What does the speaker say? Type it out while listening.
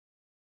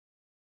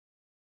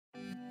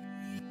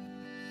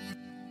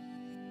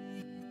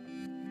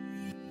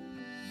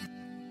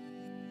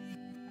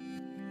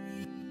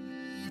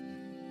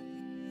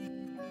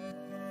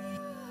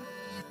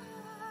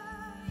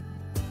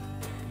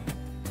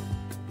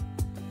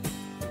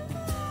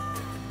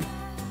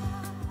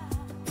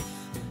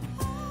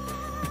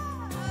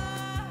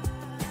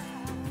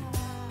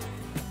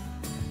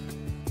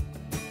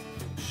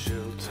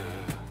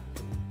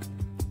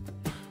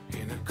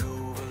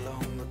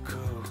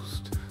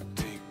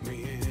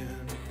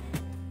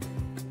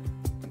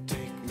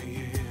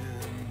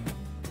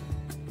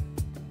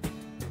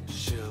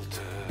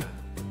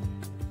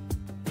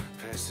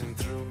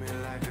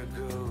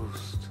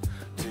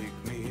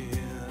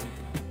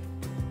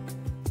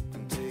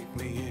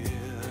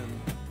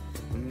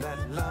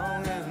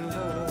long and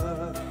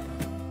love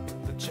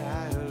the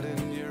child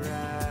in your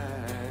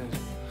eyes,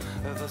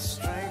 the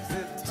strength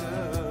it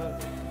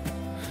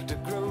took to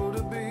grow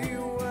to be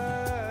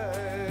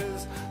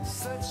wise,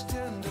 such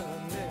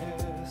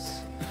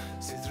tenderness,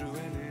 see through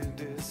any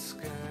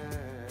disguise.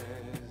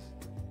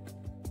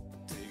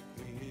 Take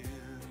me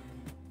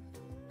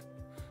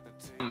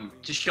in.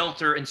 To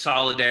Shelter in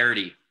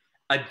Solidarity,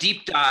 a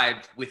deep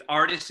dive with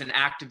artists and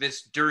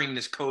activists during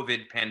this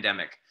COVID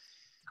pandemic.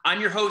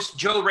 I'm your host,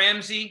 Joe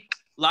Ramsey,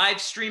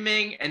 live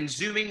streaming and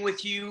Zooming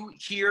with you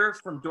here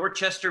from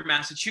Dorchester,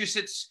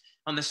 Massachusetts,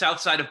 on the south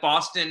side of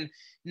Boston,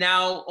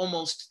 now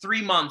almost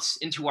 3 months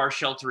into our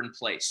shelter in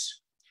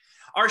place.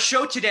 Our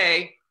show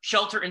today,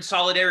 Shelter in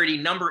Solidarity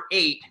number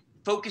 8,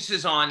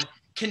 focuses on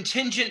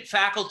contingent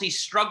faculty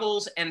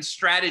struggles and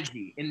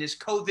strategy in this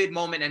COVID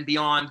moment and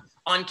beyond,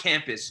 on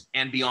campus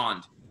and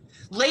beyond.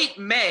 Late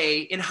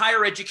May in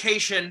higher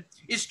education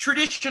is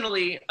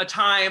traditionally a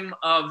time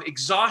of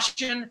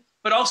exhaustion,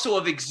 but also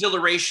of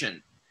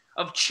exhilaration,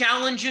 of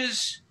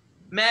challenges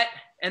met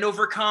and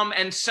overcome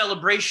and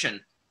celebration.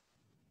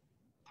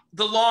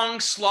 The long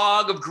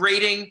slog of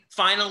grading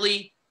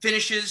finally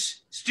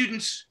finishes,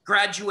 students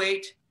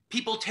graduate,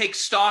 people take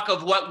stock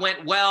of what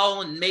went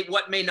well and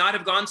what may not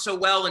have gone so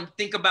well, and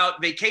think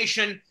about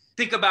vacation,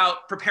 think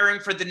about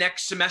preparing for the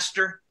next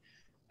semester.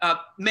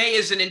 May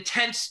is an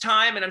intense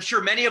time, and I'm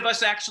sure many of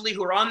us actually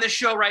who are on this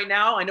show right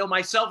now, I know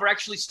myself, are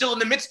actually still in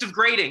the midst of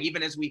grading,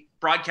 even as we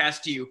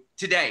broadcast to you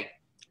today.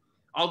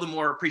 All the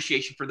more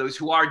appreciation for those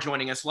who are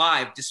joining us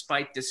live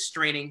despite this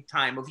straining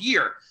time of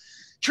year.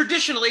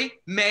 Traditionally,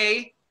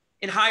 May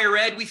in higher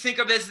ed, we think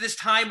of as this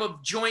time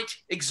of joint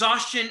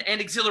exhaustion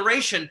and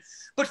exhilaration.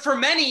 But for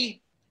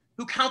many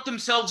who count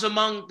themselves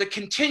among the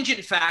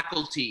contingent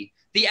faculty,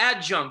 the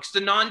adjuncts, the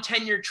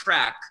non-tenured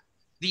track,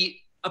 the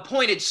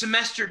appointed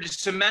semester to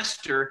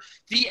semester,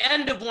 the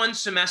end of one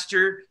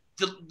semester,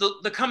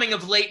 the coming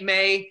of late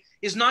May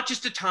is not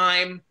just a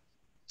time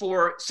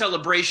for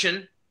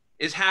celebration,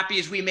 as happy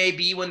as we may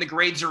be when the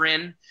grades are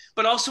in,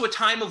 but also a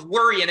time of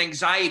worry and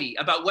anxiety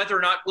about whether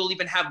or not we'll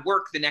even have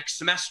work the next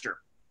semester.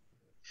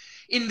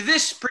 In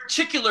this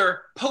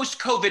particular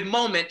post-COVID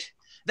moment,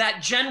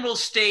 that general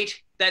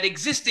state, that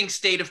existing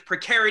state of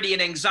precarity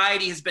and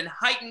anxiety has been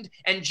heightened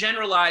and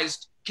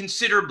generalized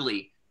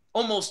considerably,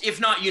 almost if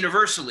not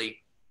universally.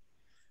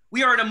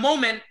 We are at a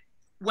moment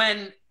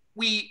when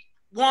we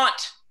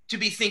want to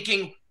be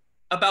thinking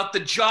about the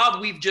job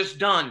we've just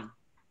done,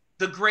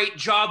 the great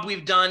job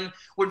we've done,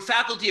 when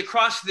faculty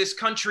across this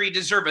country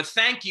deserve a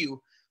thank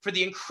you for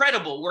the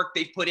incredible work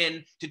they've put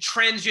in to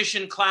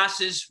transition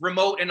classes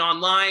remote and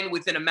online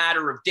within a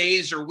matter of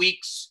days or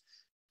weeks,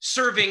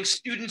 serving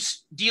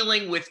students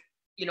dealing with,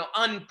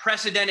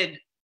 unprecedented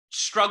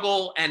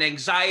struggle and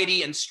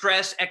anxiety and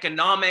stress,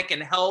 economic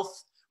and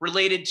health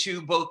related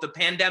to both the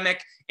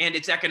pandemic and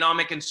its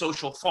economic and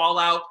social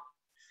fallout.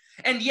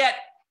 And yet,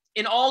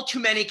 in all too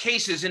many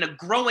cases, in a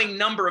growing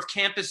number of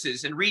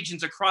campuses and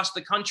regions across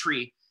the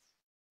country,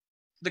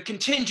 the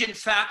contingent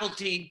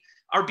faculty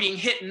are being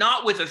hit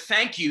not with a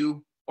thank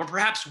you, or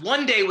perhaps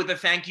one day with a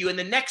thank you, and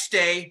the next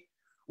day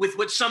with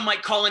what some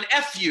might call an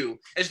FU,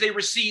 as they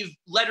receive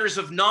letters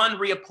of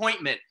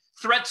non-reappointment,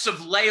 threats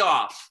of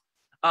layoff,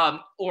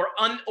 or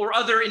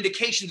other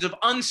indications of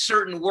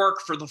uncertain work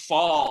for the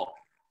fall.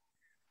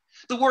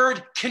 The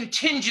word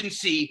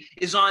contingency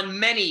is on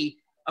many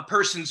a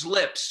person's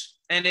lips,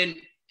 and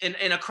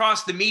in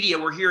across the media,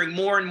 we're hearing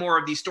more and more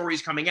of these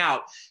stories coming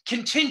out.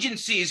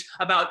 Contingencies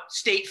about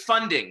state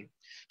funding,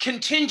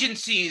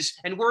 contingencies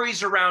and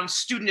worries around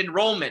student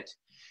enrollment,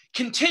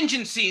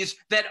 contingencies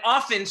that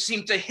often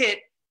seem to hit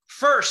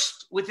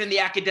first within the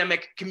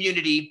academic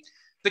community,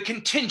 the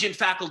contingent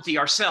faculty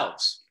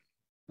ourselves,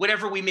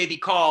 whatever we may be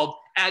called,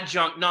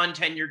 adjunct,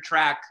 non-tenured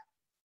track,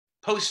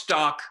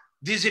 postdoc,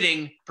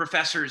 visiting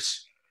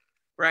professors,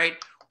 right?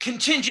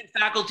 Contingent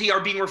faculty are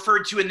being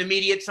referred to in the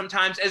media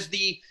sometimes as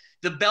the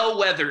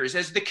bellwethers,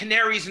 as the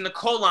canaries in the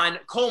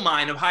coal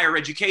mine of higher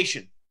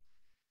education.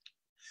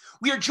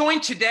 We are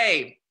joined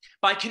today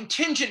by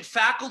contingent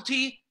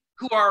faculty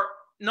who are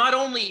not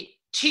only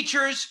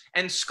teachers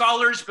and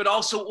scholars, but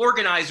also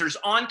organizers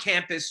on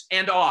campus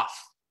and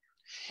off.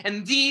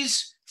 And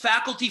these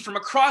faculty from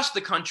across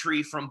the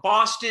country, from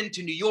Boston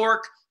to New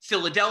York,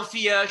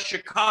 Philadelphia,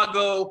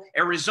 Chicago,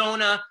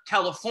 Arizona,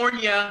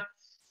 California,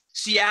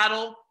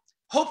 Seattle,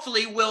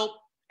 hopefully will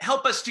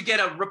help us to get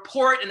a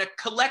report and a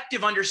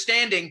collective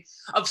understanding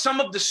of some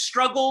of the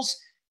struggles,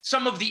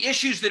 some of the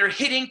issues that are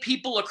hitting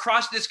people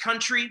across this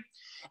country,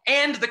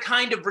 and the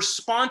kind of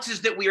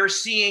responses that we are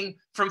seeing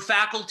from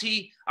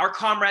faculty, our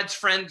comrades,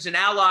 friends, and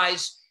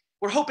allies.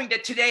 We're hoping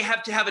that today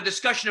to have a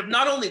discussion of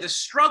not only the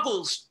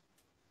struggles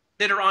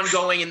that are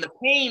ongoing and the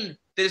pain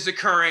that is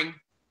occurring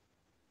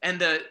and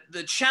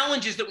the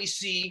challenges that we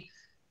see,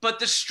 but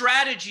the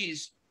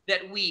strategies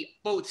that we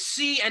both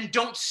see and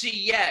don't see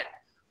yet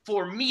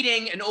for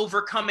meeting and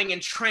overcoming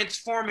and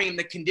transforming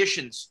the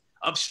conditions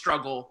of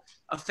struggle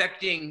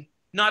affecting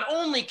not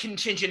only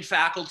contingent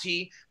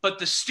faculty, but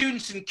the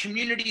students and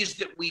communities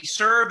that we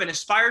serve and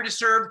aspire to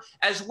serve,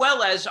 as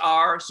well as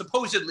our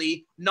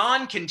supposedly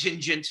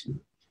non-contingent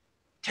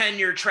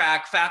tenure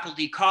track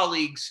faculty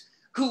colleagues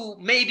who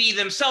may be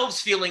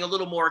themselves feeling a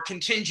little more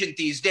contingent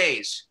these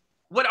days.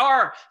 What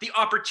are the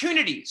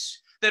opportunities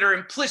that are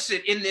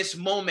implicit in this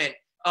moment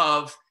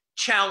of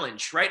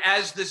challenge, right?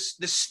 As the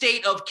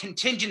state of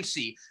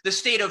contingency, the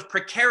state of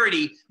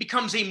precarity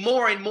becomes a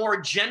more and more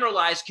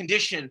generalized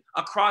condition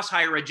across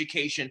higher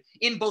education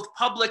in both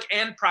public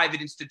and private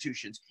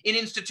institutions, in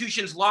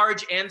institutions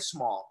large and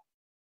small.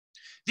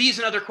 These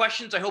and other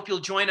questions, I hope you'll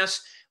join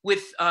us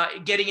with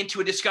getting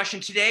into a discussion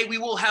today. We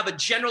will have a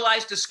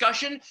generalized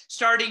discussion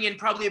starting in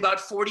probably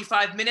about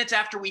 45 minutes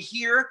after we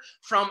hear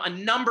from a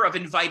number of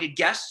invited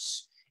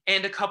guests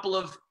and a couple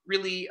of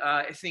really,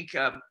 I think,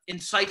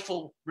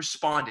 insightful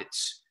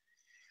respondents.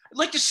 I'd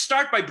like to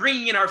start by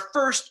bringing in our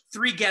first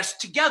three guests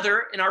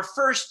together in our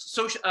first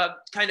social,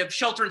 kind of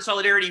shelter and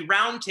solidarity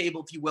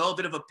roundtable, if you will, a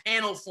bit of a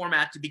panel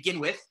format to begin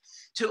with,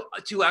 to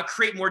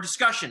create more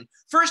discussion.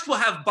 First, we'll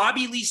have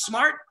Bobbi-Lee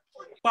Smart.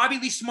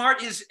 Bobbi-Lee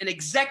Smart is an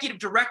executive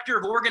director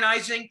of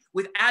organizing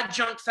with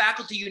Adjunct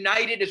Faculty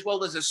United, as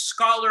well as a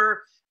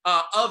scholar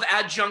of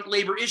adjunct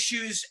labor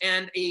issues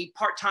and a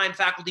part-time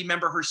faculty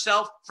member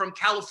herself from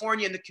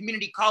California in the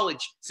community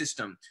college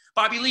system.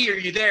 Bobbi-Lee, are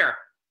you there?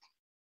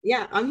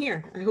 Yeah, I'm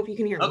here. I hope you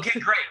can hear me.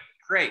 Okay,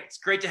 great. It's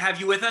great to have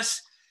you with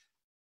us.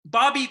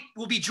 Bobbi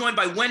will be joined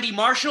by Wende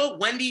Marshall.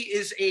 Wende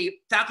is a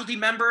faculty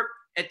member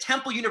at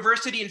Temple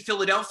University in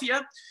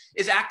Philadelphia,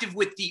 is active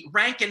with the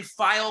Rank and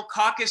File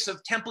Caucus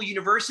of Temple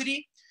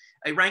University,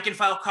 a rank and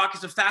file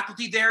caucus of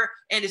faculty there,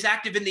 and is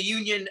active in the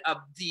union of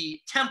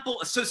the Temple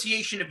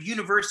Association of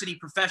University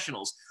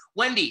Professionals.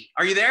 Wende,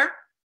 are you there?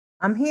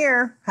 I'm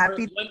here.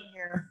 Happy to be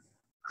here.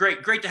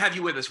 Great to have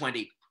you with us,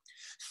 Wende.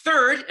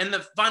 Third, and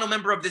the final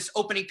member of this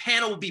opening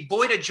panel will be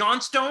Boyda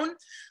Johnstone,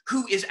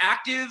 who is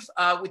active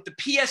with the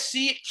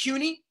PSC at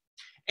CUNY,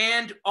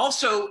 and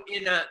also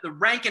in the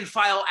Rank and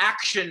File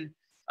Action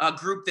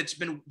group that's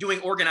been doing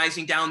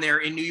organizing down there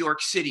in New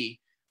York City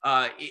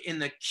in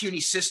the CUNY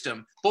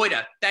system.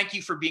 Boyda, thank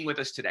you for being with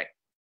us today.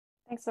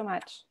 Thanks so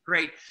much.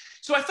 Great.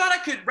 So I thought I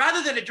could,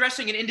 rather than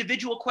addressing an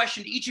individual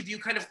question to each of you,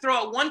 kind of throw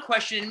out one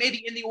question, and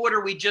maybe in the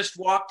order we just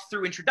walked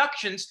through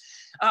introductions,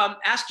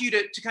 ask you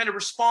to kind of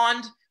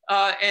respond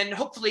and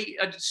hopefully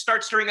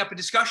start stirring up a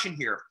discussion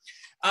here.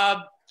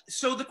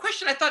 So the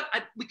question I thought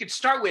we could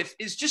start with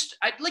is just,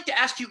 I'd like to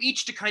ask you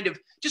each to kind of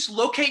just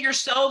locate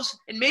yourselves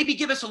and maybe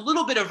give us a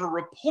little bit of a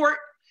report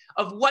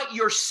of what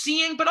you're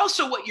seeing, but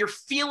also what you're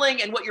feeling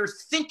and what you're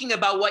thinking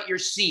about what you're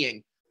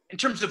seeing in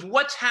terms of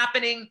what's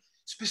happening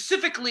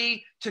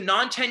specifically to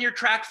non-tenure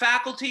track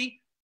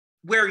faculty,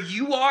 where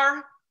you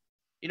are.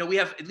 You know, we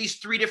have at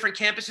least 3 different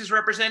campuses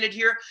represented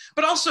here,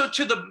 but also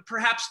to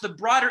perhaps the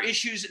broader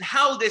issues and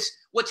how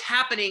what's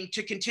happening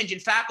to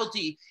contingent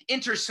faculty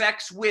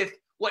intersects with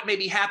what may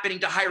be happening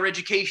to higher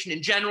education in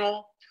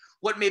general,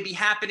 what may be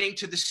happening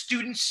to the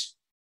students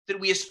that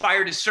we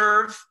aspire to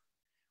serve,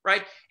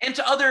 right? And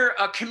to other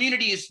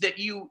communities that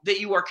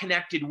you are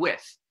connected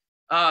with.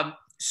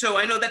 So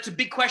I know that's a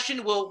big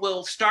question.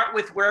 We'll start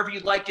with wherever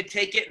you'd like to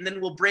take it, and then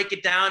we'll break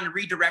it down and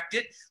redirect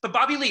it. But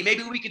Bobbi-Lee,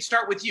 maybe we could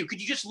start with you. Could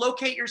you just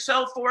locate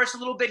yourself for us a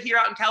little bit here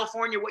out in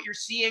California, what you're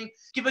seeing?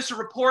 Give us a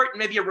report and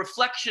maybe a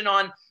reflection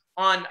on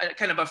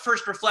kind of a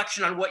first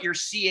reflection on what you're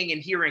seeing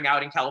and hearing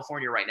out in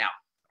California right now.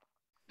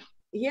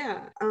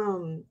 Yeah,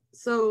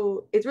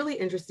 so it's really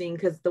interesting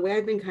because the way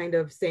I've been kind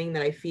of saying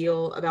that I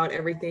feel about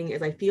everything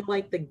is I feel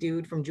like the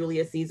dude from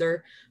Julius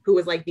Caesar who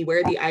was like,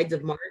 beware the Ides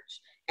of March,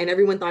 and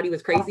everyone thought he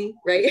was crazy,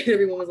 right? And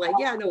everyone was like,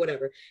 yeah, no,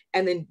 whatever.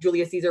 And then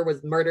Julius Caesar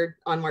was murdered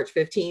on March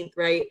 15th,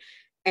 right?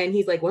 And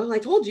he's like, well, I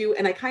told you.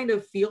 And I kind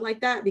of feel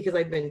like that because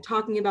I've been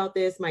talking about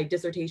this, my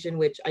dissertation,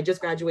 which I just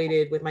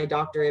graduated with my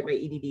doctorate, my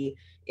EDD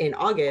in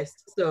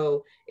August.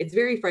 So it's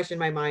very fresh in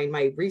my mind.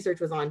 My research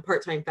was on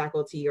part-time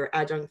faculty or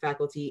adjunct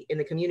faculty in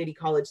the community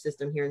college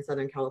system here in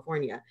Southern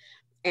California.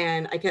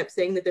 And I kept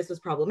saying that this was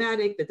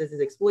problematic, that this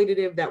is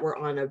exploitative, that we're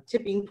on a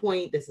tipping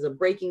point, this is a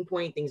breaking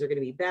point, things are going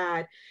to be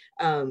bad.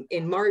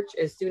 In March,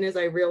 as soon as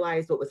I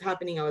realized what was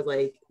happening, I was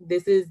like,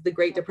 this is the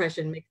Great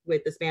Depression mixed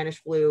with the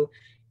Spanish flu.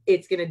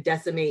 It's going to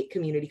decimate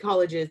community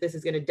colleges. This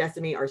is going to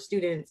decimate our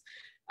students.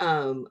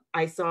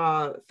 I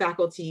saw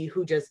faculty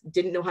who just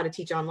didn't know how to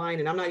teach online,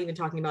 and I'm not even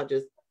talking about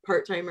just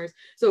part-timers.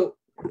 So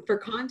for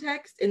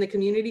context, in the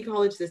community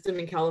college system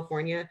in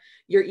California,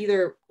 you're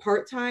either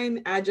part-time,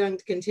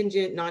 adjunct,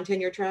 contingent,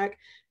 non-tenure track,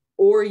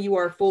 or you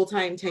are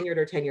full-time, tenured,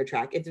 or tenure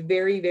track. It's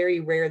very,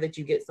 very rare that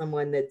you get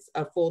someone that's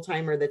a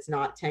full-timer that's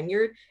not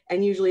tenured,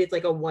 and usually it's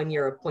like a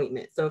 1-year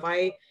appointment. So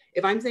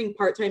if I'm saying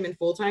part-time and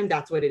full-time,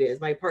 that's what it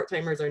is. My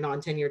part-timers are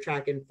non-tenure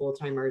track and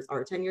full-timers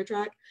are tenure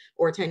track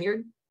or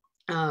tenured.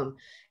 Um,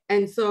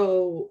 and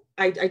so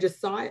I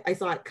just saw it. I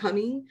saw it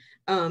coming.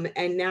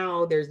 And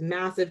now there's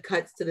massive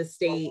cuts to the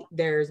state.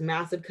 There's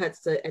massive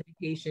cuts to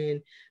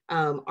education.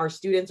 Our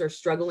students are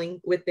struggling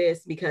with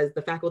this because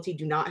the faculty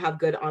do not have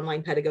good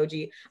online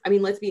pedagogy. I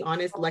mean, let's be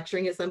honest,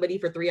 lecturing at somebody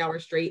for 3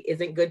 hours straight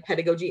isn't good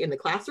pedagogy in the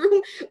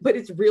classroom, but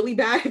it's really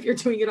bad if you're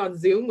doing it on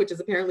Zoom, which is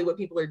apparently what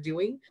people are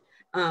doing.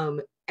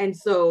 And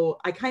so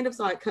I kind of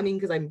saw it coming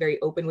because I'm very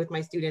open with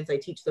my students. I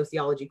teach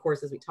sociology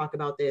courses. We talk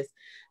about this.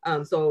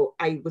 So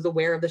I was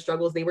aware of the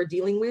struggles they were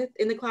dealing with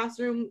in the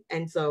classroom.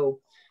 And so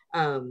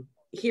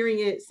hearing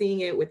it, seeing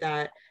it with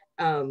that.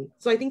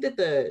 So I think that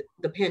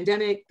the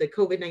pandemic, the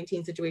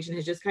COVID-19 situation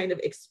has just kind of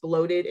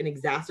exploded and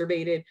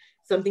exacerbated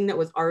something that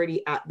was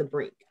already at the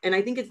brink. And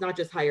I think it's not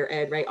just higher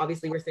ed, right?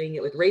 Obviously, we're seeing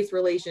it with race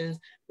relations.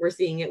 We're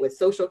seeing it with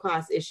social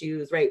class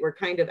issues, right? We're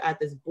kind of at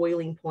this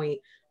boiling point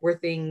where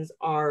things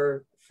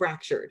are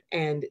fractured,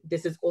 and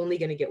this is only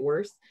going to get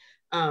worse.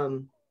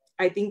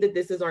 I think that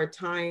this is our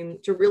time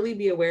to really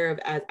be aware of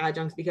as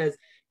adjuncts, because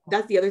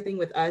that's the other thing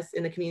with us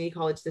in the community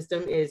college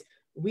system is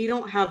we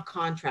don't have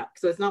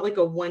contracts. So it's not like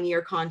a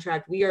 1-year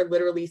contract. We are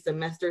literally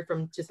semester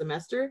to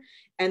semester,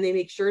 and they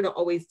make sure to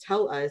always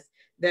tell us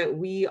that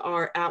we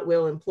are at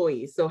will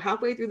employees. So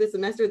halfway through the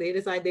semester, they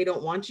decide they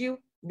don't want you,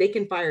 they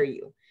can fire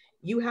you.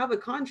 You have a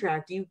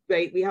contract,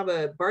 right? We have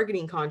a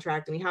bargaining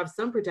contract and we have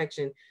some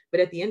protection,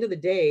 but at the end of the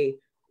day,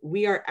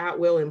 we are at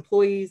will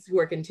employees who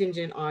are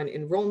contingent on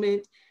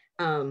enrollment.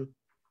 And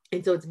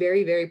so it's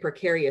very, very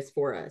precarious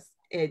for us.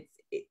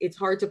 It's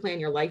hard to plan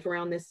your life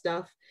around this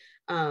stuff.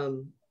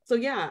 So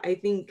yeah, I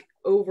think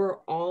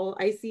overall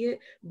I see it,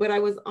 but I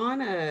was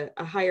on a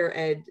higher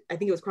ed, I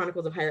think it was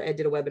Chronicles of Higher Ed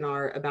did a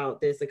webinar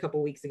about this a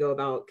couple weeks ago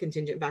about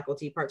contingent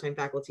faculty, part-time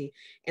faculty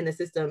in the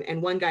system.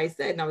 And one guy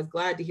said, and I was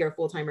glad to hear a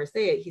full-timer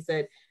say it, he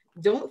said,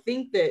 don't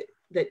think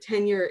that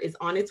tenure is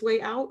on its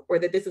way out or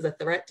that this is a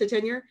threat to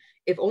tenure.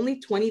 If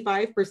only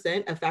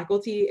 25% of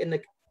faculty in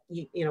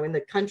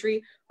the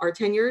country are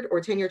tenured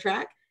or tenure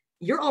track,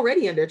 you're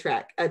already under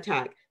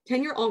attack.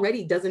 Tenure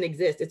already doesn't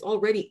exist. It's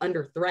already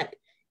under threat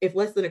if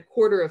less than a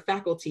quarter of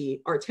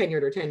faculty are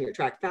tenured or tenure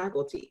track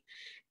faculty.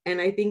 And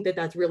I think that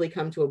that's really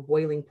come to a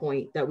boiling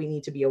point that we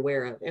need to be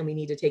aware of. And we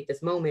need to take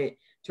this moment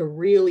to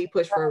really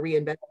push for a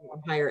reinvestment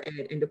in higher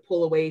ed and to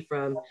pull away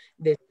from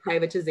this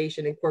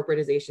privatization and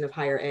corporatization of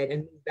higher ed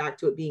and move back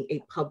to it being a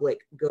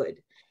public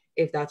good,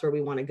 if that's where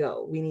we want to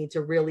go. We need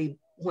to really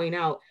point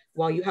out,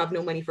 while you have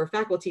no money for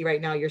faculty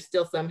right now, you're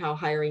still somehow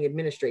hiring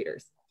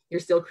administrators. You're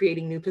still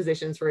creating new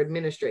positions for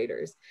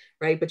administrators,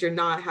 right? But you're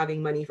not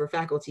having money for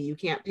faculty. You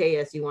can't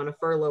pay us. You want to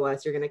furlough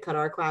us. You're going to cut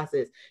our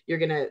classes. You're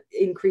going to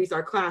increase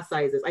our class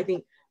sizes. I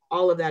think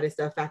all of that is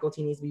stuff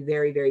faculty needs to be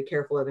very, very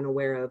careful of and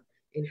aware of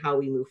in how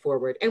we move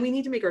forward. And we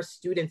need to make our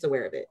students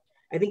aware of it.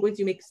 I think once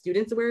you make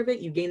students aware of it,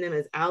 you gain them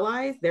as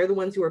allies. They're the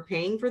ones who are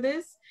paying for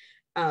this.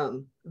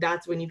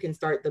 That's when you can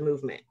start the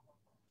movement.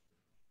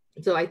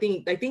 So I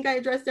think I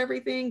addressed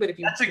everything, but if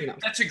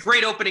that's a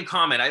great opening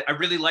comment. I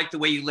really like the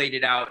way you laid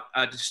it out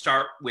to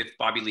start with,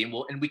 Bobbi-Lee,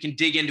 and we can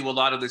dig into a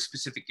lot of the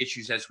specific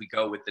issues as we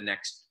go with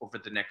over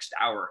the next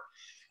hour.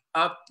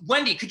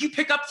 Wende, could you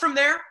pick up from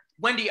there?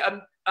 Wende,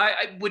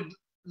 I would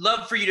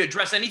love for you to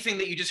address anything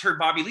that you just heard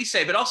Bobbi-Lee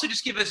say, but also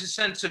just give us a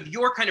sense of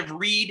your kind of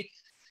read,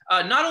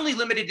 not only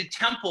limited to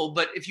Temple,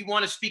 but if you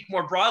want to speak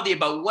more broadly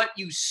about what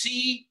you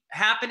see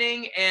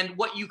happening and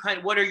what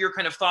are your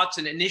kind of thoughts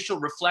and initial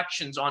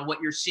reflections on what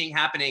you're seeing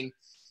happening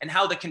and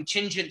how the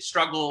contingent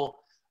struggle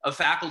of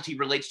faculty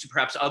relates to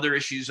perhaps other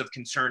issues of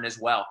concern as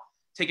well.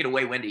 Take it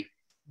away, Wende.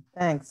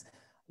 Thanks.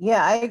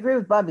 Yeah, I agree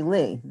with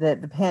Bobbi-Lee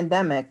that the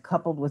pandemic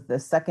coupled with the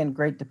second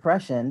Great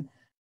Depression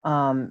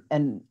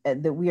and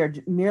that we are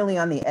merely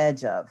on the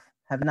edge of,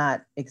 have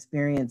not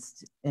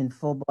experienced in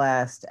full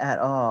blast at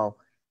all,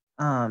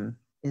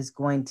 is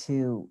going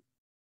to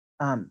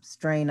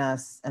strain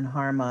us and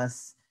harm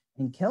us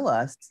and kill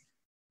us.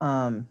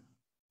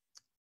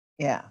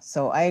 Yeah,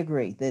 so I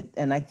agree that,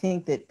 and I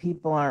think that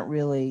people aren't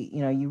really,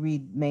 you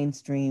read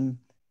mainstream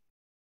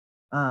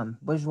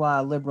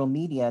bourgeois liberal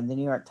media in the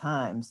New York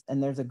Times,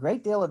 and there's a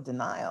great deal of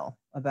denial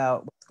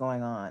about what's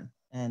going on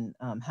and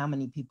how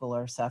many people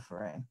are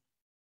suffering.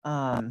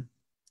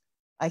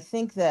 I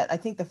think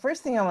the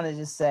first thing I want to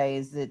just say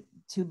is that,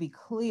 to be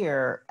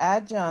clear,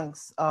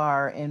 adjuncts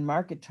are, in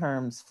market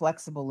terms,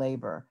 flexible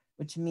labor,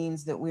 which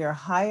means that we are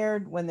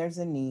hired when there's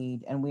a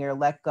need and we are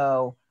let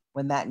go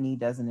when that need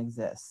doesn't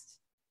exist.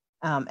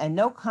 And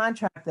no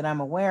contract that I'm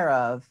aware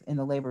of in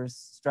the labor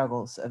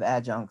struggles of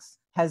adjuncts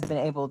has been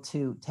able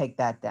to take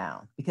that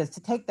down, because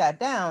to take that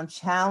down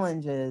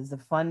challenges the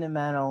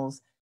fundamentals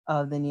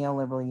of the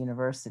neoliberal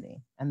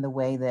university and the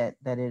way that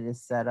it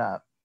is set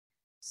up.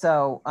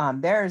 So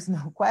there is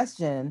no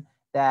question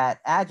that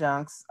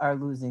adjuncts are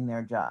losing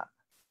their job,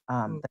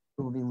 that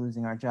we will be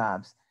losing our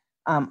jobs.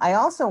 I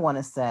also want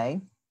to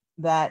say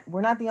that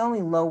we're not the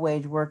only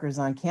low-wage workers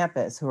on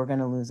campus who are going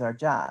to lose our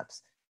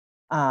jobs.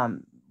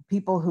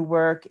 People who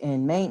work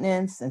in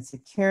maintenance and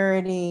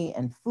security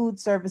and food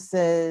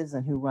services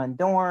and who run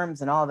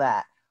dorms and all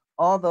that,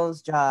 all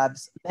those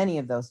jobs, many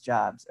of those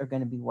jobs are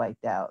going to be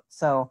wiped out.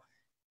 So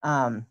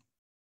I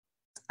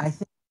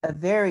think a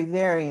very,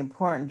 very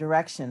important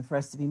direction for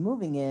us to be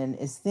moving in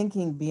is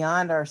thinking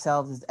beyond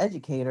ourselves as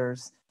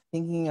educators,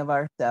 thinking of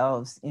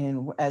ourselves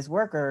as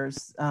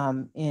workers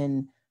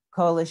in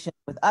coalition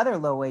with other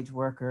low-wage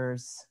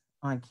workers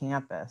on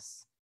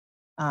campus.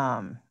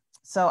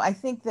 So I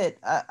think that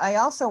I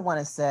also want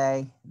to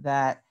say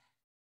that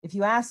if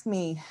you ask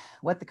me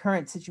what the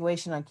current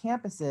situation on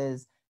campus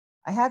is,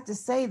 I have to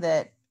say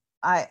that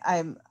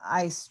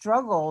I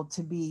struggle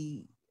to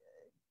be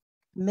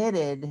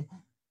committed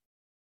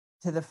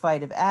to the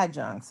fight of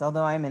adjuncts.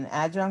 Although I'm an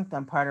adjunct,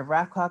 I'm part of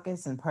RAF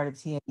Caucus and part of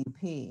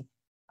TNUP.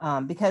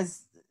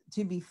 Because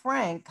to be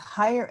frank,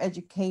 higher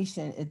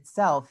education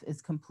itself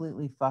is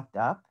completely fucked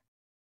up.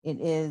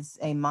 It is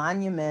a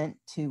monument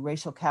to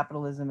racial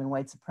capitalism and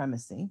white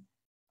supremacy.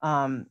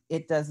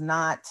 It does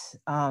not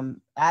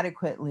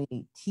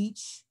adequately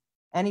teach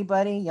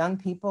anybody, young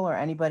people or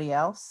anybody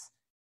else.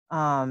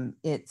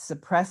 It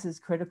suppresses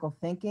critical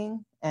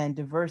thinking and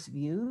diverse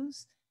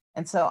views.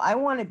 And so I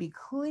want to be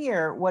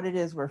clear what it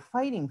is we're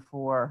fighting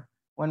for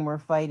when we're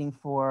fighting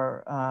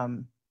for,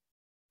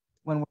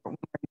 when we're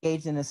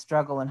engaged in a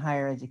struggle in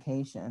higher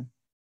education.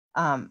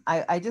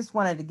 I just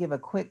wanted to give a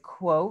quick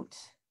quote.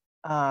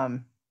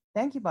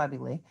 Thank you,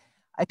 Bobbi-Lee.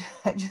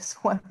 I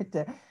just wanted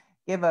to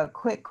give a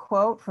quick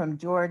quote from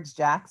George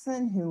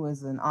Jackson, who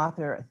was an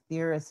author, a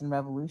theorist, and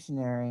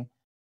revolutionary.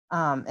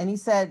 And he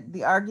said,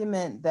 the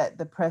argument that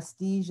the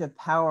prestige of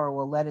power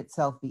will let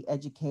itself be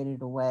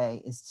educated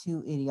away is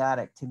too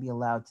idiotic to be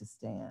allowed to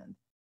stand.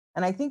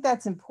 And I think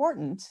that's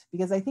important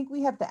because I think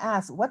we have to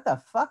ask, what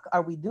the fuck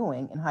are we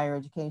doing in higher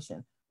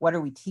education? What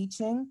are we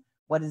teaching?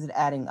 What is it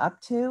adding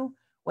up to?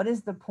 What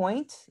is the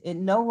point? It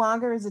no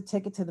longer is a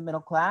ticket to the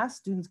middle class.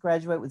 Students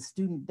graduate with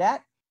student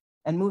debt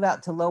and move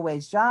out to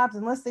low-wage jobs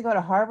unless they go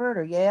to Harvard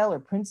or Yale or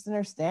Princeton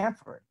or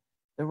Stanford.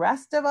 The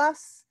rest of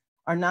us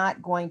are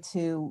not going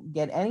to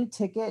get any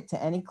ticket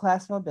to any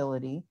class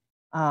mobility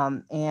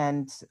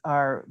and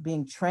are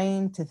being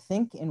trained to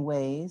think in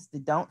ways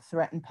that don't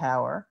threaten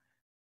power,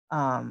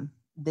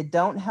 that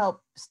don't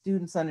help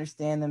students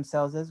understand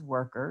themselves as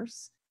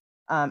workers.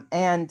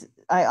 And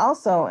I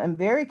also am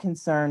very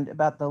concerned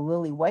about the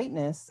lily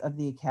whiteness of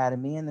the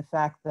academy and the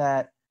fact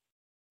that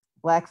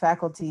Black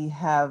faculty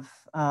have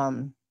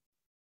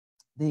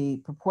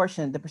the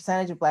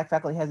percentage of Black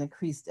faculty has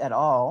increased at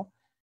all.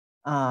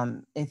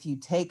 If you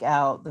take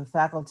out the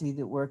faculty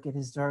that work at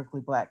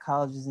historically Black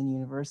colleges and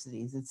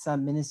universities, it's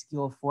some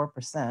minuscule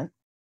 4%.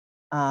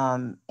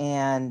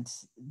 And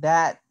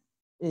that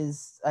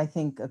is, I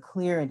think, a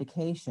clear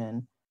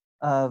indication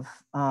of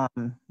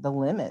the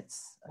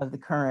limits of the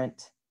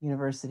current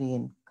university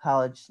and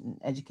college and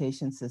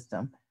education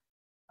system.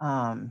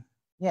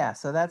 Yeah,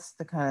 so that's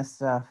the kind of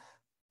stuff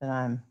that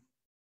I'm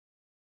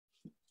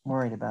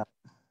worried about.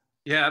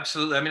 Yeah,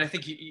 absolutely. I mean, I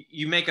think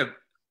you make a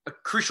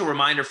crucial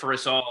reminder for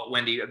us all,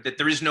 Wendy, that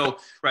there is no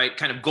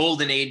kind of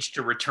golden age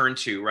to return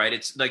to, right?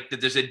 It's like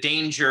that there's a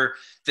danger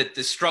that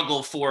the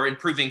struggle for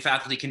improving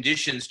faculty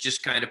conditions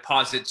just kind of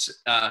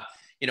posits, a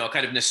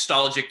kind of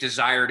nostalgic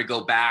desire to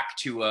go back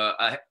to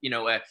a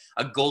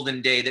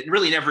golden day that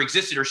really never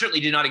existed, or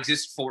certainly did not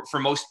exist for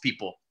most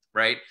people,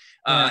 right?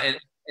 Yeah.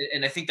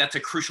 And I think that's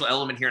a crucial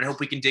element here, and I hope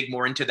we can dig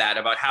more into that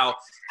about how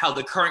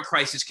the current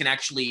crisis can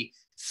actually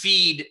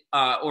feed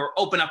or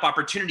open up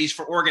opportunities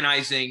for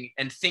organizing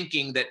and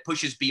thinking that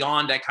pushes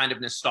beyond that kind of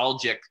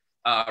nostalgic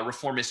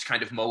reformist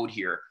kind of mode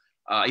here,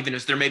 even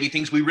as there may be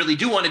things we really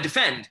do want to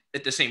defend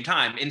at the same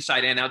time,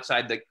 inside and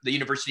outside the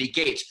university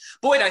gates.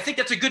 Boyd, I think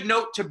that's a good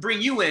note to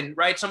bring you in,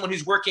 right? Someone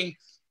who's working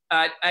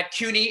at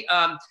CUNY.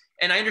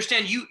 And I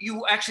understand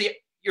you actually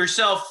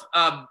yourself,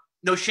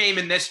 no shame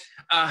in this,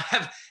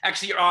 have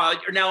actually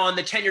you're now on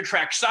the tenure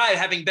track side,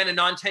 having been a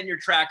non-tenure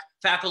track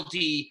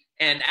faculty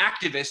and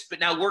activist, but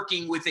now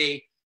working with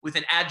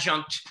an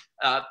adjunct,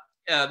 I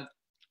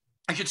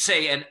should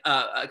say, and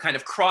a kind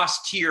of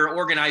cross-tier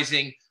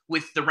organizing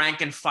with the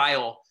rank and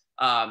file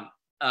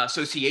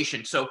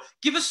association. So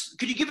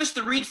could you give us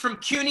the read from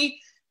CUNY,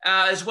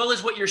 as well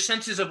as what your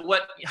sense is of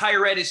what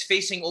higher ed is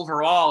facing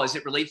overall as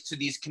it relates to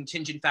these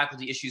contingent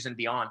faculty issues and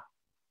beyond?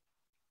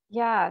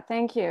 Yeah,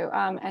 thank you.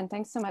 And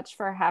thanks so much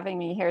for having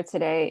me here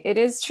today. It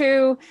is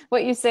true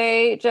what you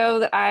say, Joe,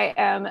 that I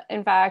am,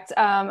 in fact,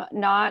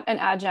 not an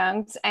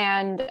adjunct.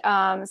 And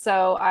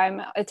so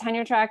I'm a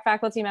tenure track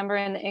faculty member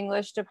in the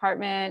English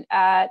department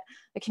at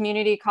the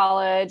community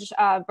college,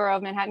 Borough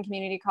of Manhattan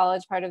Community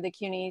College, part of the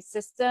CUNY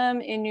system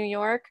in New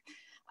York.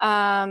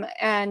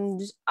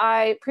 And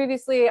I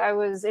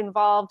was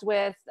involved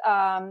with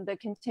the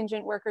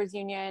Contingent Workers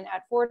Union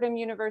at Fordham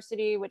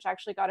University, which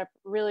actually got a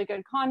really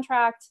good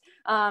contract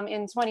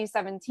in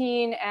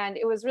 2017. And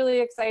it was really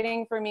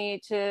exciting for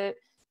me to,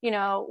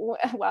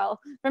 well,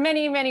 for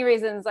many, many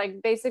reasons,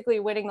 like basically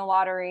winning the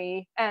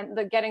lottery and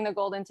getting the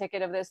golden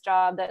ticket of this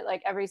job that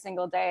like every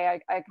single day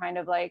I kind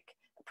of like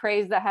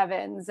praise the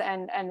heavens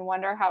and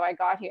wonder how I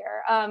got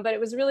here. But it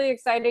was really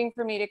exciting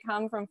for me to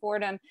come from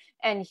Fordham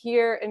and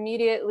hear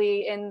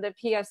immediately in the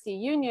PFC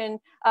union,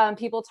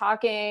 people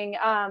talking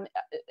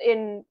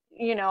in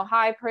you know,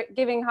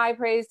 giving high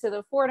praise to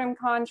the Fordham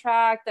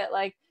contract, that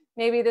like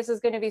maybe this is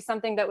going to be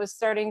something that was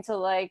starting to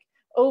like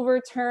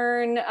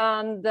overturn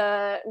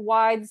the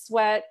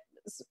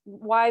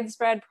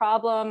widespread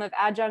problem of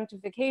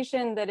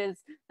adjunctification that is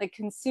like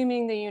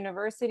consuming the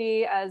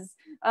university, as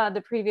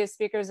the previous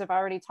speakers have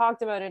already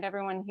talked about and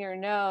everyone here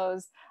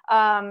knows.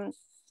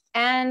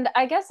 And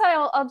I guess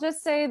I'll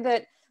just say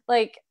that,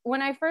 like,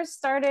 when I first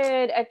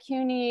started at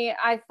CUNY,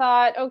 I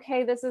thought,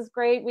 okay, this is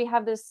great. We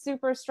have this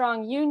super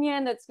strong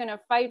union that's going to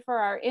fight for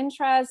our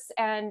interests.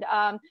 And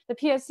the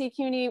PSC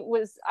CUNY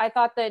was, I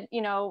thought that,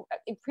 you know,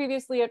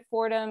 previously at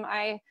Fordham,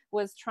 I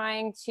was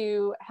trying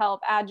to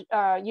help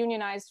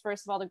unionize,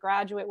 first of all, the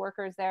graduate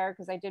workers there,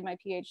 because I did my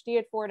PhD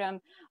at Fordham.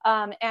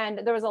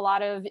 And there was a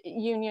lot of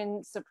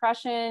union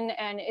suppression,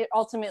 and it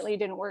ultimately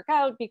didn't work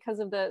out because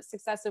of the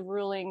successive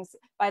rulings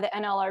by the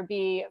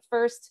NLRB.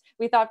 First,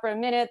 we thought for a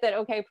minute that,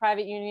 okay,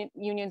 private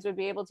unions would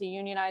be able to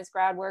unionize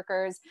grad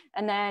workers.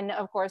 And then,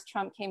 of course,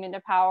 Trump came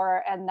into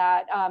power, and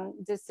that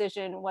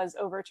decision was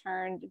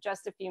overturned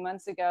just a few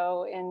months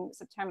ago in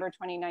September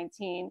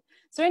 2019.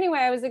 So anyway,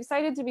 I was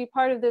excited to be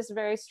part of this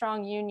very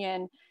strong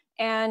union.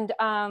 And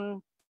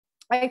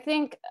I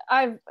think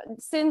I've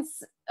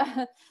since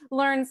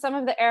learned some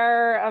of the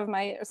error of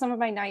some of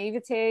my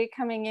naivete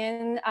coming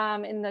in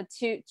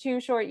the two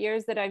short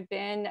years that I've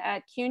been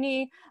at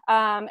CUNY.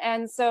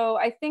 And so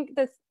I think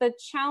that the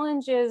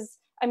challenge is,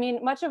 I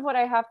mean, much of what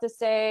I have to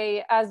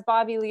say, as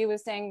Bobbi-Lee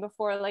was saying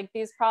before, like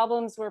these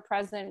problems were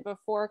present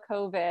before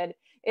COVID.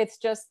 It's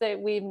just that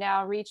we've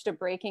now reached a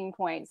breaking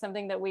point,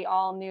 something that we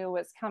all knew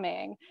was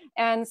coming.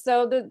 And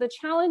so the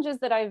challenges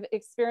that I've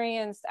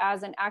experienced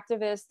as an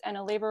activist and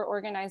a labor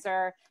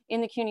organizer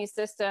in the CUNY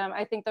system,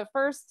 I think the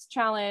first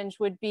challenge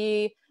would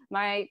be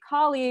my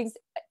colleagues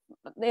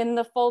in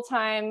the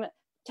full-time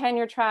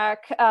tenure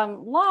track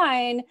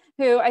line,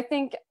 who I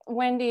think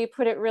Wende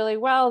put it really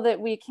well,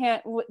 that we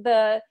can't,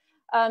 the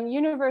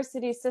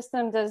university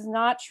system does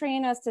not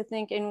train us to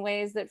think in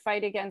ways that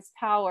fight against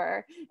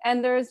power.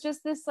 And there's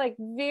just this like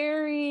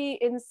very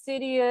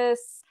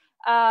insidious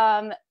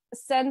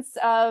sense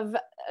of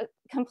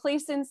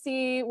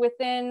complacency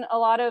within a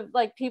lot of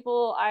like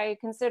people I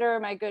consider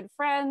my good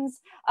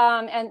friends.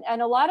 And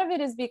a lot of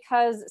it is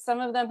because some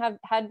of them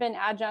had been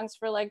adjuncts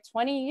for like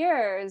 20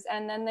 years,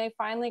 and then they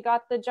finally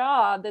got the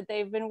job that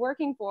they've been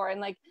working for. And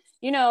like,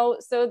 you know,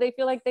 so they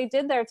feel like they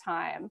did their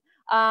time.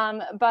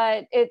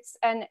 But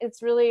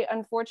it's really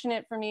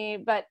unfortunate for me,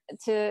 but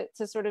to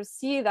sort of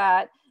see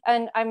that.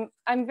 And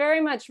I'm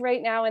very much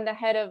right now in the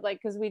head of like,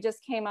 because we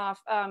just came off,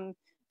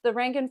 the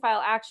rank and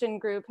file action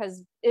group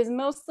is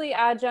mostly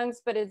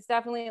adjuncts, but it's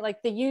definitely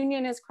like the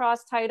union is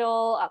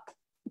cross-title.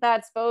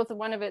 That's both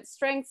one of its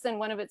strengths and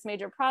one of its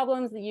major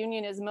problems. The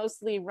union is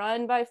mostly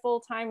run by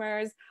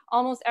full-timers.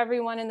 Almost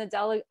everyone in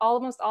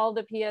almost all of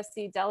the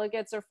PSC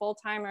delegates are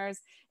full-timers.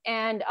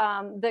 And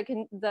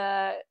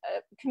the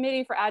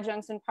Committee for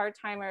Adjuncts and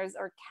Part-Timers,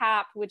 or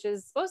CAP, which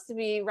is supposed to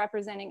be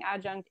representing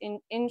adjunct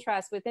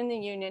interests within the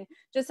union,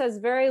 just has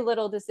very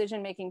little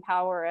decision-making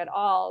power at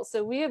all.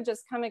 So we have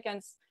just come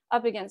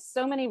up against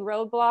so many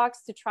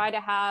roadblocks to try to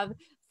have.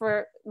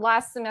 For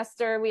last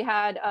semester, we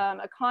had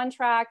a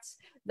contract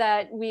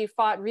that we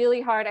fought really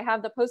hard. I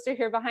have the poster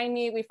here behind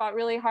me. We fought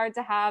really hard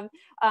to have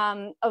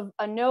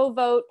a no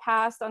vote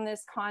passed on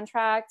this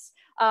contract.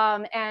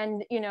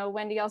 And, you know,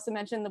 Wende also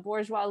mentioned the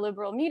bourgeois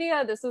liberal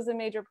media. This was a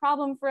major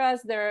problem for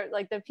us.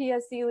 Like the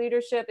PSC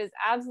leadership is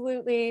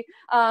absolutely,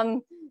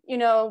 you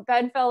know,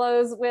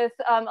 bedfellows with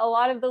a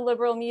lot of the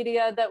liberal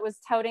media that was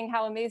touting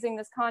how amazing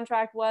this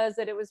contract was,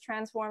 that it was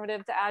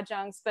transformative to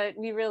adjuncts. But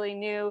we really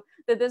knew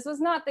that this was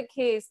not the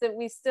case, that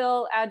we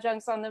still,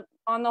 adjuncts on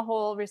the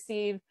whole,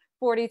 receive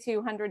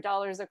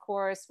 $4,200 a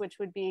course, which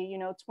would be, you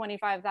know,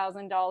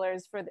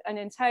 $25,000 for an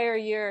entire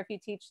year if you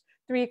teach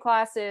 3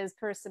 classes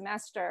per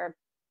semester.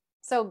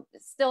 So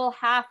still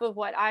half of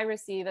what I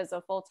receive as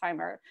a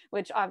full-timer,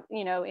 which,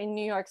 you know, in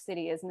New York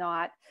City is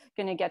not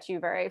going to get you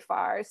very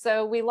far.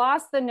 So we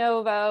lost the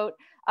no vote,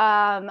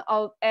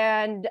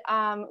 and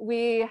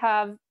we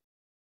have.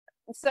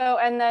 So,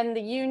 and then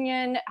the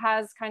union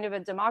has kind of a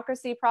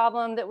democracy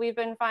problem that we've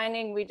been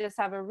finding. We just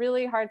have a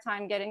really hard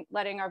time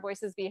letting our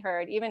voices be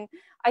heard. Even,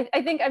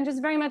 I think I'm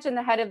just very much in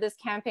the head of this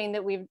campaign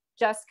that we've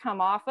just come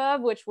off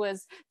of, which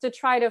was to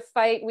try to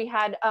fight. We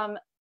had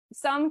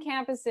some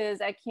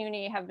campuses at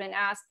CUNY have been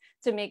asked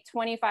to make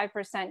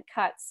 25%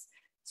 cuts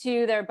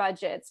to their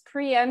budgets,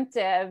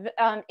 preemptive,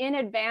 in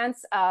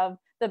advance of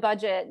the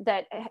budget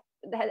that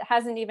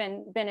hasn't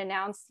even been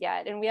announced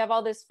yet. And we have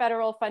all this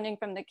federal funding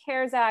from the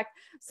CARES Act.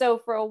 So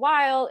for a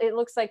while, it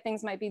looks like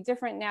things might be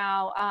different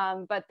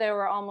now, but there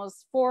were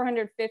almost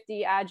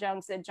 450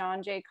 adjuncts at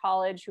John Jay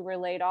College who were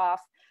laid off.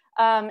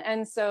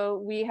 And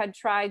so we had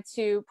tried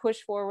to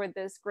push forward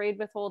this grade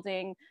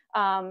withholding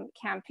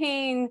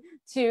campaign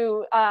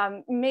to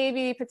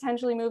maybe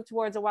potentially move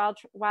towards a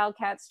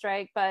wildcat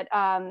strike. But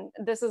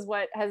this is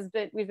what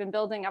we've been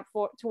building up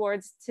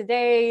towards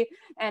today.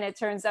 And it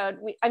turns out,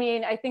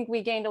 I think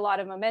we gained a lot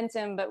of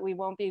momentum, but we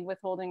won't be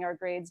withholding our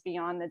grades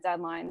beyond the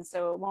deadline.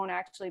 So it won't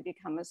actually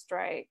become a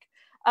strike.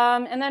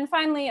 And then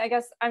finally, I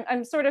guess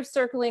I'm sort of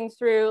circling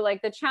through,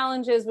 like, the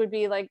challenges would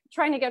be like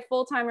trying to get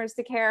full-timers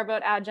to care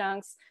about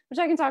adjuncts, which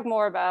I can talk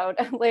more about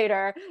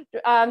later,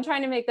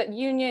 trying to make that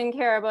union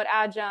care about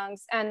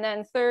adjuncts. And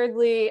then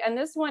thirdly, and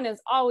this one is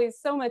always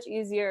so much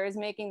easier, is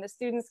making the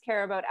students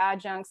care about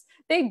adjuncts.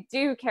 They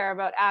do care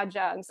about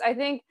adjuncts. I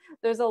think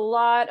there's a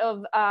lot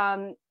of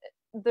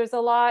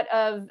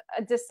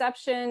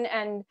deception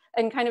and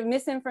kind of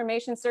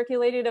misinformation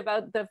circulated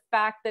about the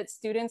fact that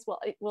students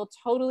will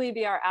totally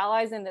be our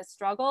allies in this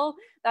struggle.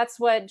 That's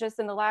what, just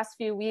in the last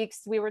few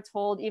weeks, we were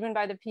told, even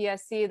by the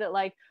PSC, that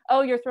like,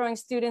 oh, you're throwing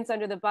students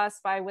under the bus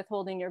by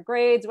withholding your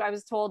grades. I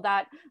was told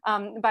that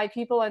by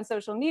people on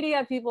social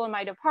media, people in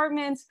my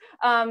department,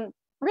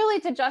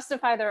 really to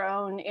justify their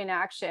own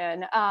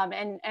inaction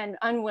and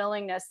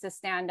unwillingness to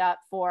stand up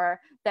for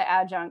the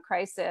adjunct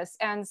crisis.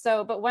 And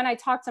so, but when I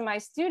talk to my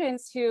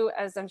students who,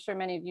 as I'm sure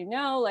many of you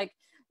know, like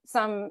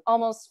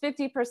almost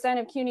 50%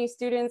 of CUNY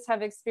students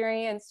have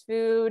experienced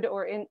food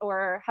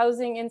or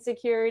housing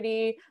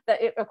insecurity,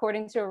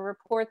 according to a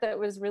report that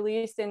was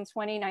released in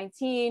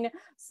 2019,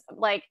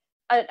 like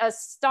an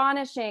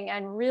astonishing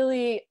and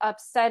really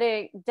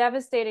upsetting,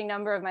 devastating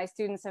number of my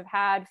students have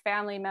had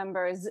family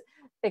members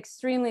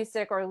extremely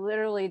sick or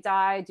literally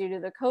die due to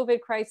the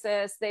COVID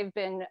crisis. They've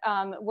been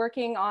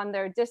working on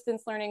their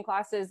distance learning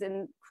classes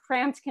in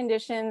cramped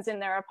conditions in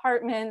their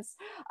apartments,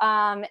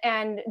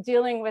 and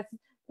dealing with,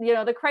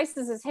 the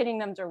crisis is hitting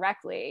them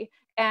directly.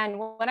 And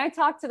when I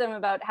talk to them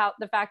about how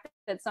the fact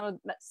that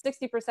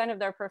 60% of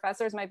their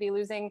professors might be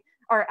losing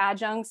our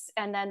adjuncts,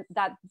 and then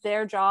that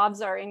their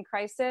jobs are in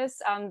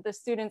crisis, the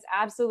students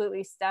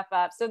absolutely step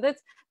up. So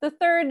that's the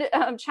third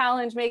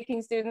challenge,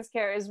 making students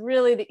care, is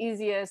really the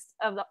easiest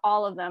of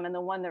all of them, and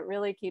the one that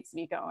really keeps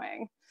me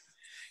going.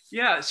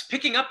 Yeah, it's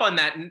picking up on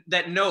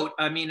that note.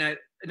 I mean, a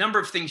number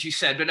of things you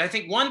said, but I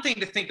think one thing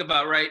to think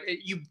about, right?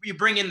 You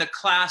bring in the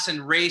class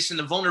and race and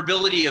the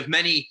vulnerability of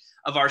many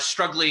of our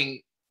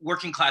struggling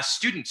working class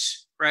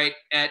students, right,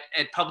 at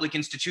public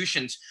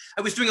institutions.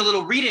 I was doing a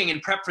little reading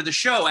in prep for the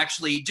show,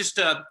 actually, just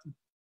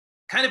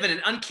kind of in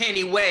an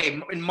uncanny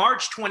way. In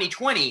March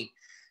 2020,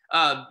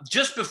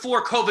 just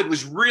before COVID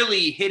was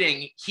really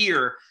hitting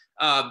here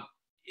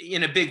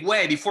in a big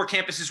way, before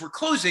campuses were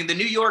closing, the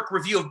New York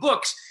Review of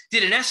Books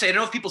did an essay. I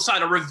don't know if people saw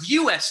it, a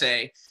review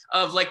essay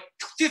of like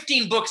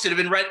 15 books that have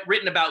been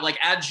written about like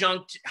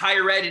adjunct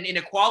higher ed and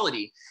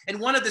inequality. And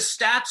one of the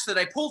stats that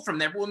I pulled from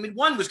there,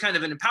 one was kind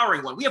of an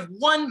empowering one. We have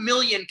 1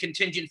 million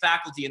contingent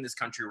faculty in this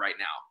country right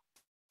now.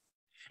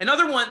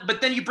 Another one,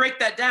 but then you break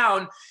that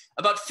down,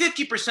 about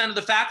 50% of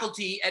the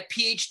faculty at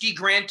PhD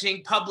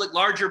granting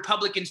larger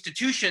public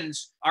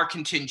institutions are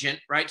contingent,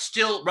 right?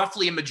 Still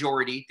roughly a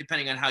majority,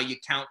 depending on how you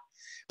count.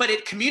 But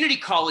at community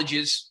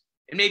colleges,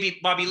 and maybe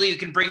Bobbi-Lee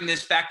can bring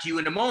this back to you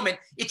in a moment,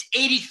 it's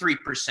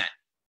 83%.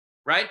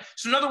 Right?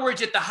 So in other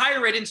words, at the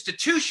higher ed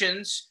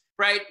institutions,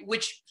 right,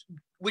 which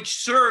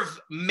serve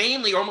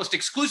mainly, almost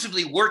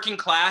exclusively working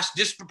class,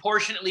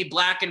 disproportionately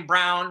Black and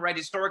brown, right,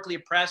 historically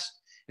oppressed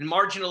and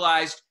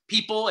marginalized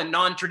people and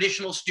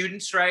non-traditional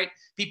students, right?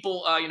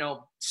 People,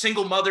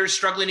 single mothers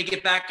struggling to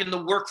get back in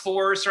the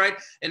workforce, right?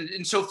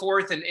 And so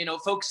forth. And,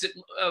 folks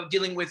that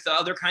dealing with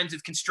other kinds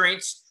of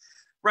constraints,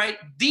 right?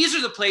 These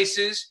are the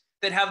places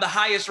that have the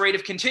highest rate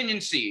of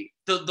contingency,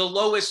 the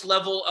lowest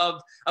level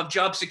of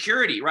job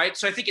security, right?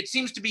 So I think it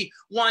seems to be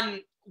one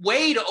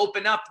way to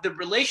open up the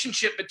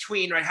relationship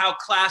between, right, how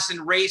class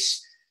and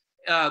race,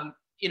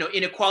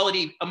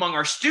 inequality among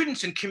our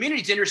students and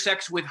communities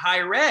intersects with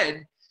higher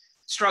ed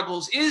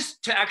struggles, is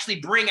to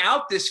actually bring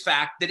out this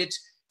fact that it's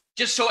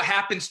just so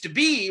happens to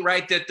be,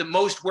 right, that the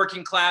most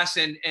working class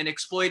and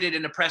exploited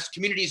and oppressed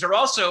communities are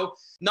also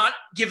not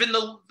given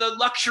the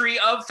luxury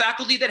of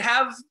faculty that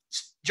have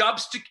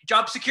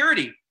job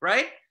security,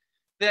 right?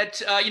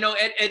 That,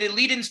 at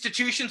elite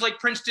institutions like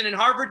Princeton and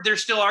Harvard, there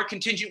still are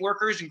contingent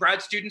workers and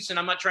grad students, and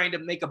I'm not trying to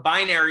make a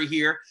binary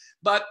here,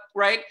 but,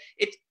 right,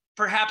 it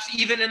perhaps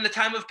even in the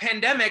time of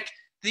pandemic,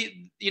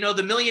 the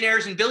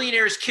millionaires and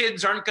billionaires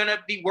kids aren't going to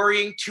be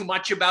worrying too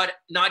much about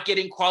not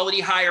getting quality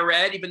higher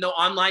ed, even though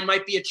online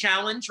might be a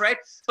challenge, right?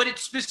 But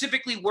it's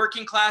specifically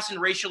working class and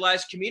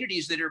racialized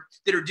communities that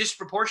are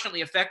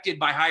disproportionately affected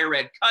by higher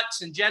ed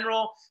cuts in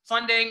general,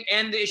 funding,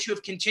 and the issue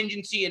of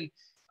contingency in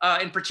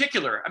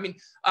particular. I mean,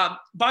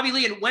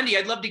 Bobbi-Lee and Wende,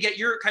 I'd love to get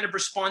your kind of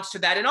response to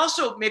that, and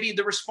also maybe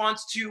the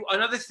response to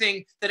another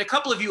thing that a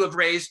couple of you have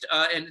raised,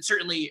 and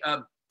certainly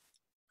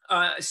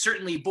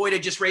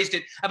Boyda just raised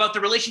it, about the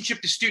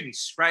relationship to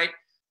students, right?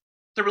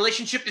 The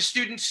relationship to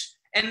students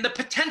and the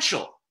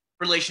potential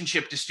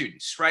relationship to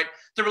students, right?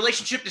 The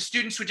relationship to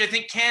students, which I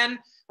think can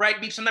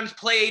be sometimes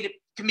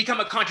can become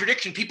a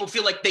contradiction. People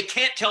feel like they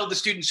can't tell the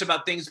students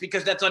about things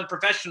because that's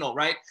unprofessional,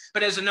 right?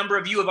 But as a number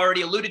of you have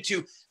already alluded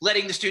to,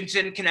 letting the students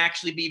in can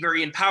actually be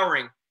very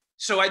empowering.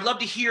 So I'd love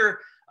to hear,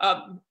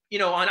 you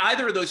know, on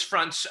either of those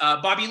fronts.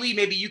 Bobbi-Lee,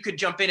 maybe you could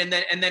jump in, and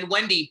then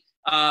Wende,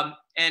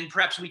 and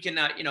perhaps we can,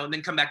 you know, and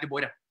then come back to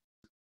Boyda.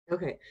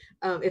 Okay.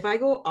 If I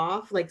go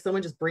off, like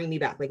someone just bring me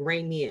back, like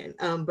rein me in.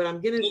 But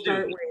I'm gonna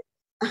start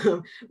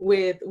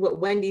with what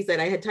Wende said.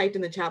 I had typed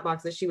in the chat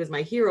box that she was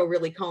my hero,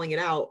 really calling it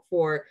out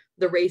for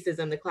the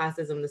racism, the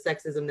classism, the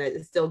sexism that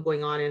is still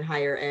going on in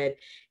higher ed.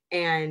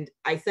 And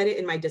I said it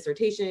in my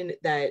dissertation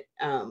that,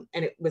 and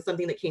it was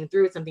something that came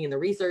through, it's something in the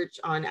research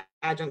on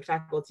adjunct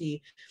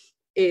faculty,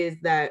 is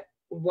that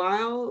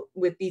while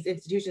with these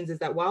institutions is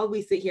that while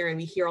we sit here and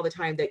we hear all the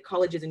time that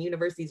colleges and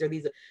universities are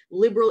these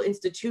liberal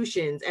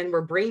institutions and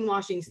we're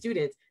brainwashing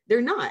students,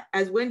 they're not.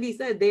 As Wende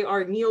said, they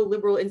are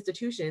neoliberal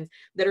institutions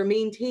that are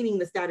maintaining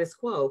the status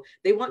quo.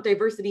 They want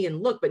diversity in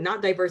look, but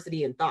not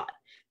diversity in thought.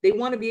 They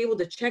want to be able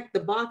to check the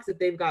box that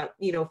they've got,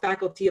 you know,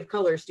 faculty of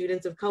color,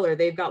 students of color,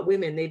 they've got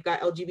women, they've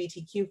got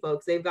LGBTQ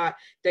folks, they've got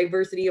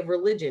diversity of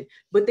religion,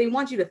 but they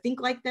want you to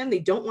think like them. They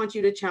don't want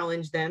you to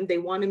challenge them. They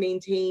want to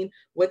maintain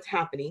what's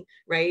happening,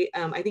 right?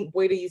 I think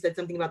Boyda, you said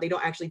something about they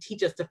don't actually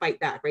teach us to fight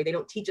back, right? They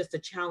don't teach us to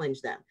challenge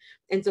them.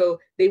 And so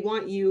they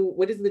want you,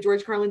 what is the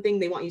George Carlin thing?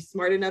 They want you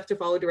smart enough to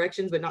follow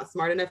directions, but not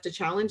smart enough to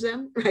challenge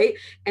them, right?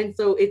 And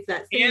so it's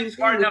that same and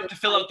smart enough to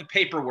fill out the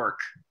paperwork.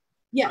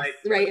 Yes,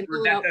 right. And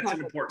that's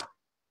important.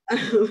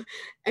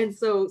 And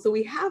so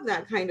we have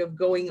that kind of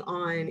going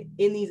on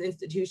in these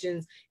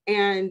institutions,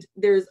 and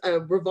there's a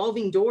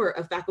revolving door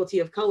of faculty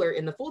of color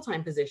in the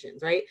full-time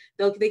positions, right?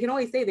 They can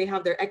always say they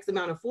have their X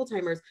amount of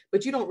full-timers,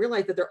 but you don't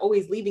realize that they're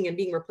always leaving and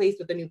being replaced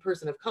with a new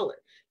person of color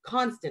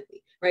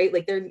constantly, right?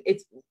 Like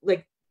it's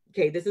like,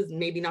 okay, this is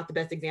maybe not the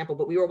best example,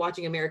 but we were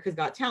watching America's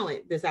Got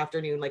Talent this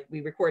afternoon. Like we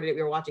recorded it,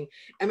 we were watching,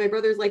 and my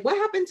brother's like, what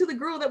happened to the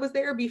girl that was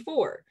there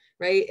before,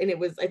 right? And it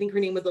was, I think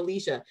her name was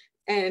Alicia.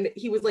 And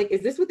he was like,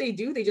 is this what they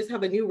do? They just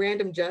have a new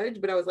random judge?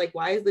 But I was like,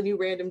 why is the new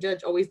random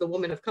judge always the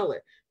woman of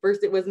color?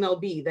 First it was Mel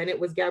B, then it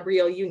was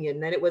Gabrielle Union,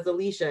 then it was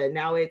Alicia, and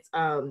now it's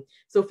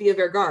Sofia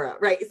Vergara,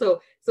 right?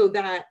 So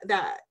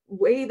that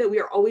way that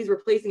we are always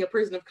replacing a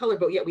person of color,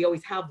 but yet we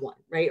always have one,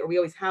 right? Or we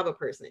always have a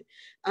person.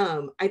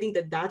 I think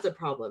that that's a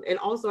problem. And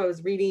also I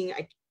was reading,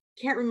 I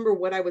can't remember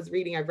what I was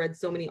reading. I've read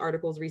so many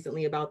articles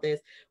recently about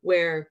this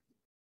where,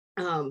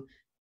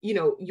 you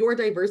know, your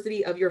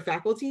diversity of your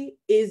faculty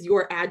is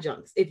your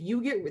adjuncts. If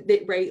you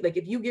get, right, like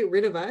if you get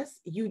rid of us,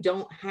 you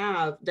don't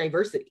have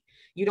diversity.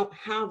 You don't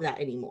have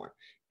that anymore.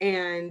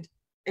 And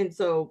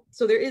so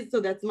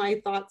that's my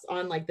thoughts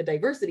on like the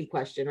diversity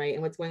question, right?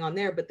 And what's going on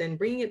there, but then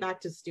bringing it back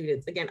to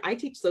students. Again, I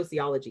teach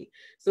sociology.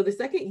 So the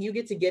second you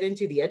get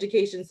into the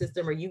education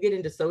system or you get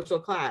into social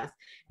class,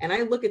 and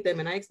I look at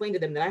them and I explain to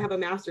them that I have a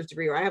master's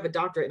degree or I have a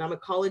doctorate and I'm a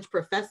college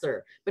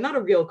professor, but not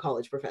a real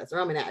college professor,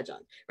 I'm an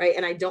adjunct, right?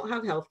 And I don't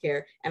have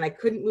healthcare and I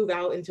couldn't move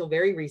out until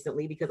very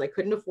recently because I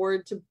couldn't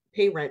afford to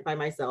pay rent by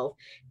myself,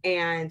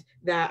 and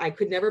that I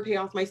could never pay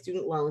off my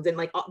student loans. And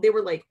like, they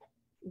were like,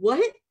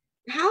 what?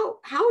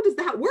 How does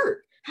that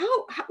work? How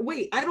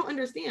wait, I don't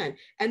understand.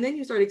 And then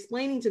you start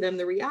explaining to them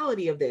the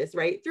reality of this,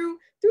 right? Through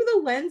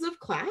the lens of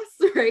class,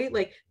 right?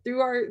 Like through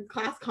our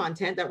class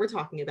content that we're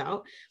talking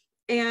about.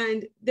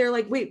 And they're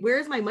like, wait,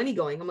 where's my money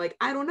going? I'm like,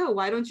 I don't know.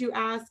 Why don't you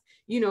ask,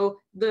 you know,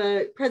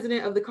 the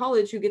president of the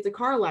college who gets a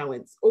car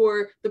allowance,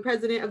 or the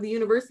president of the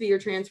university you're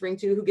transferring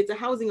to who gets a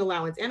housing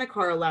allowance and a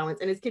car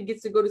allowance and his kid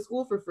gets to go to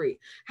school for free.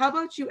 How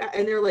about you?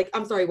 And they're like,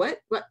 I'm sorry,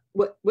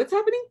 what's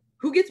happening?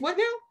 Who gets what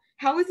now?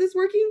 How is this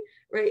working,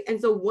 right?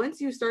 And so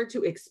once you start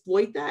to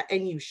exploit that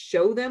and you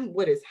show them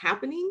what is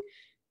happening,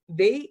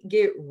 they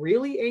get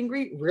really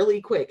angry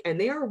really quick, and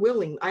they are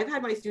willing. I've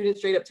had my students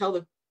straight up tell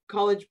the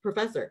college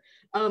professor,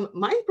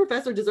 my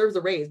professor deserves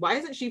a raise. Why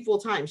isn't she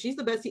full-time? She's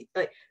the best.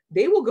 Like,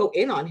 they will go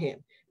in on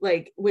him,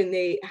 like when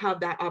they have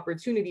that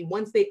opportunity,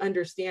 once they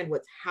understand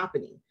what's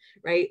happening,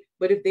 right?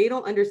 But if they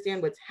don't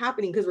understand what's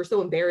happening, because we're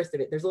so embarrassed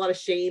of it, there's a lot of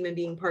shame in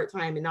being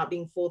part-time and not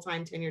being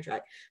full-time tenure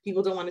track.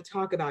 People don't want to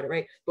talk about it,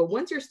 right? But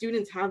once your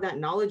students have that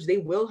knowledge, they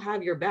will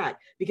have your back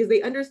because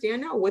they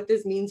understand now what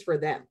this means for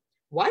them.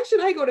 Why should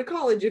I go to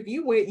college if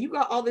you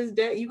got all this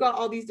debt, you got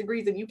all these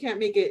degrees and you can't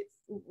make it,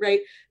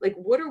 right? Like,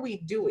 what are we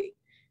doing?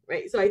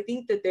 Right. So I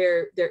think that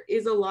there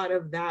is a lot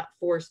of that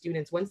for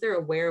students once they're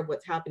aware of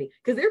what's happening,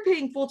 because they're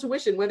paying full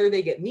tuition, whether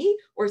they get me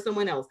or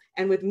someone else.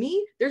 And with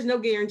me, there's no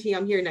guarantee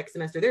I'm here next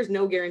semester. There's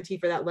no guarantee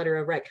for that letter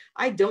of rec.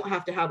 I don't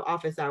have to have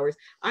office hours.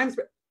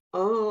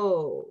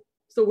 So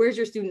where's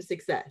your student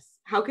success?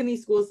 How can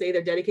these schools say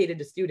they're dedicated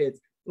to students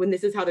when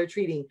this is how they're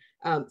treating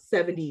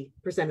 70%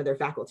 of their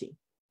faculty,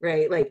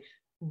 right? Like,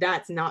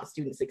 that's not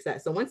student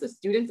success. So once the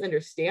students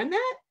understand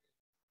that,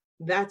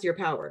 that's your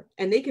power.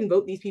 And they can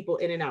vote these people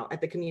in and out at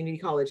the community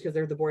college because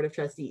they're the board of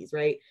trustees,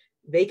 right?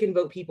 They can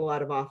vote people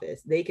out of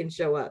office. They can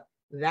show up.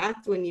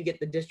 That's when you get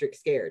the district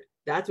scared.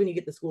 That's when you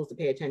get the schools to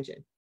pay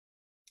attention.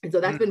 And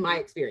so that's been my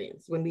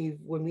experience. When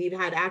we've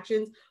had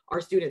actions,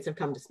 our students have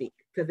come to speak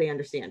because they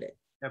understand it.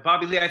 Yeah,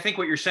 Bobbi-Lee, I think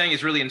what you're saying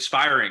is really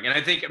inspiring. And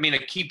I think, I mean, a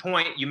key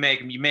point you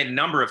made a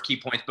number of key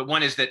points, but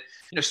one is that,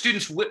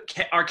 students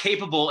are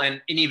capable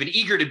and even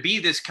eager to be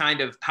this kind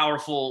of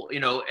powerful,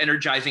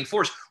 energizing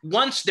force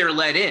once they're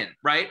let in,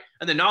 right?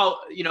 And then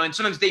and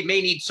sometimes they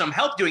may need some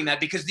help doing that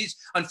because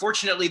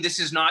unfortunately, this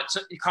is not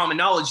common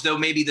knowledge, though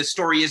maybe the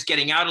story is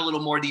getting out a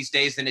little more these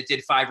days than it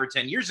did 5 or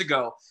 10 years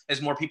ago,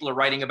 as more people are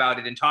writing about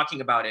it and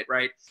talking about it,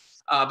 right?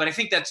 But I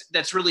think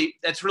that's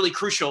really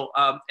crucial,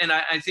 and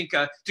I think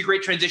it's a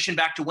great transition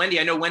back to Wende.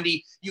 I know,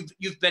 Wende,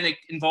 you've been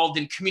involved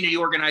in community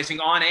organizing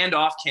on and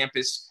off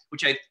campus,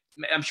 which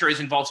I'm sure has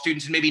involved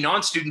students and maybe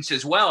non-students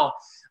as well.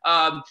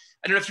 I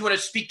don't know if you want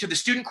to speak to the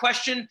student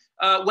question,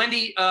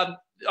 Wende.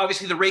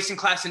 Obviously, the race and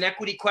class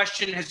inequity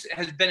question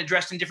has been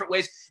addressed in different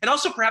ways, and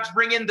also perhaps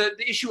bring in the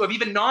issue of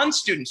even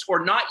non-students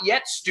or not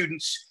yet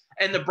students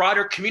and the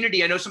broader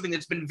community. I know something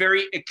that's been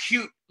very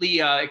acutely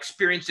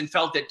experienced and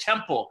felt at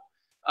Temple.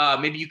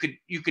 Maybe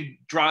you could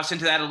draw us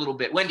into that a little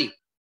bit. Wende.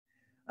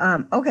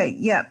 Okay,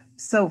 yeah.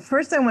 So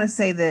first I want to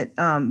say that,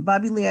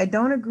 Bobbi-Lee, I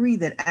don't agree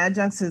that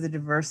adjuncts are the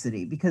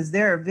diversity, because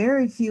there are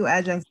very few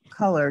adjuncts of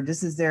color,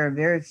 just as there are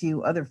very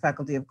few other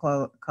faculty of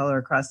color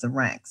across the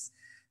ranks.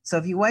 So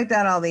if you wiped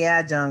out all the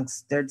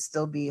adjuncts, there'd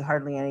still be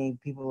hardly any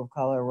people of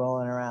color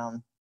rolling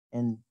around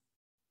in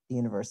the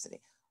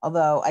university.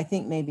 Although I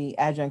think maybe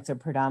adjuncts are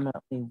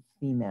predominantly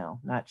female,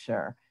 not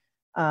sure.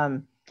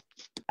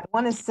 I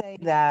want to say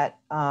that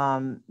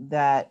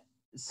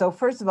so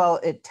first of all,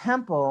 at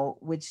Temple,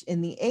 which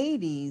in the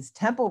 80s,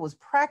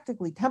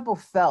 Temple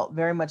felt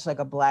very much like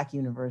a Black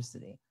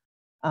university.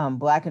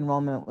 Black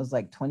enrollment was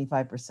like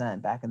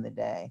 25% back in the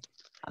day,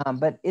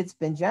 but it's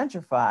been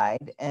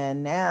gentrified,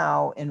 and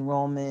now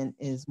enrollment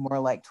is more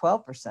like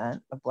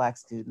 12% of Black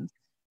students,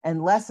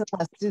 and less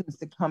students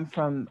that come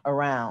from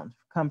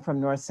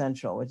North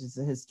Central, which is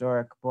a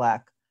historic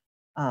Black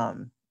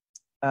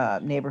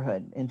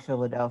neighborhood in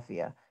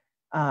Philadelphia.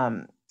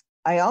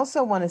 I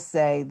also want to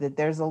say that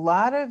there's a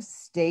lot of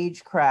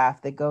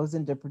stagecraft that goes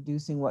into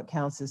producing what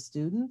counts as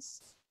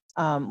students.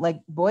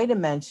 Like Boyda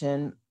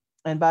mentioned,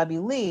 and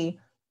Bobbi-Lee,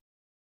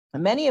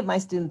 many of my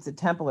students at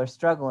Temple are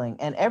struggling,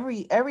 and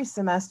every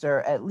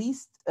semester, at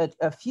least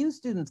a few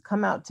students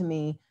come out to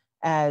me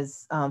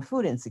as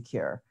food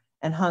insecure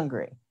and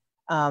hungry.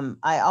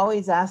 I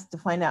always ask to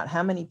find out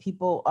how many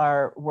people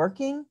are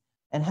working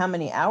and how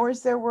many hours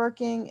they're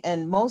working.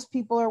 And most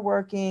people are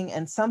working,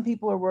 and some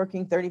people are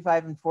working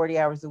 35 and 40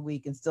 hours a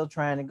week and still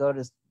trying to go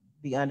to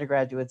be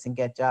undergraduates and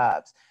get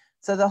jobs.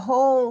 So the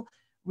whole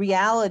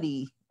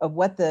reality of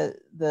what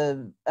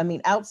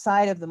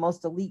outside of the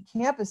most elite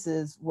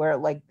campuses, where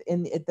like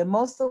at the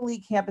most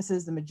elite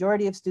campuses, the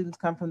majority of students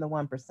come from the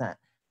 1%,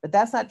 but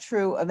that's not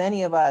true of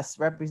any of us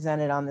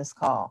represented on this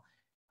call.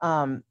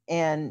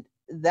 And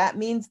that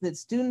means that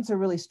students are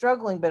really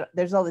struggling, but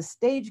there's all this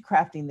stage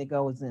crafting that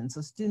goes in.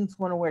 So students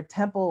want to wear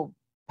Temple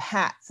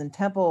hats and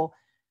Temple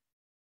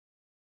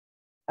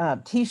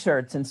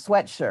t-shirts and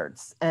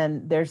sweatshirts.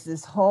 And there's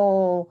this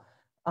whole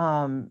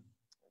kind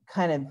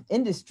of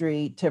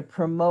industry to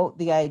promote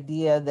the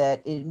idea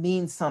that it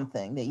means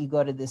something that you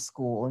go to this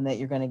school and that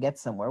you're going to get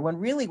somewhere, when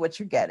really what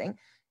you're getting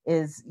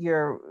is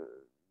your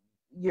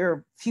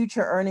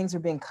future earnings are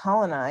being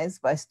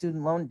colonized by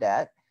student loan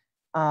debt.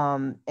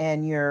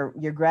 And you're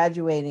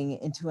graduating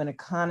into an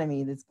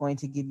economy that's going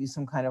to give you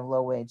some kind of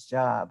low wage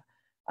job.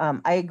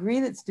 I agree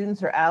that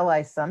students are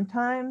allies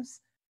sometimes,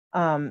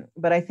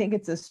 but I think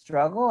it's a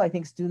struggle. I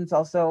think students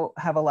also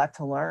have a lot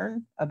to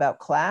learn about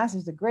class.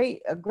 There's a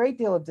great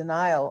deal of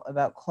denial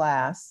about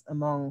class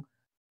among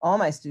all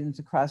my students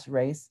across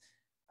race.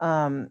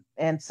 And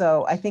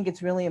so I think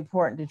it's really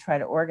important to try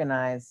to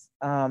organize.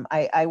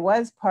 I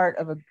was part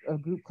of a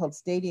group called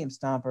Stadium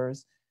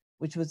Stompers,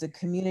 which was a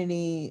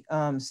community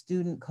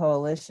student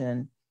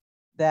coalition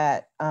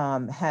that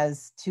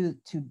has to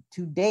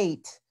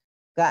date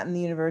gotten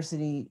the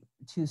university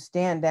to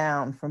stand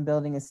down from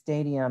building a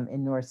stadium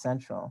in North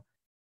Central.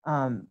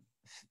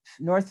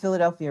 North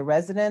Philadelphia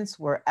residents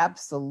were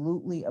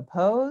absolutely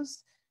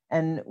opposed,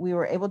 and we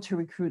were able to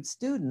recruit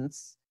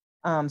students.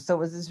 So it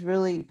was this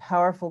really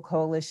powerful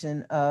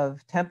coalition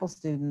of Temple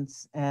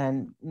students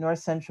and North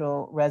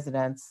Central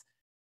residents.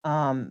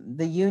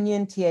 The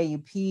union,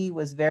 TAUP,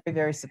 was very,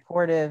 very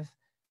supportive.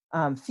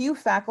 Few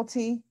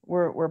faculty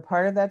were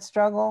part of that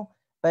struggle,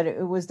 but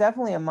it was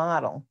definitely a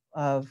model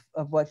of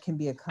what can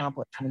be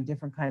accomplished when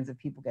different kinds of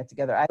people get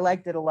together. I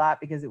liked it a lot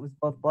because it was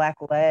both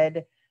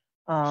Black-led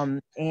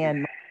and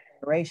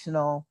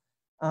generational,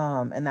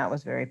 and that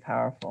was very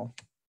powerful.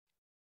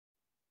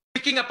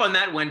 Picking up on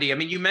that, Wende, I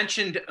mean, you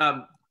mentioned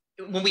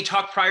when we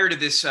talked prior to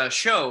this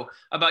show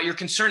about your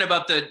concern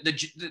about the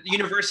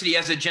university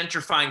as a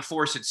gentrifying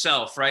force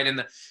itself, right?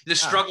 And the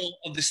struggle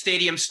of the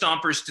Stadium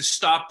Stompers to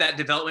stop that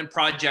development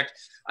project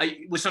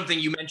was something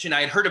you mentioned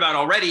I had heard about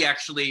already,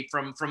 actually,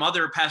 from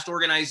other past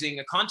organizing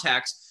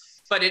contacts.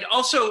 But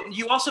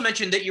you also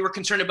mentioned that you were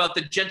concerned about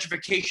the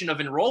gentrification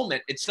of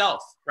enrollment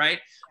itself, right?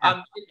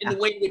 In the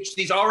way in which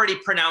these already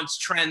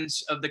pronounced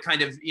trends of the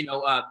kind of,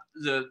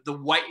 the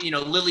white,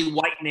 lily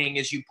whitening,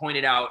 as you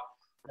pointed out,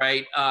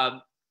 right?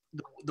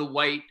 the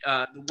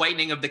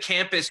whitening of the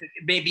campus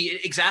may be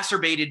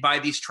exacerbated by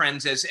these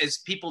trends as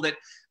people that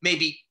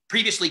maybe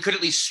previously could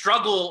at least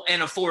struggle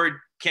and afford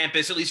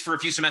campus, at least for a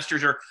few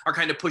semesters, are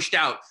kind of pushed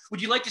out.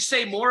 Would you like to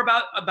say more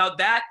about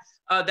that?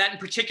 That in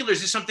particular,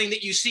 is this something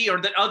that you see,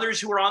 or that others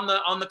who are on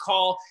the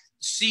call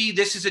see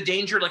this as a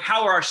danger? Like,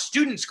 how are our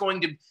students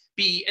going to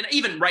be, and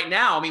even right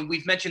now, I mean,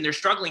 we've mentioned they're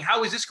struggling.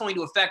 How is this going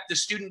to affect the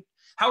student?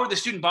 How are the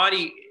student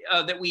body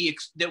that we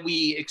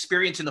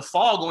experience in the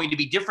fall going to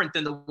be different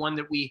than the one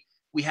that we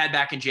had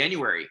back in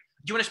January? Do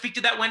you want to speak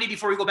to that, Wende,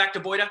 before we go back to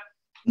Boyda?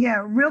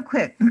 Yeah, real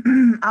quick.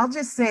 I'll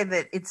just say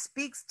that it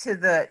speaks to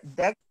the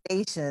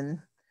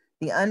degradation,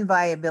 the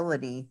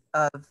unviability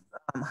of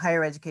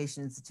higher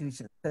education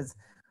institutions. Because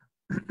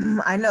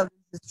I know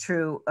this is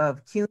true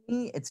of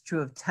CUNY, it's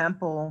true of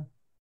Temple.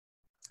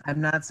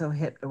 I'm not so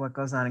hip to what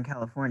goes on in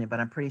California, but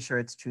I'm pretty sure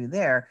it's true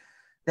there,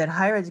 that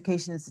higher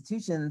education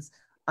institutions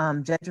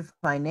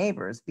gentrify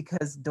neighbors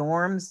because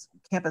dorms,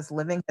 campus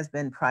living has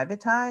been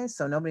privatized,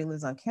 so nobody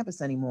lives on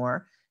campus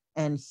anymore.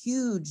 And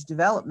huge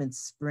development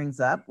springs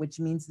up, which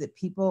means that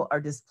people are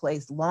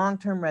displaced,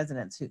 long-term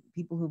residents,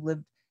 people who've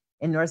lived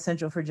in North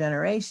Central for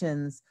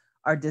generations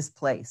are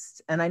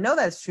displaced. And I know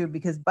that's true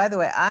because, by the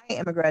way, I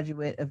am a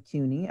graduate of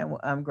CUNY.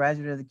 I'm a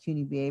graduate of the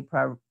CUNY BA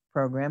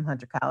program,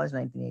 Hunter College,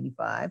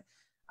 1985,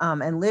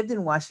 and lived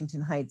in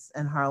Washington Heights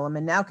and Harlem,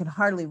 and now can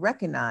hardly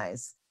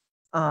recognize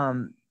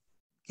CUNY,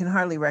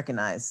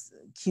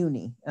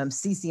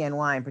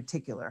 CCNY in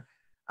particular.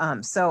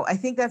 So I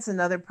think that's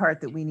another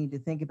part that we need to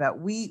think about.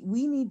 We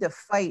need to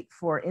fight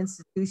for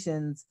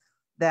institutions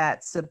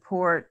that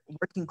support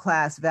working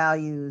class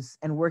values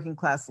and working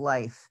class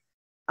life.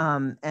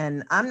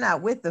 And I'm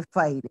not with the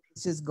fight.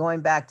 It's just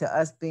going back to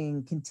us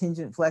being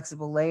contingent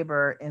flexible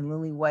labor in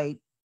lily white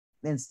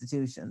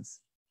institutions.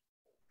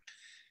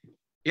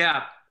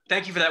 Yeah,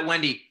 thank you for that,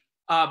 Wende.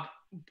 I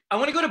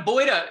want to go to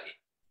Boyda.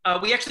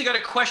 We actually got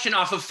a question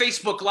off of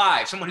Facebook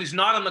Live, someone who's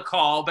not on the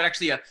call, but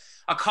actually a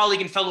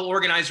colleague and fellow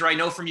organizer I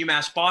know from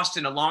UMass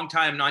Boston, a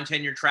longtime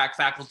non-tenure track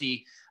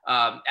faculty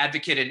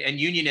advocate and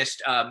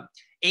unionist,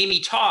 Amy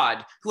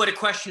Todd, who had a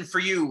question for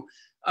you,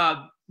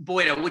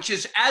 Boyda, which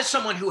is, as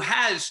someone who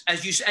has,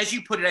 as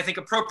you put it, I think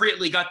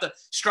appropriately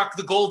struck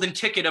the golden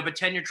ticket of a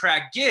tenure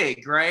track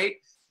gig, right?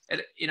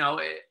 And,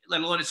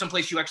 let alone at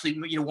someplace you actually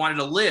wanted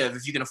to live,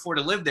 if you can afford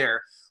to live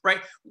there, right?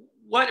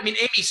 Amy,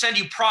 send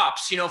you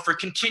props, for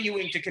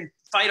continuing to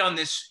fight on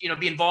this,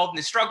 be involved in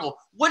this struggle.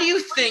 What do you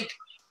think,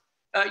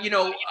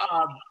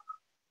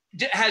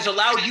 has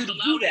allowed you to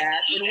do that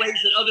in ways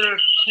that other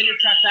tenure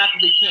track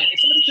faculty can't? If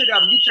somebody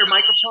could mute their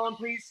microphone,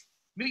 please.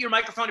 Mute your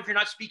microphone if you're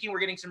not speaking. We're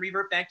getting some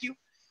reverb. Thank you.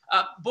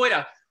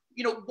 Boyda,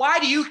 why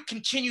do you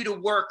continue to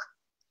work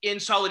in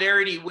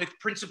solidarity with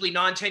principally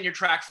non-tenure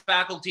track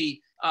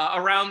faculty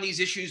around these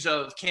issues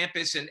of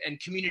campus and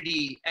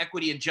community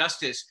equity and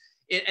justice?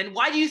 And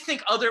why do you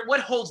think what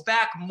holds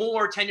back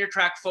more tenure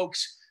track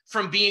folks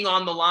from being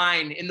on the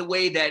line in the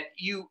way that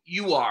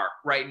you are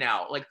right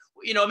now? Like,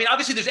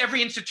 obviously there's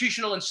every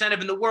institutional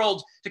incentive in the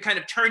world to kind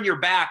of turn your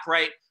back,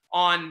 right,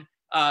 on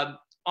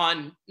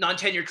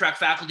non-tenure track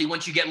faculty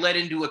once you get let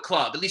into a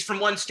club, at least from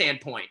one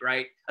standpoint,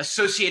 right?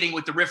 Associating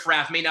with the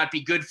riffraff may not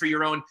be good for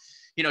your own,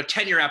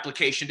 tenure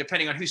application,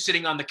 depending on who's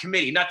sitting on the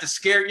committee, not to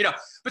scare,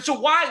 but so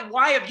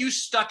why have you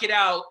stuck it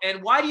out?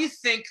 And why do you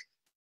think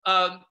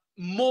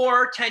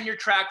more tenure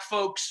track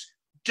folks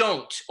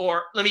don't,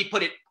 or let me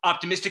put it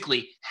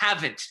optimistically,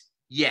 haven't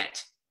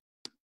yet?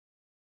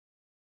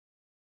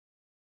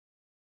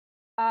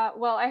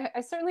 Well,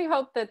 I certainly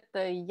hope that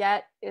the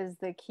yet is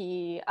the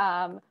key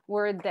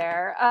word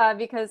there,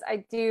 because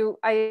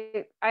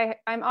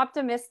I'm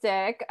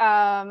optimistic.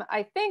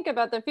 I think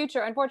about the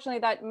future. Unfortunately,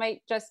 that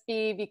might just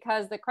be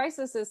because the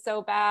crisis is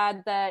so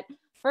bad that,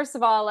 first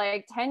of all,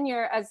 like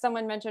tenure, as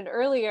someone mentioned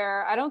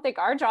earlier, I don't think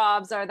our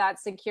jobs are that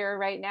secure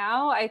right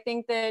now. I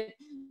think that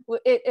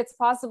it's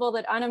possible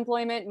that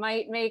unemployment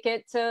might make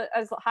it to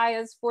as high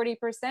as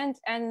 40%.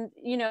 And,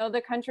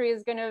 the country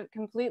is going to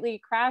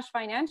completely crash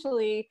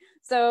financially.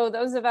 So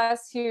those of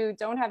us who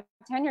don't have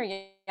tenure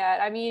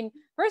yet,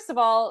 first of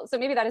all, so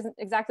maybe that isn't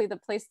exactly the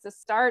place to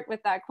start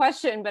with that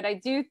question, but I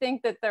do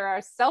think that there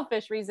are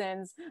selfish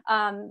reasons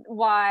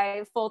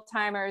why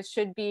full-timers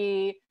should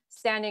be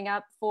standing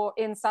up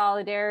in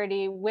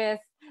solidarity with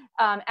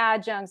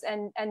adjuncts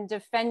and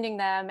defending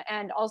them,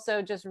 and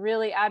also just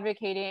really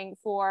advocating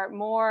for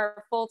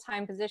more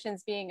full-time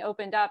positions being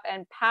opened up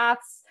and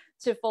paths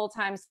to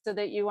full-time, so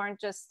that you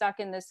aren't just stuck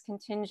in this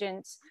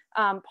contingent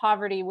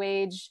poverty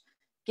wage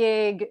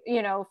gig,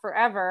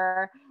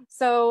 forever.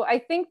 So I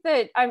think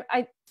that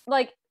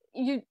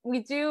we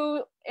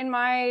do, in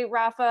my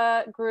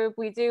RAFA group,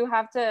 we do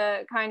have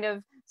to kind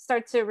of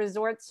start to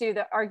resort to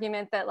the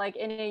argument that, like,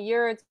 in a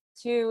year or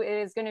two, it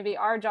is going to be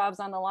our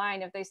jobs on the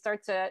line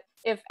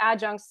if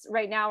adjuncts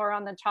right now are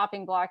on the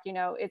chopping block,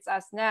 it's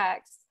us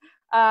next.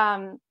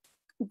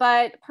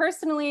 But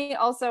personally,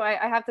 also,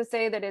 I have to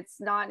say that it's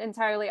not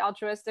entirely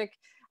altruistic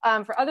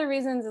for other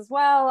reasons as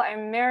well.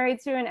 I'm married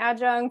to an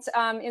adjunct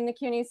in the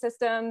CUNY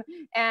system,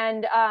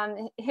 and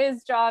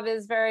his job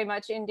is very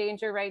much in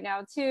danger right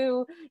now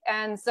too.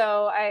 And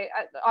so I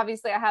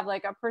obviously I have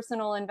like a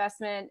personal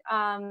investment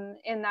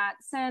in that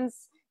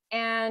sense.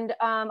 And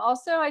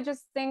also I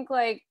just think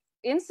like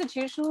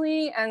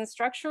institutionally and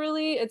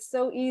structurally, it's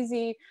so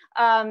easy,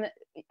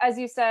 as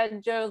you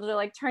said, Joe, to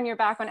like turn your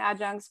back on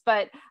adjuncts.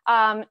 But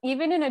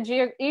even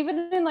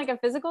in like a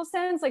physical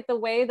sense, like the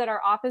way that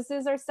our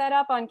offices are set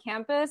up on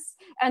campus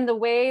and the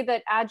way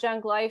that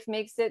adjunct life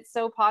makes it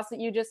so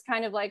possible, you just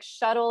kind of like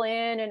shuttle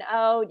in and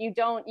out.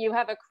 You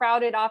have a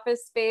crowded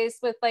office space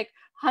with like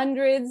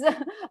hundreds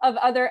of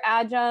other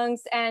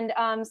adjuncts. And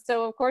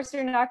so of course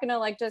you're not gonna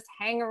like just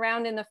hang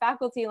around in the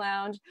faculty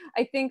lounge.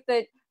 I think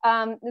that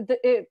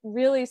it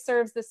really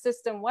serves the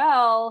system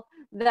well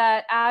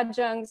that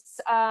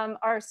adjuncts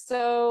are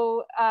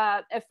so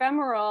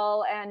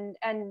ephemeral and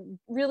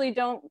really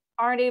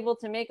aren't able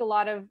to make a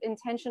lot of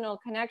intentional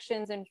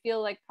connections and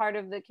feel like part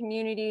of the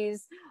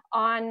communities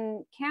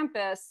on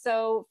campus.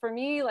 So for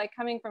me, like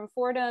coming from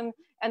Fordham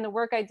and the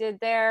work I did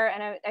there,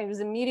 and I was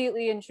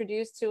immediately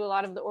introduced to a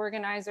lot of the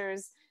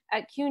organizers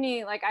at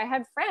CUNY, like I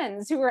had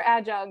friends who were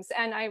adjuncts,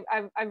 and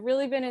I've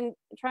really been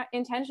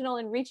intentional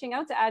in reaching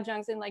out to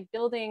adjuncts and like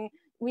building,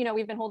 you know,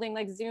 we've been holding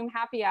like Zoom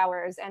happy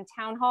hours and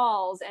town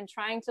halls and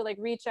trying to like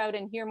reach out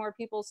and hear more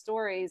people's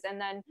stories.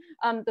 And then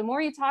the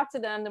more you talk to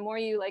them, the more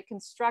you like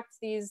construct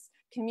these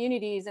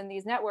communities and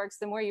these networks,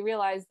 the more you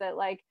realize that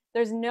like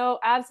there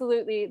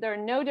are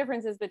no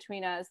differences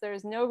between us.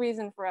 There's no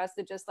reason for us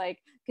to just like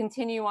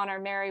continue on our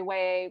merry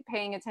way,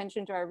 paying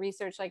attention to our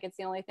research like it's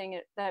the only thing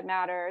that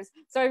matters.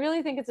 So I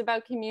really think it's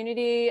about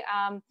community,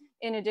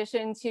 in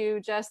addition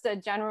to just a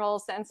general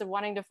sense of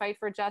wanting to fight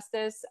for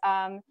justice.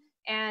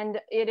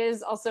 And it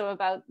is also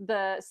about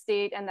the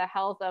state and the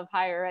health of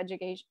higher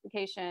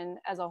education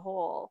as a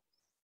whole.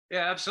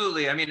 Yeah,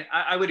 absolutely. I mean,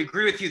 I would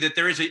agree with you that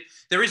there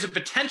is a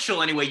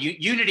potential anyway,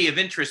 unity of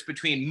interest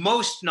between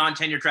most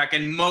non-tenure track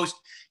and most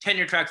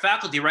tenure track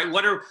faculty, right?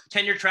 What are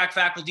tenure track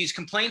faculty's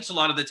complaints a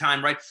lot of the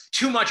time, right?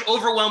 Too much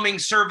overwhelming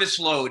service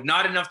load,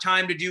 not enough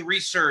time to do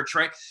research,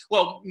 right?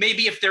 Well,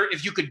 maybe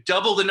if you could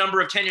double the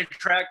number of tenure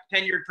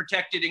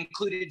protected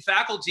included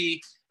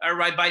faculty,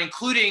 right, by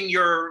including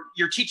your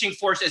teaching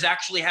force as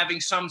actually having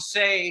some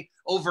say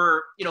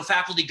over, you know,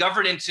 faculty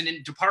governance and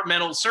in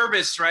departmental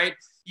service, right?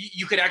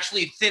 You could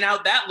actually thin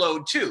out that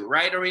load too,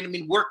 right? I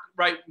mean, work,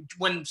 right?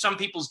 When some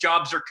people's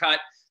jobs are cut,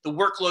 the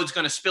workload's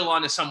going to spill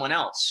onto someone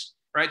else,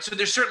 right? So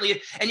there's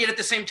certainly, and yet at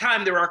the same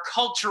time, there are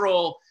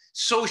cultural,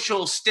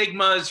 social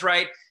stigmas,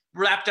 right?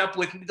 Wrapped up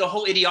with the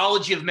whole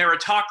ideology of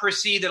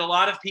meritocracy that a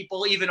lot of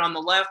people, even on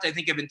the left, I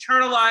think have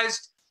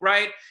internalized,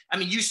 right? I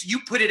mean, you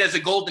put it as a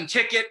golden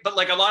ticket, but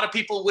like a lot of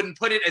people wouldn't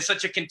put it as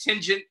such a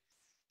contingent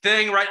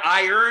thing, right?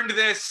 I earned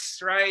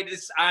this, right?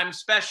 I'm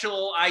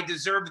special. I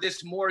deserve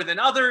this more than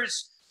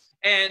others.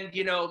 And,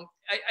 you know,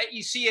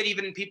 you see it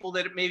even in people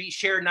that maybe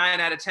share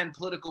 9 out of 10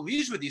 political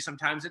views with you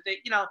sometimes, that they,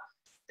 you know,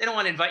 they don't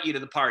want to invite you to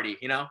the party,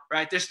 you know,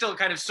 right? There's still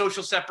kind of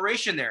social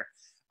separation there.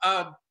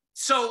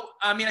 So,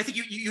 I mean, I think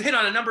you hit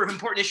on a number of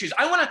important issues.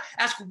 I want to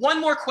ask one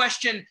more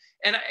question,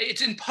 and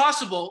it's an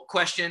impossible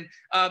question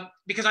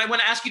because I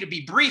want to ask you to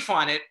be brief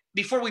on it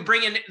before we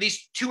bring in at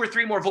least 2 or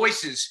 3 more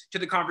voices to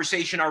the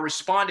conversation, our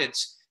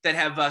respondents that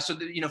have,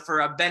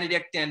 for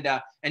Benedict and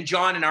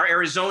John and our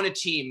Arizona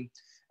team.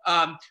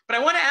 But I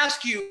want to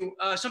ask you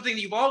something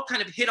that you've all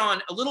kind of hit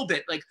on a little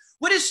bit. Like,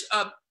 what is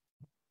I'll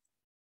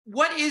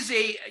put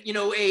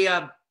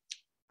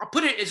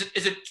it as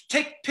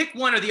pick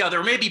one or the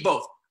other, or maybe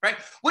both, right?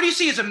 What do you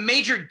see as a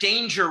major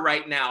danger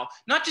right now?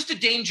 Not just a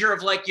danger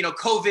of like, you know,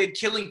 COVID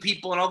killing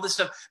people and all this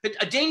stuff, but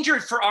a danger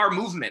for our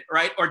movement,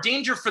 right? Or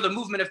danger for the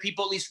movement of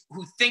people, at least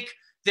who think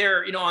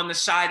they're, you know, on the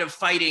side of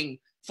fighting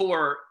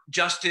for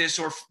justice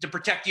or to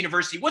protect the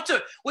university. What's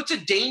a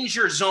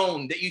danger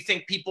zone that you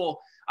think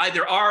people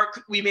either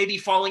we may be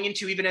falling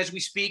into even as we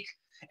speak,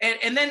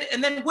 and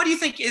then what do you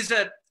think is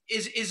an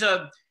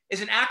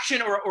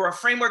action or a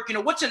framework? You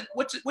know, what's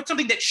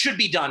something that should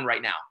be done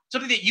right now?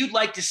 Something that you'd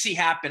like to see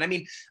happen? I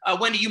mean,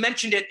 Wende, you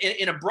mentioned it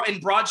in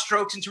broad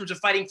strokes in terms of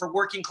fighting for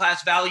working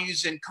class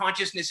values and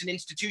consciousness and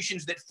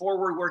institutions that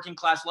forward working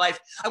class life.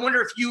 I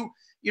wonder if you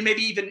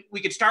maybe even we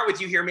could start with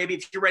you here. Maybe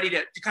if you're ready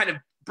to kind of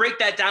break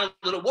that down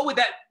a little. What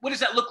does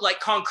that look like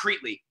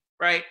concretely,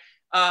 right?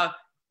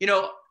 You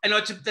know, I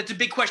know that's a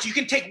big question. You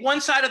can take one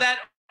side of that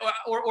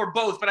or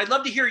both, but I'd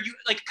love to hear you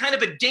like kind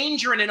of a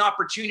danger and an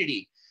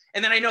opportunity.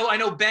 And then I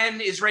know Ben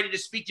is ready to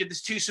speak to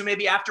this too. So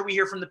maybe after we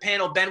hear from the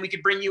panel, Ben, we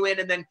could bring you in,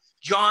 and then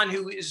John,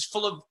 who is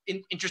full of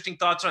interesting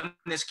thoughts on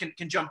this, can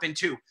jump in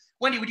too.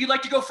 Wende, would you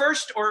like to go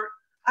first, or?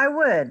 I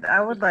would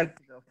like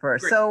to go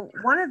first. Great. So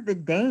one of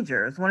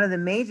the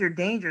major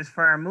dangers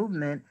for our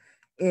movement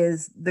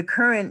is the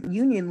current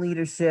union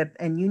leadership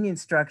and union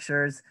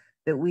structures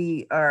that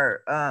we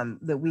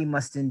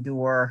must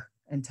endure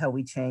until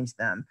we change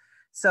them.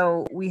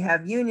 So we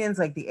have unions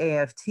like the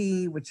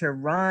AFT, which are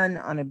run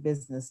on a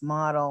business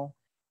model,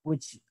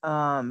 which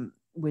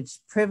which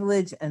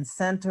privilege and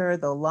center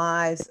the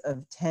lives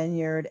of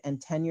tenured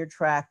and tenure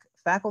track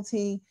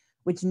faculty,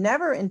 which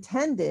never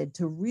intended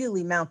to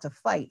really mount a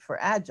fight for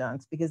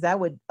adjuncts, because that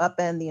would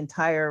upend the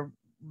entire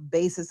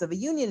basis of a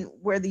union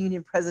where the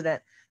union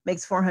president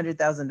makes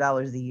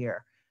 $400,000 a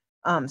year.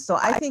 So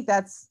I think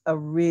that's a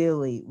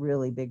really,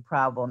 really big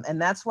problem.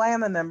 And that's why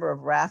I'm a member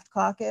of Raft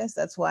Caucus.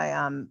 That's why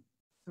I'm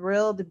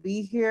thrilled to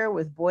be here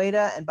with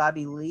Boyda and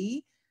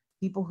Bobbi-Lee,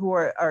 people who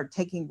are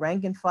taking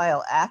rank and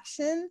file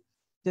action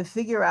to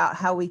figure out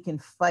how we can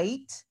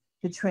fight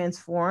to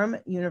transform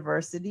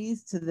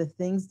universities to the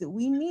things that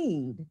we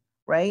need,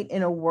 right?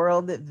 In a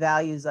world that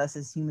values us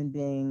as human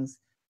beings,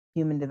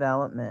 human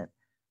development.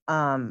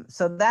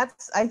 So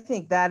I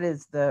think that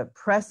is the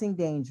pressing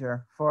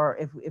danger for,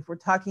 if we're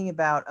talking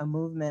about a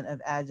movement of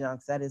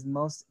adjuncts, that is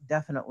most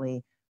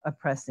definitely a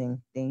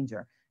pressing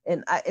danger.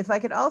 And if I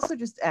could also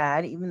just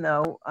add, even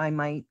though I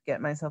might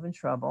get myself in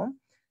trouble,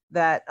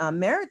 that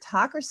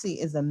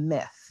meritocracy is a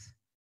myth.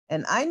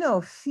 And I know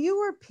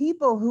fewer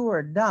people who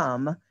are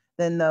dumb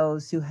than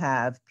those who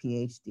have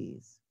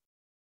PhDs.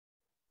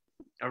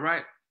 All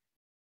right.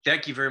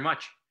 Thank you very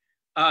much.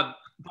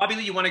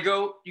 Bobbi-Lee, you want to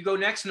go? You go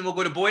next, and then we'll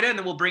go to Boyda, and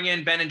then we'll bring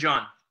in Ben and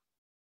John.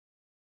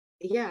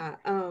 Yeah.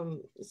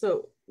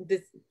 So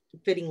this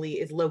fittingly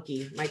is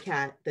Loki, my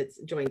cat that's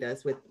joined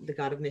us with the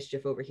god of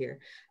mischief over here.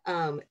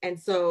 And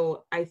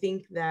so I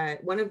think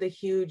that one of the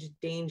huge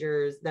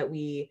dangers that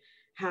we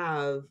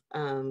have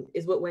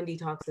is what Wende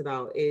talks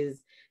about,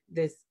 is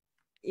this,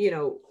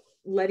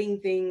 letting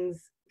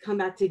things come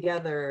back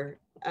together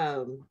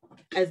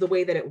as the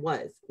way that it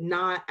was,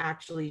 not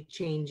actually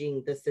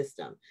changing the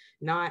system,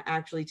 not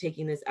actually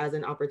taking this as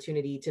an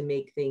opportunity to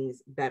make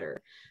things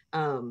better,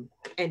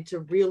 and to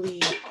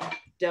really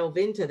delve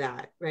into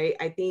that, right?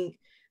 I think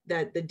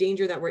that the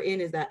danger that we're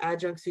in is that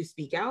adjuncts who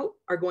speak out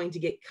are going to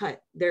get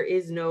cut. There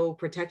is no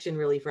protection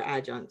really for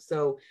adjuncts.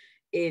 So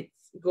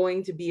it's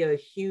going to be a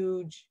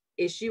huge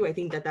issue. I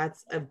think that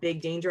that's a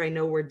big danger. I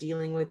know we're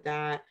dealing with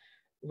that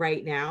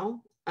right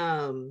now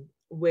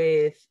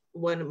with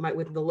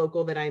the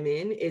local that I'm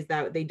in, is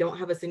that they don't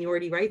have a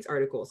seniority rights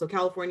article. So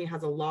California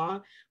has a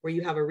law where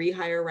you have a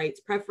rehire rights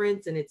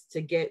preference, and it's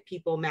to get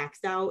people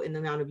maxed out in the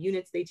amount of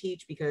units they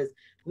teach, because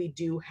we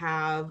do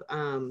have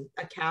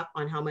a cap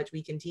on how much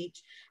we can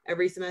teach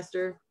every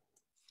semester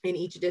in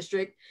each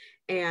district.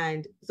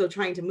 And so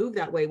trying to move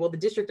that way, well, the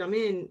district I'm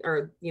in,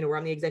 or where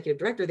I'm the executive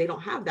director, they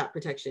don't have that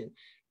protection.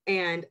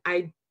 And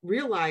I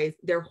realize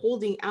they're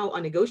holding out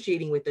on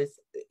negotiating with this,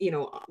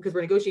 because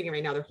we're negotiating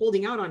right now, they're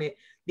holding out on it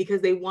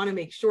because they want to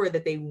make sure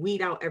that they weed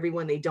out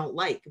everyone they don't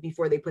like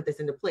before they put this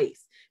into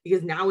place,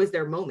 because now is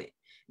their moment,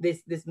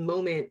 this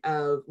moment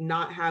of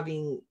not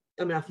having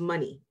enough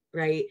money,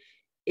 right,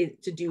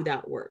 to do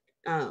that work.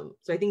 So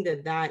I think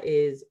that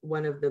is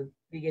one of the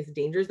biggest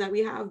dangers that we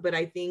have. But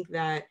I think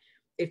that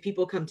if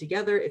people come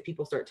together, if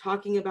people start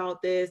talking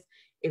about this,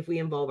 if we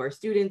involve our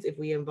students, if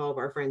we involve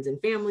our friends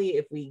and family,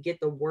 if we get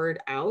the word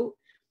out,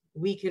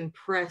 we can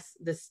press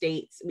the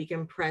states, we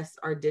can press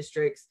our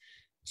districts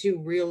to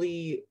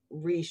really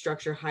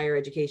restructure higher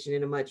education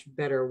in a much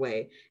better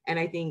way. And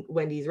I think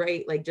Wende's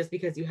right. Like, just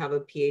because you have a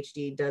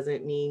PhD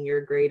doesn't mean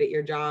you're great at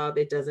your job.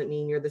 It doesn't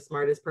mean you're the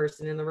smartest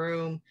person in the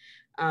room.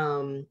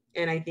 And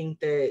I think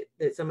that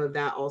some of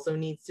that also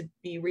needs to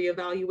be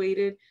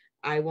reevaluated.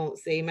 I won't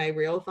say my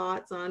real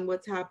thoughts on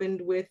what's happened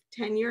with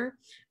tenure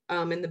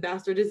and the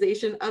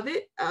bastardization of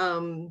it.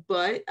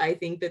 But I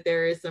think that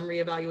there is some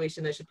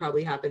reevaluation that should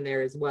probably happen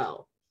there as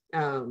well.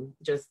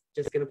 Just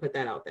gonna put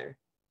that out there.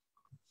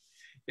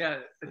 Yeah,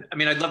 I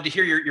mean, I'd love to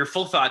hear your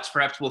full thoughts.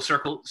 Perhaps we'll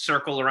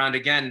circle around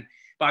again,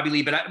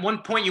 Bobbi-Lee. But at one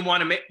point you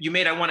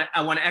made, I want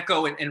to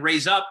echo and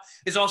raise up,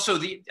 is also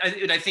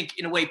I think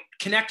in a way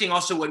connecting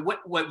also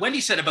what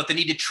Wende said about the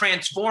need to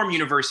transform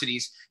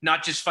universities,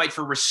 not just fight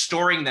for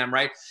restoring them,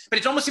 right? But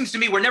it almost seems to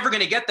me we're never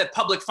going to get that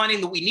public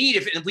funding that we need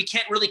if we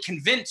can't really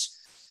convince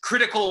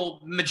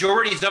critical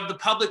majorities of the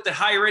public that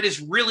higher ed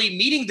is really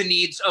meeting the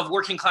needs of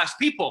working class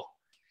people.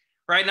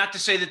 Right? Not to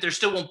say that there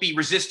still won't be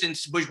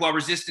resistance, bourgeois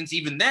resistance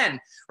even then,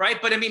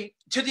 right? But I mean,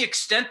 to the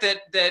extent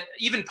that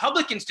even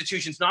public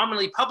institutions,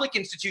 nominally public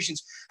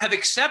institutions, have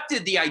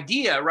accepted the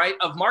idea, right,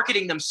 of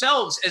marketing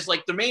themselves as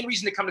like the main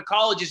reason to come to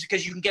college is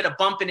because you can get a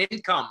bump in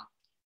income,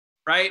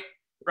 right?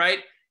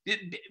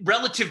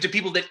 Relative to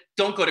people that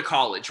don't go to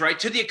college, right?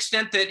 To the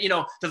extent that,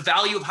 the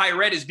value of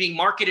higher ed is being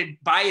marketed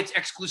by its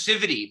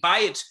exclusivity,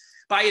 by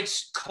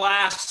its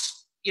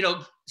class,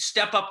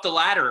 step up the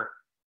ladder,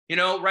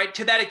 right?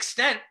 To that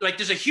extent, like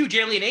there's a huge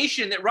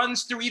alienation that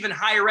runs through even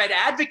higher ed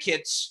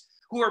advocates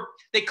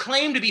they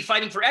claim to be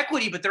fighting for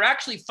equity, but they're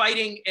actually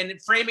fighting and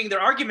framing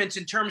their arguments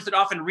in terms that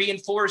often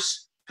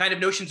reinforce kind of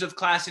notions of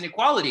class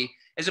inequality,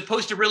 as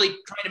opposed to really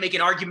trying to make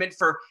an argument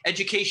for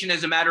education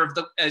as a matter of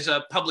as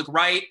a public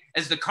right,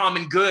 as the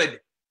common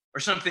good, or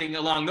something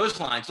along those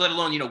lines, let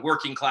alone,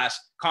 working class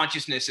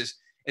consciousness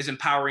is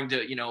empowering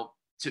to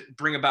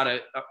bring about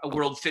a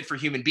world fit for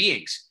human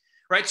beings.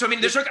 right? So, I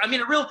mean,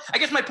 I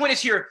guess my point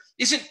is here,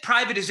 isn't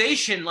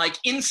privatization like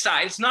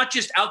inside? It's not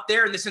just out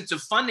there in the sense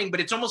of funding, but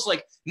it's almost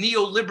like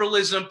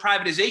neoliberalism,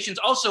 privatization's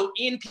also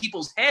in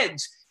people's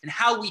heads, and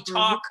how we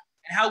talk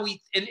and how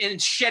we,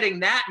 and shedding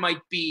that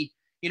might be,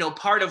 you know,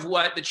 part of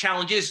what the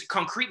challenge is.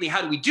 Concretely,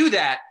 how do we do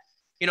that?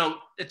 You know,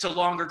 it's a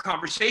longer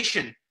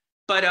conversation,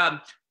 but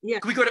yeah.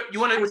 Can we go to,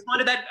 you want to respond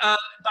to that,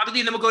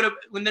 Bobbi-Lee, and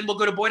then we'll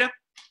go to Boyda?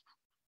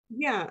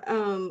 Yeah,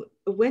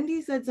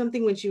 Wende said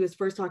something when she was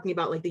first talking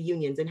about like the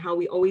unions and how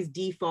we always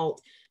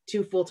default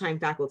to full-time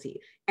faculty,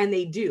 and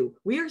they do.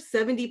 We are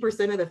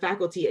 70% of the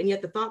faculty, and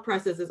yet the thought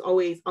process is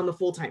always on the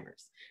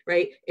full-timers,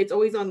 right? It's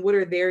always on what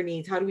are their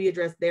needs, how do we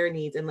address their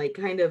needs, and like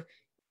kind of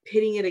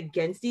pitting it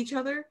against each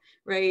other,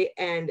 right?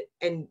 And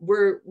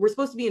we're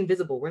supposed to be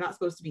invisible. We're not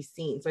supposed to be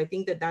seen. So I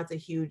think that that's a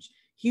huge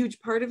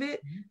part of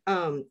it.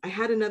 I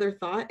had another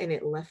thought and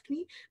it left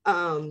me.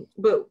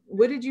 But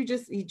what did you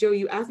just, Joe,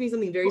 you asked me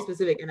something very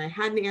specific and I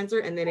had an answer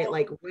and then it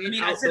like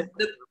went out.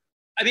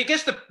 I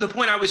guess the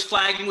point I was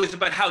flagging was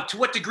about how, to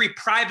what degree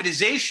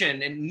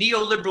privatization and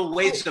neoliberal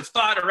ways of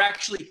thought are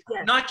actually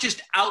not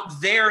just out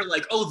there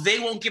like, oh, they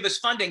won't give us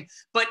funding,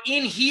 but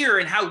in here,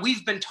 and how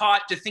we've been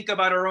taught to think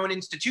about our own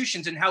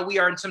institutions and how we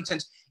are in some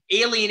sense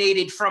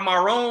alienated from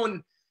our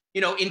own,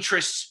 you know,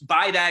 interests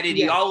by that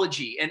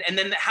ideology. And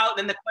then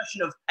the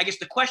question of, I guess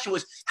the question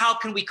was, how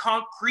can we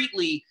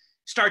concretely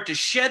start to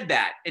shed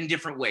that in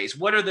different ways?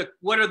 What are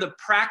the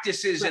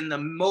practices and the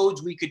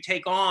modes we could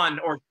take on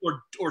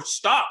or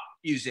stop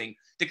using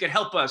that could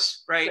help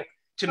us, right,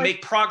 to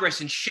make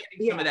progress in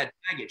shedding some of that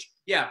baggage?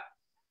 Yeah.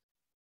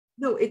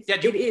 No, it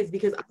is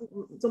because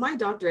so my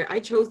doctorate, I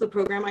chose the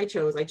program I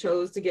chose. I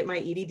chose to get my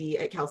EDD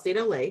at Cal State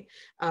LA.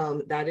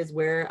 That is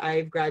where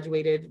I've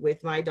graduated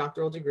with my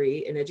doctoral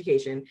degree in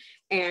education.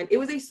 And it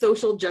was a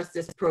social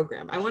justice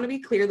program. I want to be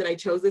clear that I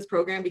chose this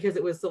program because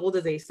it was sold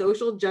as a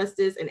social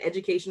justice and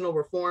educational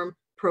reform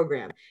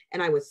program.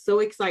 And I was so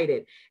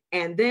excited.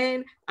 And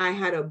then I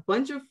had a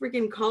bunch of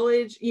freaking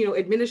college, you know,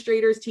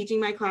 administrators teaching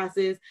my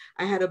classes.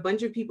 I had a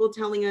bunch of people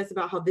telling us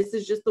about how this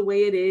is just the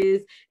way it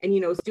is. And,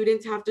 you know,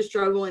 students have to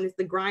struggle and it's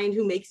the grind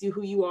who makes you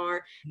who you are.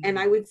 Mm-hmm. And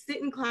I would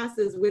sit in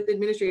classes with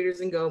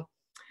administrators and go,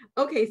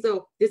 okay,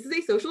 so this is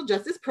a social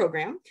justice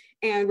program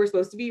and we're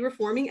supposed to be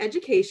reforming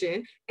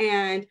education.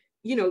 And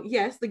you know,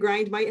 yes, the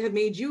grind might have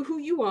made you who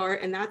you are,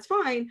 and that's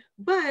fine,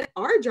 but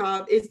our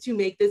job is to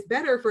make this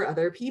better for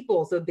other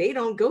people so they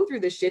don't go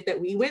through the shit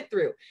that we went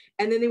through.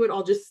 And then they would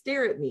all just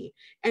stare at me.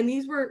 And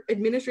these were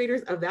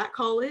administrators of that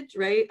college,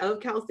 right,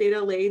 of Cal State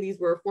LA. These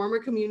were former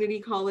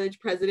community college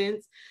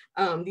presidents.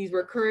 These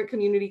were current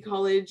community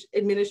college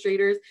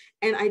administrators.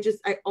 And I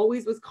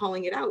always was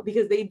calling it out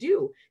because they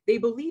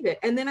believe it.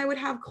 And then I would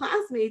have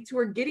classmates who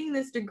are getting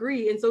this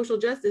degree in social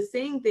justice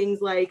saying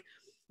things like,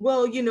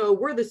 well, you know,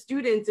 we're the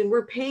students and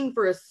we're paying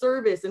for a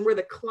service and we're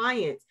the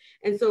clients.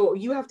 And so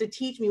you have to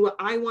teach me what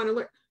I want to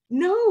learn.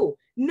 No.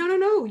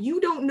 You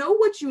don't know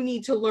what you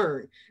need to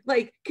learn.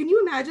 Like, can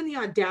you imagine the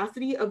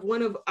audacity of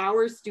one of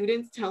our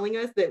students telling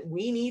us that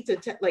we need to,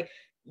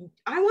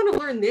 I want to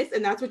learn this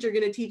and that's what you're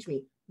going to teach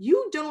me.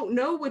 You don't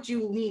know what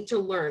you need to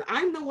learn.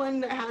 I'm the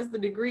one that has the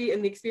degree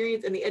and the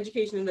experience and the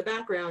education in the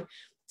background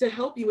to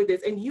help you with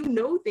this, and you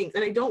know things.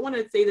 And I don't want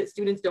to say that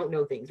students don't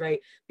know things, right?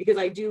 Because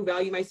I do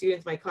value my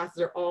students. My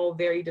classes are all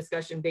very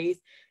discussion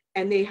based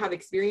and they have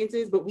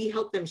experiences, but we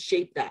help them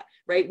shape that,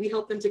 right? We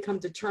help them to come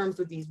to terms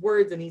with these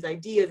words and these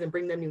ideas and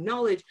bring them new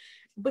knowledge.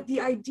 But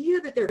the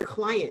idea that they're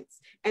clients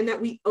and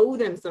that we owe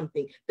them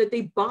something, that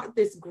they bought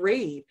this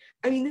grade,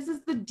 I mean, this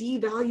is the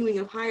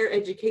devaluing of higher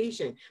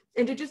education.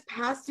 And to just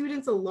pass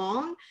students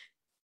along,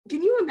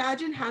 can you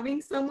imagine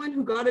having someone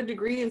who got a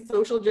degree in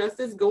social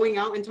justice going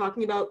out and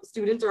talking about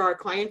students or our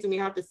clients and we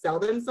have to sell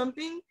them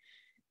something?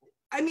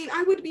 I mean,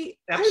 I would be,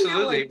 absolutely, I'm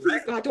now like,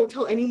 please God, don't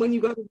tell anyone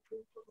you got a degree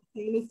from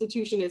the same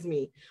institution as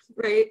me,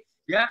 right?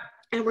 Yeah.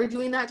 And we're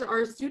doing that to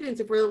our students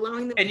if we're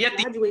allowing them to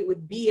graduate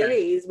with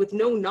BAs with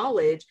no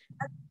knowledge.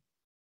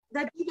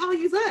 That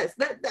devalues us.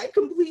 That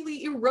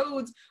completely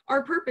erodes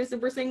our purpose if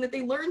we're saying that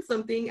they learned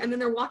something and then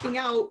they're walking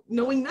out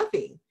knowing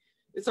nothing.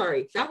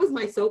 Sorry, that was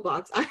my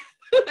soapbox.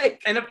 Right,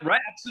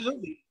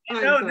 absolutely.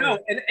 No,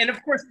 and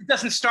of course it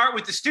doesn't start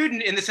with the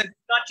student in the sense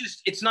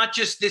it's not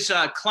just this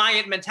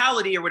client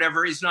mentality or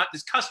whatever, is not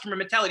this customer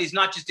mentality, is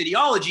not just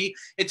ideology.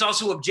 It's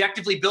also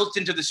objectively built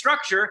into the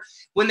structure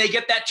when they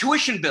get that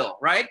tuition bill,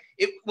 right?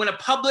 When a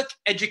public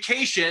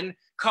education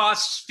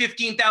costs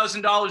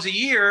 $15,000 a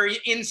year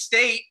in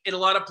state in a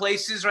lot of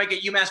places, right?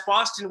 At UMass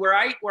Boston, where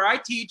I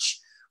teach,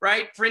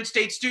 right, for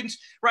in-state students,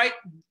 right,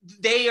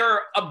 they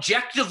are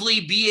objectively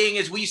being,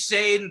 as we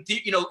say,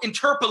 you know,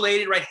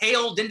 interpolated, right,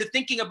 hailed into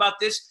thinking about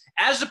this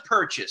as a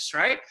purchase,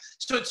 right?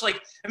 So it's like,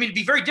 I mean, it'd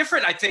be very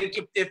different, I think,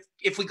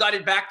 if we got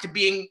it back to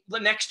being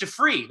next to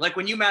free. Like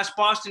when UMass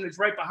Boston is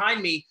right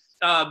behind me,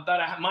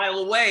 about a mile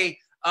away,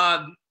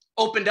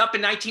 opened up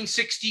in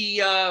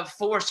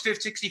 1964,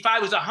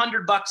 65, was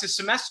 $100 a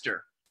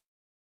semester,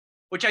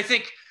 which I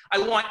think I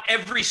want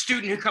every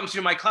student who comes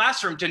through my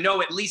classroom to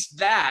know at least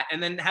that,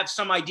 and then have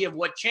some idea of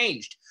what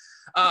changed.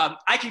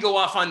 I can go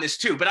off on this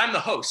too, but I'm the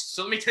host.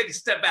 So let me take a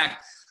step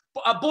back.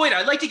 Boyda,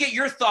 I'd like to get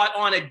your thought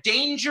on a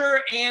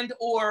danger and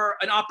or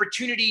an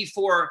opportunity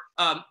for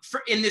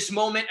in this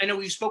moment. I know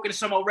we've spoken to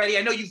some already.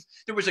 I know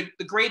there was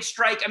the grade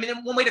strike. I mean,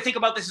 one way to think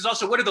about this is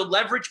also what are the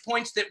leverage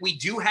points that we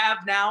do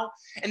have now?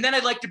 And then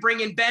I'd like to bring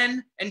in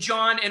Ben and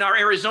John and our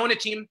Arizona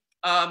team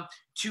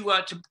to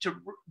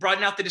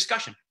broaden out the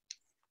discussion.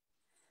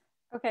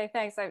 Okay,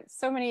 thanks. I have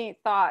so many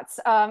thoughts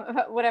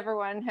about what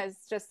everyone has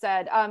just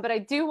said. But I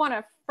do want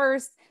to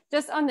first,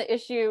 just on the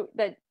issue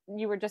that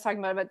you were just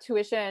talking about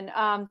tuition,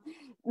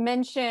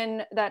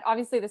 mention that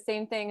obviously the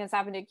same thing has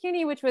happened at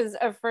CUNY, which was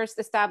first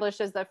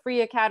established as the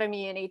Free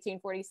Academy in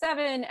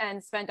 1847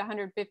 and spent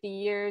 150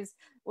 years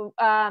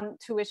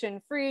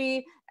tuition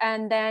free.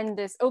 And then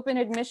this open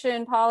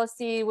admission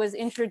policy was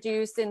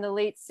introduced in the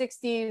late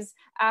 60s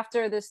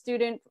after the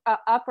student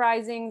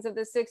uprisings of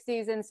the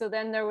 60s. And so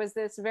then there was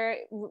this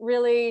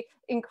really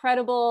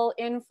incredible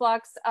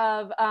influx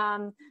of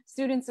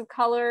students of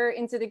color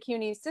into the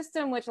CUNY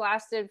system, which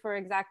lasted for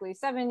exactly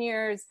 7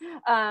 years.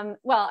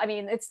 Well, I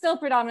mean, it's still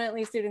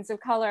predominantly students of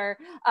color,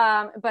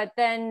 but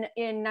then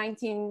in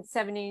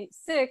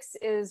 1976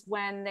 is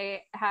when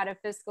they had a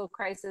fiscal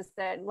crisis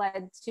that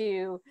led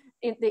to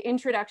the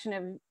introduction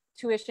of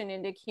tuition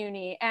into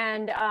CUNY.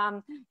 And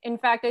in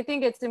fact, I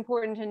think it's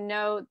important to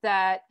note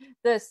that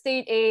the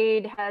state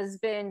aid has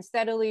been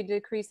steadily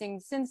decreasing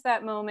since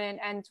that moment.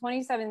 And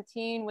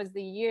 2017 was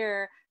the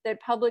year that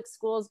public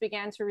schools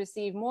began to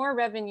receive more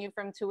revenue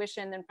from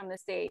tuition than from the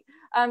state.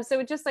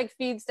 So it just like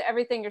feeds to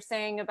everything you're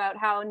saying about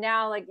how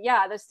now, like,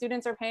 yeah, the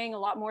students are paying a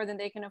lot more than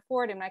they can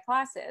afford in my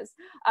classes.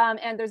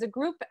 And there's a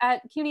group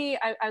at CUNY,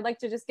 I'd like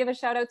to just give a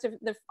shout out to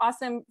the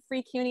awesome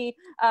Free CUNY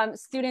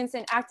students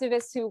and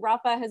activists who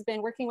Rafa has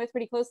been working with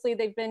pretty closely.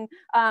 They've been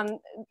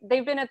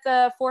at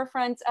the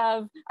forefront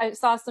of, I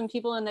saw some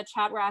people in the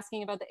chat were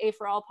asking about the A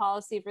for All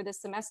policy for this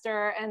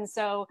semester. And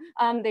so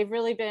they've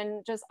really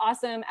been just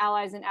awesome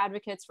allies and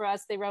advocates for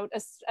us. They wrote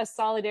a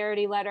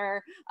solidarity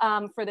letter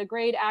for the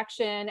grade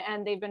action,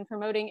 and they've been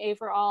promoting A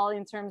for All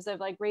in terms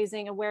of like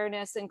raising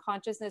awareness and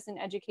consciousness in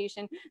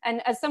education.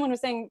 And as someone was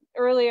saying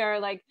earlier,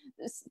 like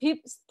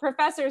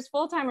professors,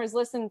 full-timers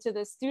listen to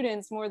the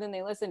students more than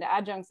they listen to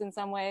adjuncts in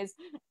some ways.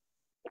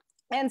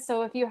 And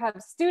so if you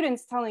have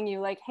students telling you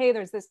like, hey,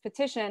 there's this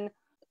petition,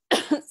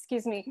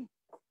 excuse me,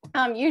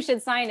 you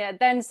should sign it,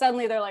 then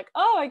suddenly they're like,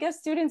 oh, I guess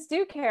students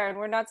do care and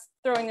we're not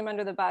throwing them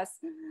under the bus.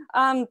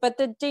 But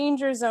the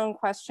danger zone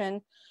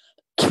question,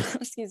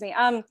 excuse me,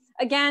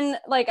 again,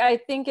 like I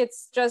think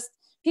it's just,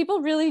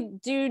 people really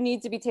do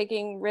need to be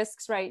taking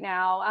risks right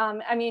now.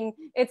 I mean,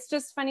 it's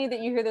just funny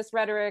that you hear this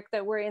rhetoric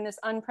that we're in this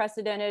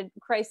unprecedented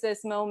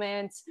crisis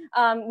moment.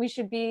 We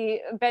should be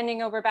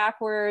bending over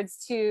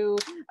backwards to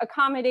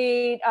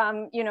accommodate,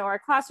 you know, our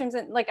classrooms.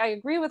 And like, I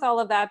agree with all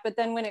of that. But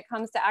then when it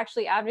comes to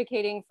actually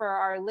advocating for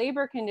our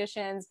labor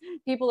conditions,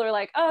 people are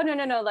like, oh,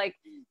 no, like,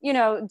 you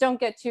know, don't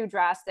get too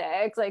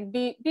drastic. Like,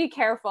 be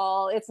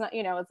careful. It's not,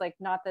 you know, it's like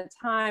not the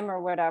time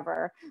or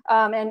whatever.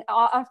 And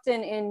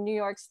often in New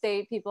York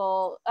State,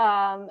 people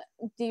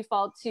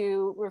default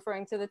to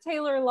referring to the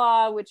Taylor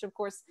Law, which of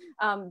course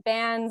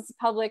bans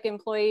public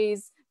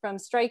employees from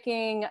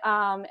striking.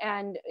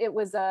 And it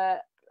was a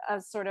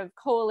sort of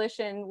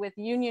coalition with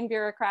union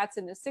bureaucrats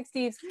in the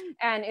 60s.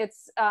 And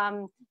it's,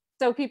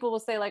 so people will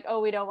say like, oh,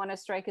 we don't want to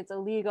strike, it's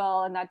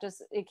illegal. And that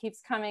just, it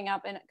keeps coming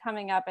up. And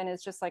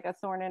it's just like a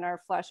thorn in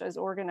our flesh as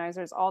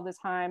organizers all the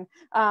time.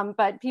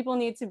 But people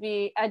need to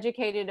be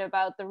educated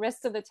about the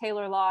risks of the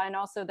Taylor Law. And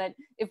also that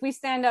if we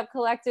stand up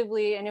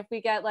collectively and if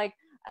we get like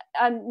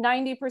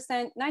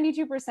 90%,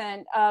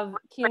 92% of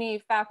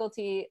CUNY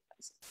faculty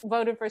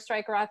voted for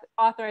strike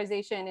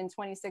authorization in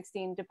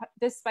 2016,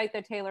 despite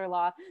the Taylor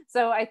Law.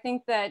 So I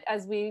think that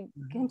as we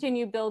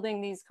continue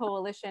building these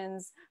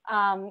coalitions,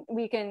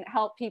 we can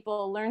help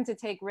people learn to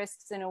take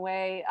risks in a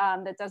way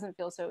that doesn't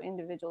feel so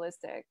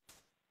individualistic.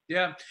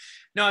 Yeah,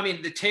 no, I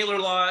mean, the Taylor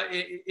Law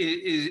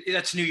is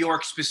that's New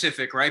York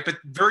specific, right? But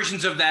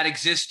versions of that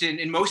exist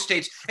in most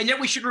states. And yet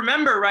we should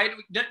remember, right,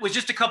 that was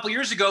just a couple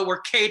years ago where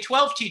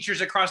K-12 teachers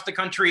across the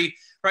country,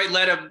 right,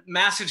 led a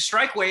massive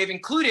strike wave,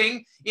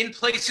 including in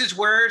places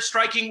where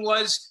striking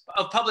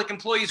of public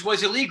employees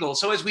was illegal.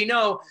 So as we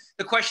know,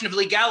 the question of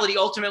legality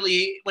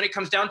ultimately, when it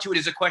comes down to it,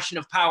 is a question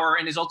of power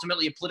and is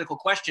ultimately a political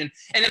question.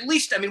 And at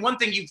least, I mean, one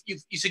thing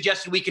you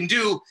suggested we can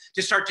do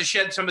to start to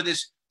shed some of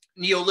this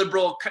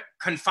neoliberal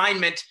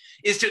confinement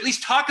is to at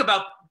least talk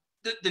about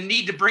the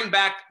need to bring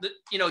back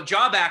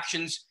job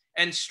actions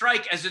and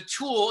strike as a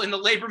tool in the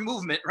labor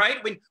movement,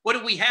 right? What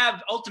do we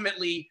have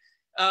ultimately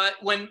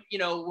when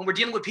we're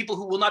dealing with people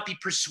who will not be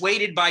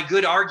persuaded by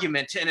good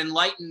argument and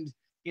enlightened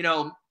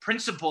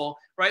principle,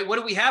 right? What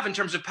do we have in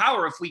terms of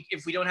power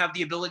if we don't have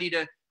the ability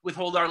to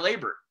withhold our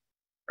labor,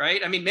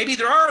 right? I mean, maybe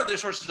there are other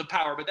sources of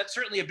power, but that's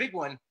certainly a big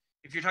one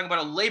if you're talking about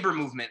a labor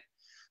movement.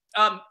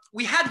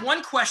 We had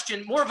one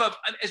question, more of a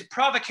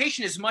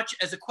provocation as much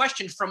as a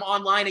question from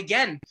online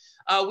again,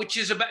 which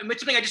is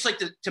something I just like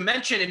to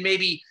mention, and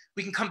maybe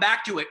we can come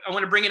back to it. I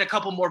want to bring in a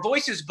couple more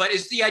voices, but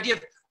is the idea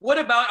of what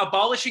about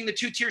abolishing the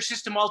two-tier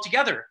system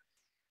altogether?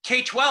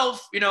 K-12,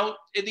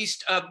 at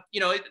least,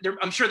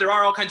 I'm sure there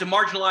are all kinds of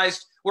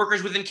marginalized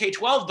workers within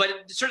K-12, but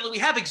certainly we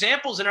have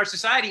examples in our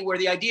society where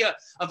the idea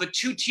of a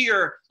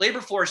two-tier labor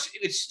force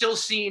is still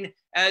seen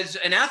as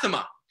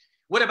anathema.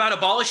 What about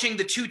abolishing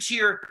the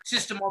two-tier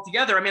system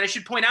altogether? I mean, I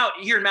should point out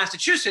here in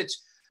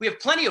Massachusetts, we have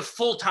plenty of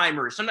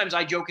full-timers. Sometimes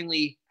I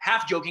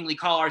half-jokingly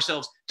call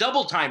ourselves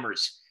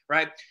double-timers,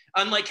 right?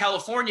 Unlike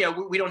California,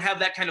 we don't have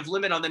that kind of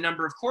limit on the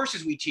number of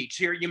courses we teach.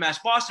 Here at UMass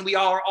Boston, we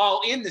are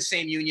all in the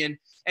same union,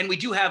 and we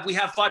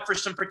have fought for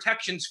some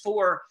protections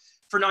for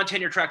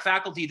non-tenure track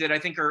faculty that I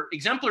think are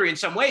exemplary in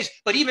some ways.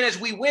 But even as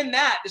we win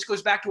that, this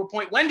goes back to a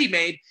point Wende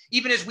made,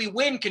 even as we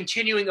win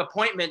continuing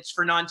appointments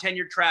for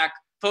non-tenure track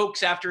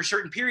folks after a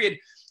certain period,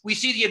 we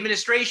see the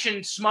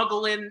administration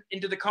smuggle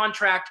into the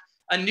contract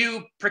a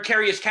new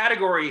precarious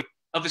category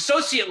of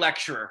associate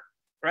lecturer,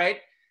 right?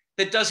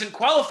 That doesn't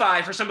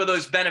qualify for some of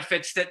those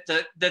benefits that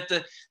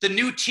the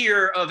new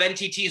tier of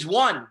NTTs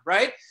won,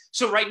 right?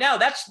 So right now,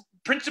 that's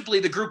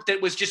principally the group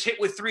that was just hit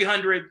with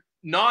 300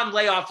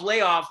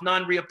 non-layoff,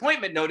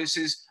 non-reappointment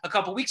notices a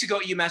couple of weeks ago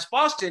at UMass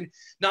Boston.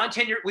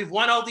 Non-tenure, we've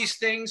won all these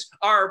things.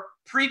 Our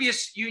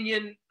previous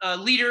union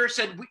leader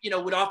said,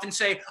 would often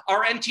say,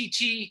 our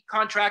NTT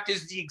contract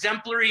is the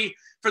exemplary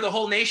for the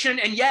whole nation,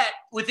 and yet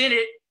within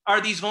it are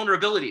these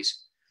vulnerabilities.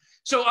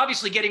 So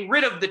obviously getting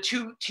rid of the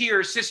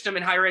two-tier system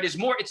in higher ed is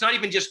more, it's not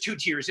even just 2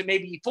 tiers, it may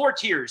be 4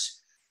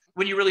 tiers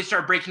when you really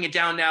start breaking it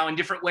down now in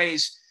different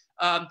ways.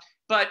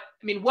 But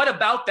I mean, what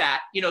about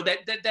that?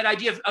 That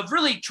idea of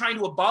really trying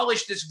to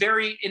abolish this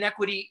very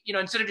inequity,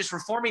 instead of just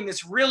reforming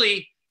this,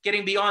 really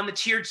getting beyond the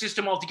tiered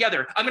system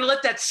altogether. I'm going to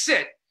let that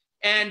sit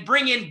and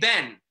bring in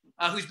Ben,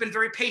 who's been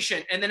very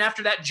patient. And then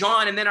after that,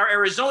 John, and then our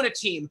Arizona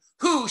team,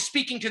 who,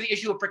 speaking to the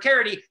issue of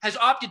precarity, has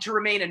opted to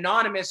remain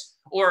anonymous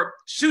or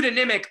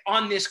pseudonymic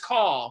on this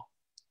call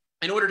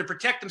in order to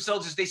protect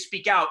themselves as they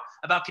speak out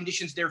about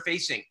conditions they're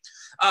facing.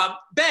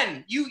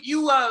 Ben,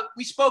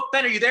 we spoke.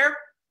 Ben, are you there?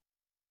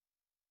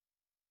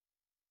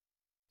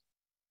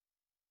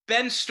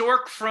 Ben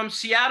Stork from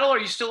Seattle, are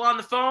you still on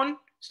the phone?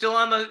 Still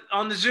on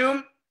the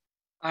Zoom?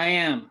 I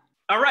am.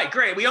 All right,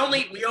 great. We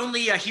only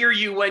hear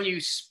you when you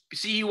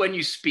see you when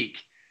you speak.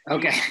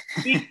 Okay.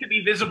 Speak to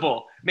be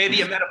visible,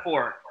 maybe a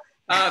metaphor.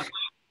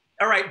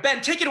 All right, Ben,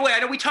 take it away. I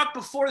know we talked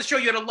before the show.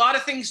 You had a lot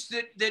of things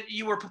that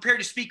you were prepared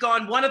to speak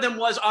on. One of them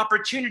was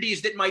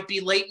opportunities that might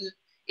be latent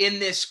in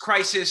this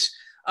crisis.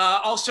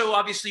 Also,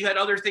 obviously, you had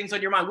other things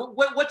on your mind.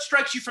 What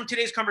strikes you from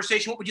today's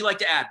conversation? What would you like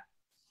to add?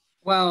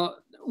 Well,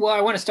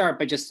 I want to start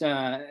by just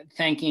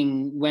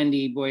thanking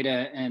Wende,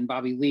 Boyda, and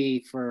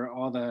Bobbi-Lee for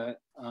all the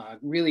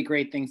really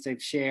great things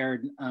they've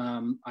shared.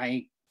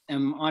 I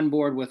am on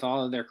board with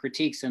all of their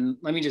critiques. And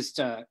let me just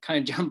kind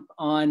of jump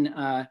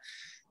on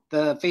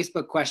the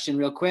Facebook question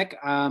real quick.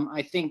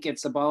 I think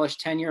it's abolish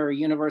tenure or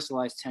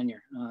universalize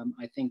tenure.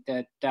 I think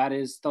that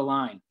is the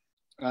line.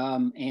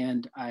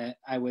 And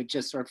I would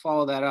just sort of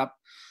follow that up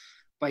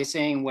by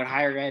saying what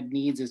higher ed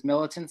needs is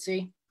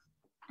militancy.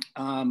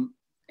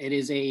 It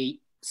is a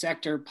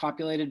sector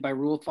populated by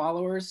rule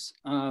followers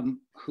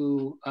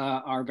who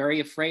are very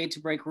afraid to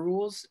break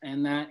rules.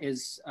 And that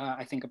is,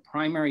 I think, a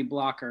primary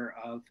blocker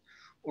of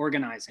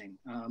organizing.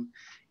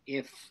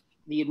 If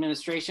the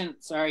administration,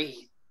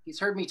 sorry, he's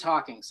heard me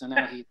talking, so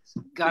now he's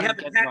got to get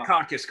We have a cat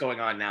caucus going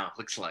on now,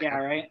 looks like. Yeah,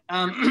 right.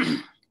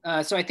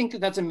 So I think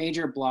that's a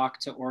major block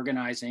to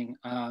organizing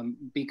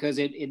because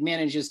it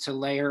manages to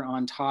layer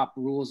on top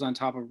rules on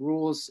top of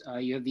rules.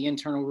 You have the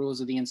internal rules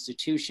of the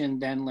institution,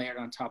 then layered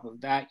on top of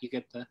that, you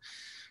get the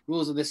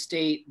rules of the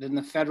state, then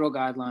the federal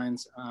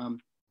guidelines.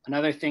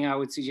 Another thing I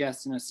would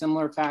suggest in a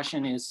similar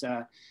fashion is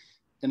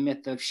the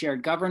myth of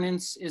shared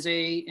governance is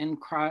a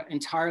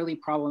entirely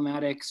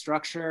problematic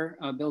structure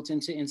built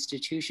into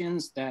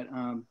institutions that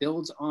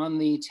builds on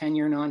the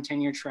tenure,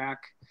 non-tenure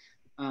track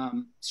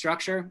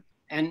structure.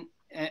 And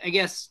I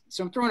guess,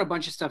 so I'm throwing a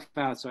bunch of stuff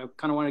out, so I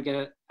kind of want to get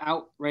it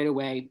out right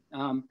away.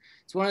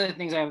 It's one of the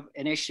things I have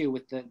an issue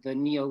with the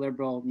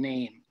neoliberal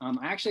name.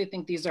 I actually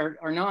think these are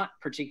not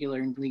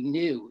particularly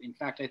new. In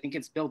fact, I think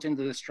it's built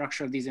into the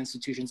structure of these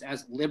institutions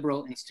as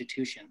liberal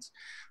institutions.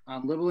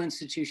 Liberal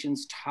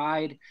institutions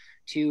tied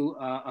to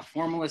a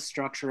formalist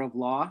structure of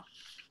law,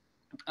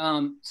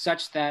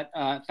 such that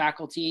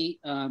faculty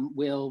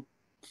will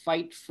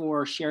fight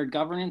for shared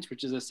governance,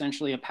 which is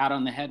essentially a pat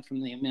on the head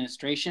from the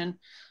administration,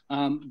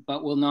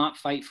 but will not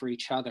fight for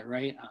each other,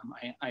 right?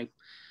 I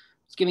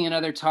was giving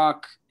another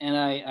talk and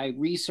I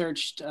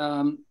researched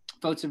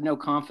votes of no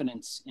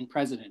confidence in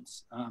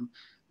presidents,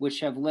 which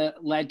have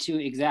led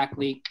to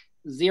exactly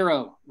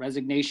 0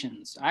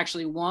 resignations.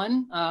 Actually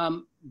 1,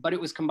 but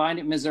it was combined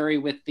at Missouri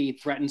with the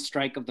threatened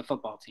strike of the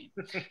football team.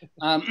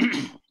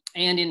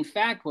 And in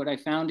fact, what I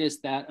found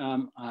is that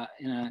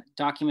in a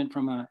document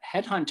from a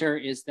headhunter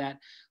is that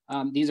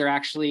these are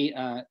actually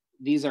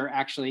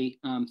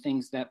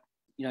things that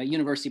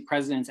university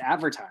presidents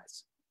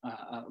advertise.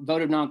 A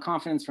vote of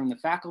non-confidence from the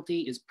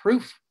faculty is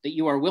proof that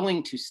you are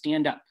willing to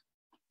stand up,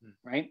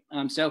 right?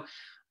 So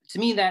to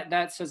me,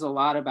 that says a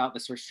lot about the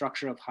sort of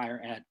structure of higher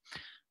ed.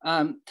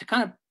 To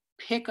kind of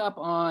pick up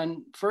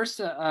on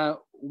first,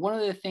 one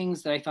of the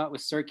things that I thought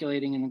was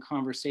circulating in the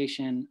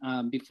conversation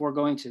before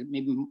going to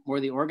maybe more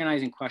the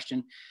organizing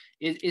question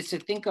is to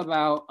think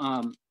about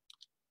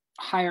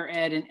higher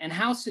ed and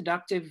how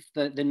seductive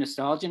the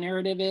nostalgia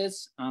narrative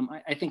is.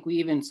 I think we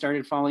even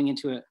started falling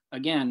into it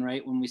again,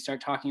 right? When we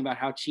start talking about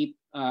how cheap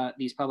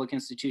these public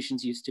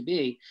institutions used to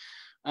be.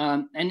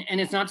 And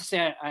it's not to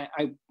say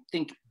I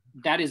think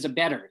that is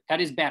better,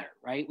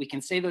 right? We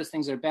can say those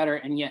things are better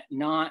and yet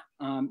not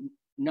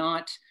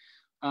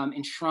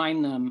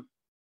enshrine them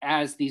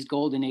as these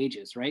golden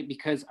ages, right?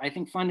 Because I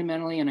think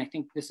fundamentally, and I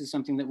think this is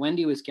something that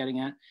Wende was getting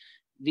at,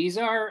 these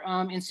are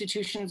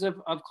institutions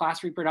of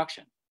class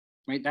reproduction,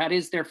 right? That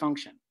is their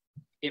function.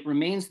 It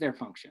remains their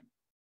function.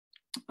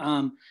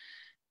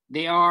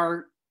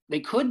 They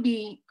could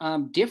be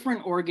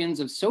different organs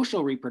of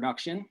social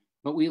reproduction,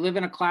 but we live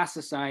in a class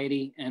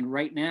society, and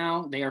right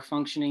now they are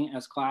functioning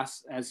as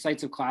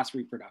sites of class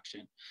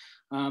reproduction,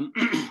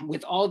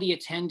 with all the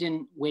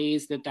attendant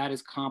ways that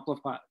is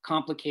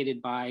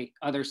complicated by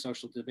other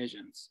social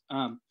divisions.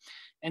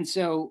 And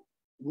so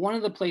one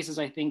of the places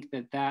I think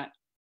that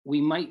we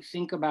might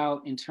think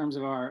about in terms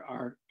of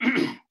our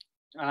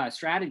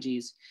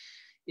strategies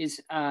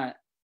is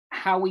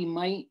how we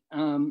might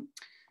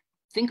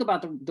think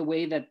about the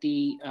way that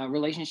the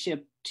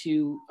relationship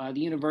to the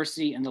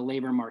university and the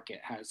labor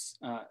market has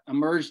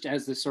emerged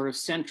as the sort of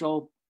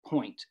central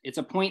point. It's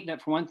a point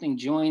that, for one thing,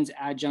 joins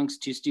adjuncts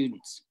to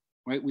students,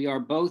 right? We are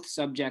both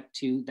subject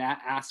to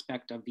that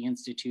aspect of the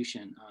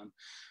institution,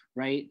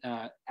 right?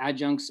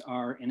 Adjuncts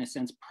are, in a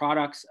sense,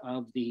 products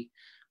of the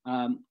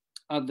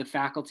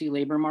faculty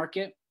labor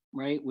market,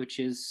 right? Which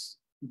is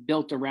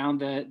built around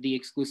the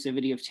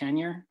exclusivity of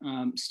tenure.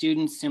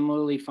 Students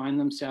similarly find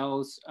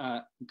themselves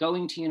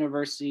going to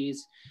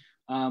universities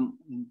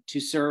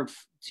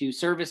to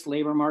service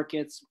labor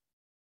markets.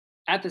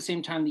 At the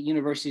same time, the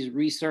universities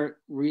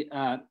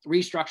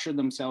restructure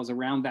themselves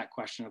around that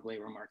question of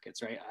labor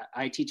markets, right?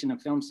 I teach in a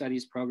film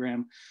studies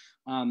program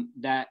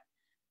that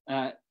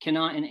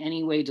cannot in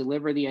any way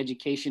deliver the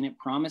education it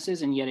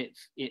promises, and yet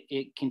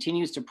it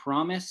continues to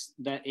promise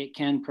that it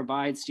can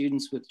provide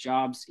students with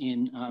jobs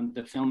in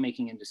the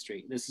filmmaking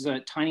industry. This is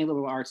a tiny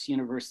little arts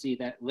university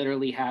that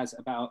literally has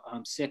about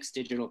 6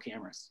 digital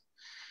cameras,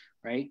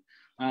 right?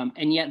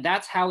 And yet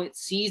that's how it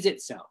sees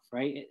itself,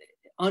 right? It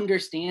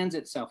understands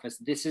itself as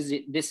this is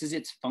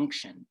its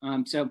function.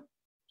 So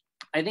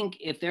I think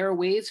if there are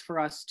ways for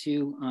us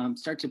to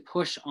start to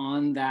push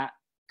on that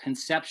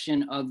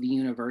conception of the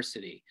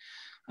university,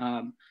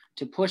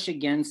 to push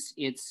against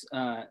its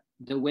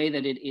the way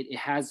that it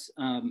has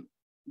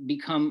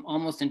become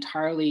almost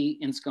entirely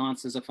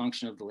ensconced as a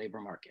function of the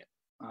labor market.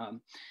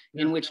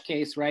 In which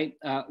case, right,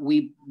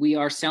 we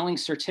are selling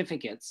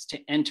certificates to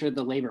enter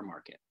the labor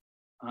market.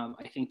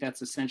 I think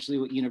that's essentially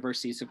what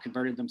universities have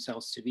converted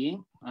themselves to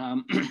being.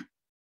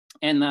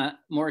 And the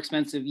more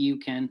expensive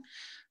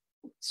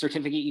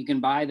certificate you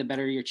can buy, the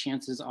better your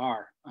chances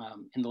are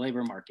in the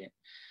labor market.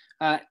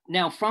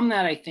 Now, from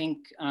that, I think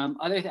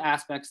other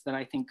aspects that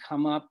I think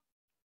come up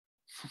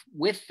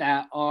with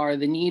that are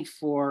the need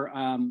for,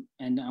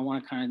 and I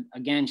want to kind of,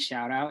 again,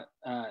 shout out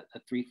the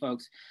 3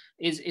 folks,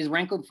 is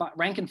rank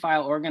and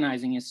file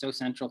organizing is so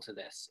central to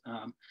this.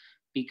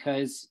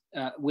 Because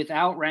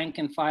without rank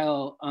and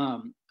file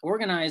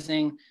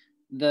organizing,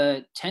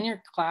 the tenure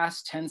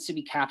class tends to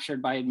be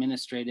captured by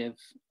administrative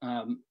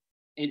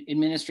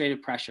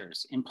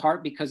pressures, in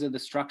part because of the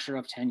structure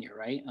of tenure,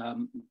 right?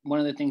 One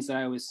of the things that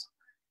I was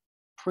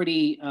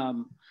pretty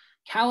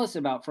callous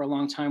about for a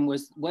long time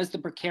was the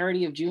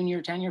precarity of junior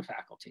tenure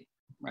faculty,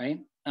 right?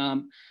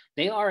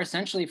 They are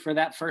essentially, for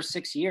that first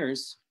 6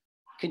 years,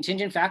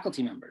 contingent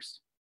faculty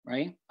members,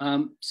 right?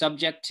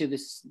 Subject to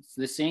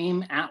the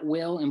same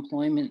at-will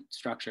employment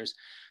structures.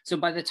 So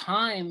by the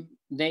time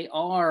they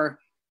are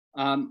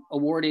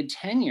awarded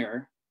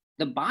tenure,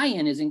 the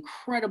buy-in is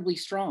incredibly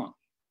strong,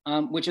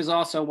 which is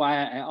also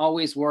why I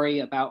always worry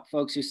about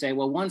folks who say,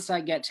 well, once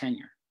I get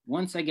tenure,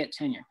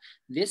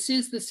 this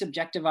is the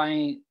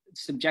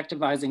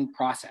subjectivizing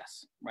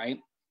process, right?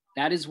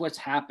 That is what's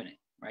happening,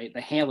 right?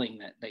 The hailing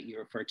that you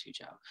referred to,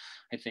 Joe,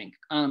 I think.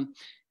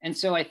 And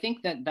so I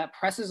think that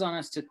presses on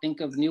us to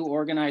think of new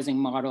organizing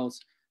models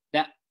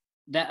that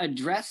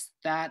address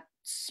that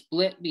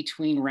split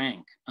between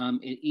rank,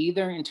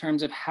 either in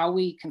terms of how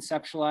we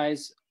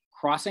conceptualize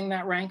crossing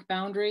that rank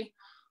boundary,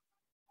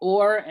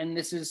 or, and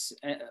this is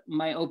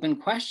my open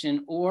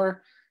question,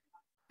 or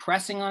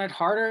pressing on it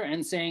harder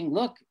and saying,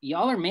 look,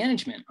 y'all are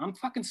management. I'm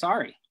fucking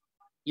sorry.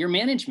 You're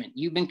management.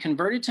 You've been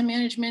converted to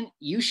management.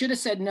 You should have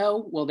said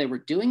no while they were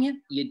doing it.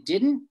 You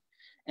didn't.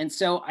 And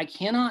so I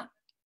cannot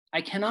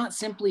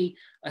simply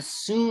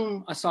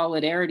assume a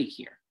solidarity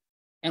here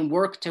and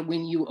work to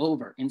win you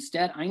over.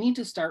 Instead, I need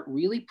to start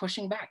really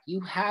pushing back.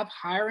 You have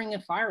hiring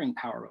and firing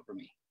power over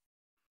me,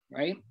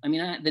 right? I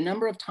mean, the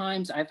number of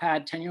times I've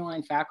had tenure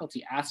line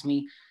faculty ask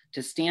me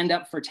to stand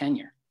up for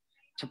tenure,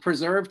 to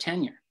preserve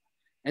tenure,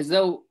 as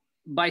though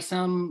by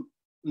some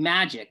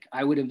magic,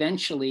 I would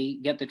eventually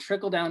get the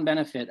trickle-down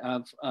benefit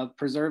of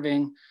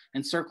preserving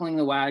and circling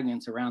the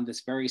wagons around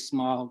this very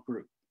small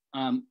group.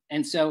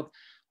 And so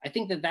I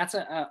think that that's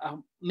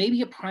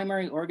maybe a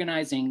primary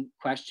organizing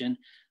question.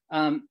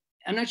 I'm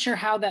not sure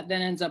how that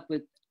then ends up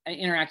with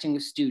interacting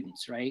with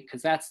students, right?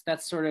 Because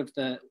that's sort of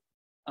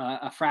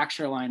a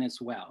fracture line as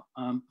well.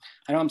 I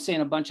know I'm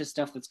saying a bunch of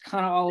stuff that's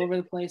kind of all over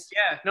the place.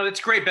 Yeah, no, that's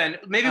great, Ben.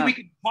 Maybe we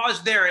could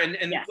pause there and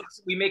yes.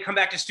 We may come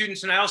back to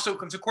students. And I also,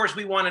 because of course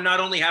we want to not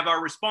only have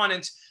our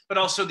respondents, but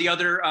also the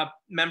other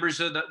members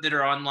that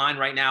are online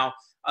right now,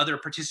 other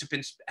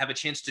participants have a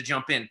chance to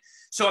jump in.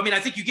 So, I mean, I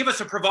think you give us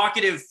a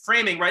provocative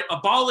framing, right?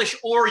 Abolish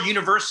or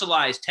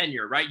universalize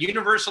tenure, right?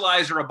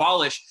 Universalize or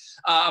abolish,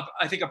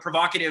 I think a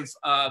provocative,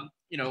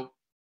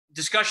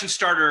 discussion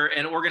starter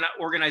and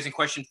organizing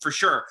question for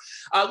sure.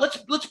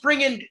 Let's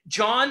bring in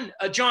John.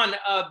 John,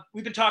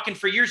 we've been talking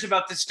for years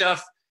about this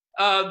stuff.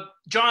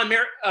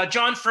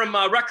 John from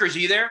Rutgers, are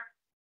you there?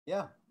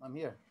 Yeah, I'm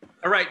here.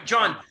 All right,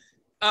 John.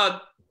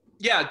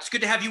 Yeah, it's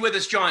good to have you with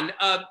us, John.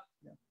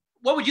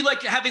 What would you like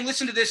to, having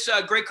listened to this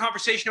great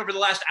conversation over the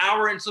last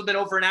hour, and it's been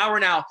over an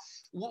hour now,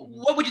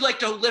 what would you like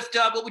to lift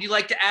up? What would you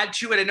like to add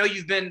to it? I know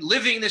you've been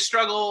living this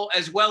struggle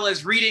as well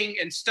as reading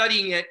and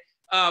studying it.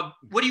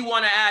 What do you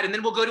want to add? And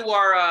then we'll go to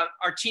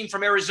our team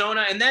from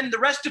Arizona. And then the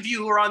rest of you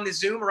who are on the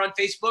Zoom or on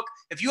Facebook,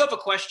 if you have a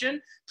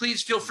question,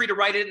 please feel free to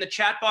write it in the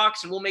chat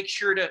box, and we'll make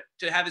sure to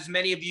have as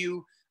many of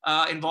you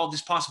involved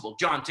as possible.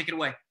 John, take it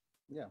away.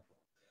 Yeah.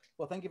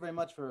 Well, thank you very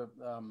much for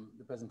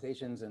the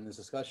presentations and this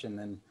discussion.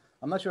 And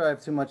I'm not sure I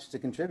have too much to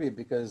contribute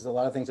because a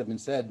lot of things have been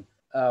said.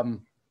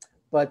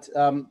 But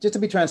just to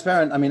be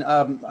transparent, I mean,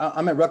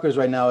 I'm at Rutgers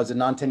right now as a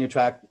non-tenure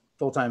track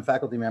full-time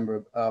faculty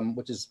member,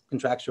 which is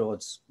contractual.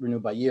 It's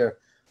renewed by year.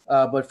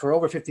 But for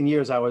over 15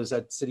 years, I was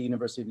at City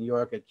University of New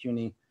York, at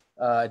CUNY,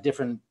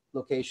 different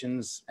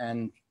locations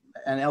and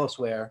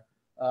elsewhere.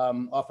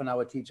 Often I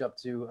would teach up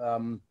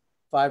to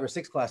 5 or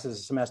 6 classes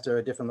a semester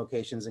at different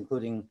locations,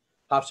 including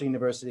Hofstra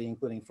University,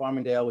 including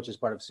Farmingdale, which is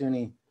part of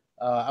SUNY.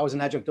 I was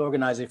an adjunct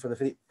organizer for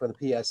the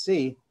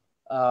PSC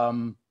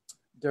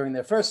during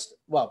their first,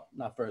 well,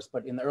 not first,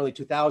 but in the early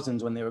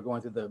 2000s when they were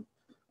going through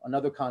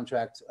another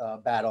contract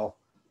battle.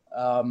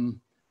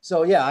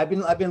 So yeah, I've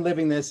been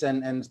living this,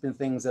 and it's been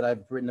things that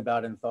I've written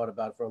about and thought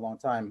about for a long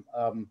time.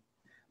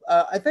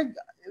 I think,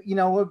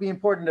 it would be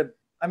important to,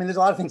 I mean, there's a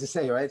lot of things to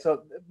say, right?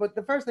 So, but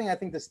the first thing I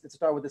think to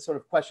start with this sort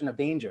of question of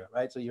danger,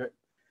 right? So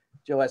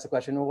Joe asked the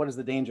question, well, what is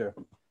the danger?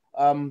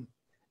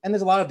 And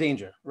there's a lot of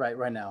danger right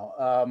now.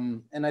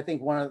 And I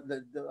think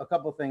a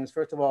couple of things,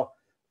 first of all,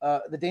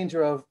 the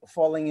danger of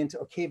falling into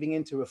or caving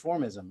into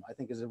reformism, I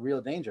think is a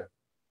real danger.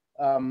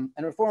 And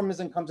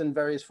reformism comes in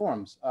various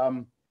forms.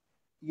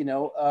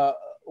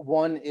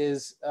 One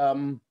is,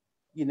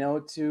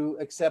 to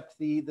accept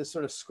the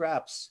sort of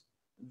scraps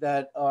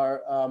that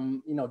are,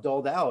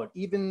 doled out,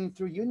 even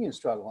through union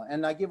struggle.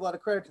 And I give a lot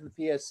of credit to the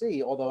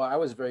PSC, although I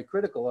was very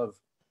critical of,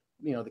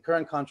 the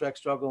current contract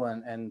struggle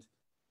and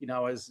I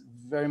was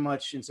very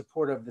much in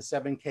support of the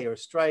 7K or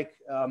strike,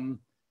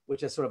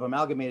 which has sort of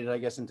amalgamated, I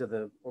guess, into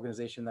the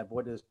organization that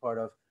Boyda is part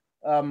of.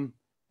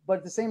 But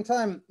at the same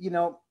time,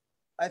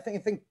 I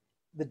think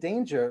the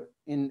danger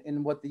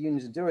in what the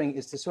unions are doing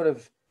is to sort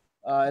of,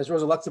 as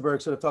Rosa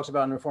Luxemburg sort of talks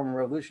about in Reform and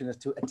Revolution, is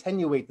to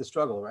attenuate the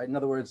struggle, right? In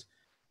other words,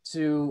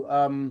 to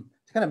kind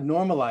of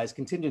normalize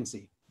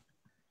contingency.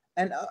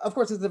 And of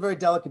course, it's a very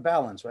delicate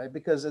balance, right?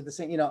 Because at the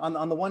same,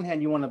 on the one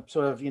hand, you want to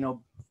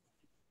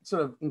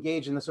sort of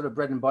engage in the sort of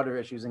bread and butter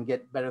issues and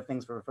get better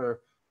things for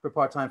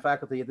part-time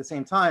faculty. At the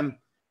same time,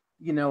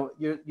 you're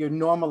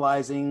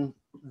normalizing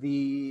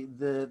the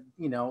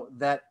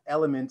that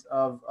element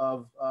of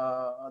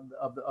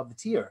the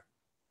tier.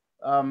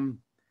 And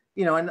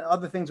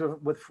other things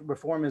with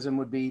reformism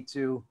would be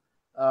to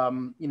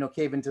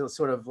cave into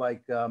sort of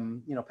like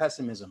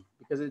pessimism,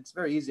 because it's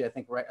very easy, I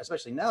think, right,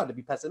 especially now, to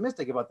be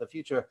pessimistic about the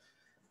future.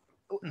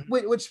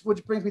 Which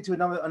brings me to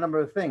a number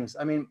of things.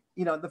 I mean,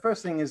 the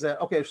first thing is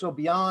that, okay, so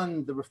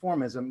beyond the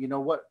reformism,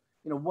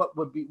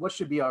 what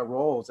should be our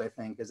roles, I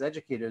think, as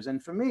educators?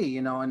 And for me,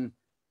 and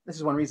this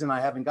is one reason I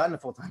haven't gotten a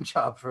full-time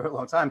job for a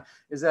long time,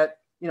 is that,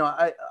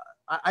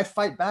 I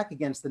fight back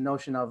against the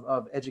notion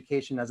of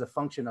education as a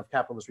function of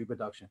capitalist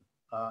reproduction.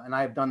 And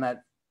I have done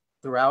that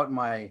throughout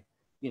my,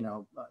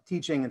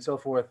 teaching and so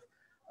forth.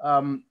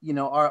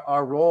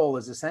 Our role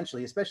is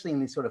essentially, especially in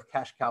these sort of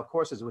cash cow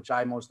courses, which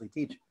I mostly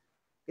teach,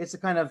 it's to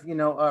kind of,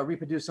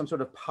 reproduce some sort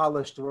of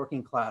polished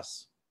working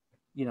class,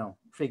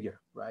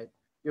 figure, right?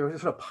 You're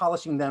sort of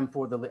polishing them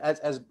for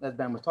as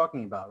Ben was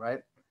talking about,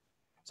 right?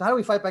 So how do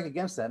we fight back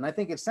against that? And I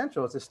think it's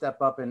central to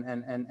step up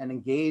and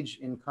engage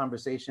in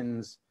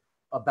conversations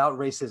about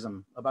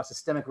racism, about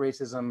systemic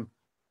racism,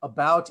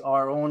 about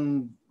our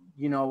own,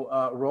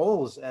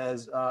 roles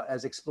as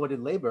exploited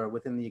labor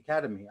within the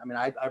academy. I mean,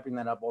 I bring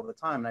that up all the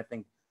time, and I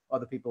think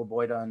other people,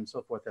 Boyda and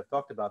so forth, have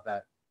talked about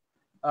that.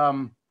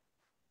 And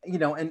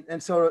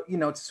so,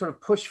 to sort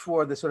of push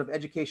for the sort of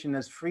education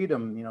as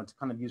freedom, to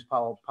kind of use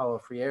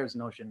Paulo Freire's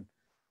notion,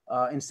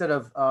 instead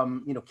of,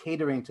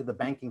 catering to the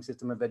banking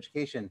system of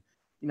education.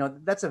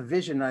 that's a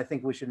vision I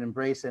think we should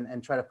embrace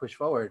and try to push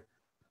forward,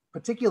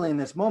 particularly in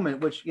this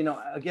moment, which,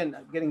 again,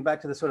 getting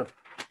back to the sort of,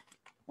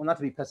 well, not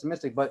to be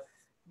pessimistic, but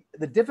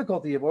the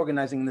difficulty of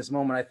organizing in this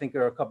moment, I think,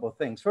 are a couple of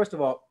things. First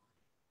of all,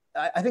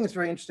 I think it's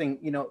very interesting,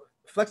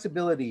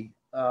 flexibility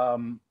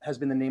has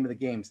been the name of the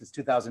game since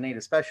 2008,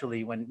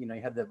 especially when, you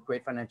had the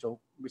great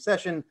financial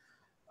recession.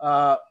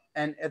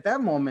 And at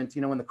that moment,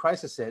 when the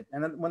crisis hit,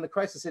 and then when the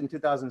crisis hit in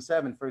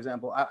 2007, for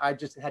example, I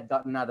just had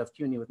gotten out of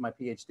CUNY with my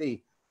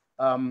PhD.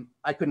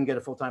 I couldn't get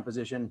a full-time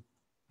position.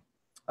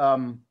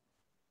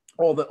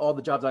 All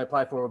the jobs I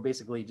applied for were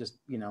basically just,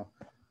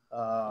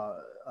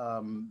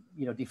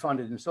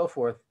 defunded and so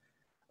forth.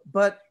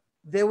 But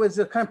there was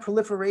a kind of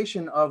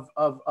proliferation of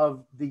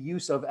the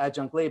use of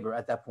adjunct labor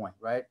at that point,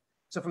 right?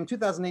 So from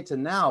 2008 to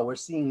now, we're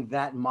seeing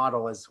that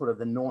model as sort of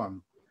the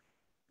norm.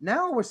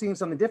 Now we're seeing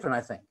something different,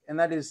 I think, and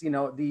that is,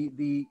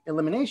 the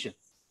elimination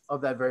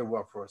of that very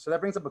workforce. So that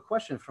brings up a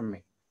question for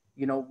me.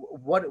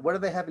 What do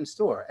they have in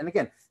store? And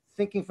again,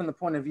 thinking from the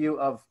point of view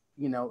of,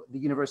 the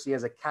university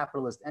as a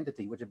capitalist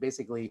entity, which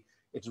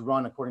it's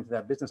run according to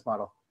that business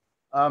model.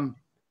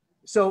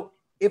 So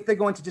if they're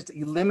going to just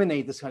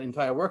eliminate this kind of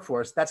entire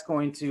workforce, that's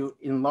going to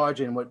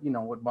enlarge in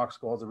what Marx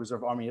calls a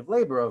reserve army of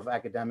labor of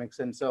academics.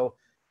 And so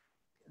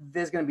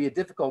there's going to be a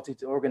difficulty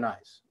to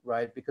organize,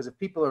 right? Because if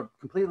people are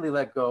completely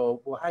let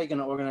go, well, how are you going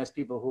to organize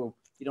people who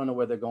you don't know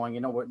where they're going,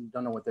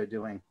 don't know what they're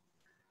doing?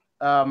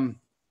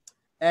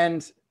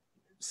 And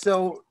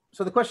so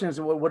the question is,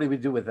 what do we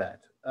do with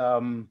that?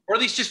 Or at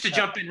least just to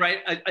jump in, right?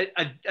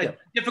 A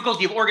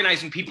difficulty of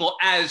organizing people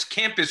as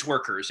campus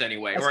workers,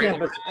 anyway, as or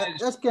campus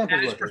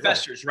workers,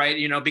 professors, right?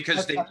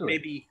 Because they absolutely.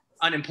 may be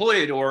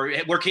unemployed or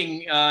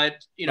working,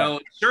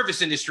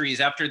 service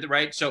industries after the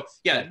right. So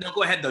no,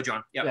 go ahead though,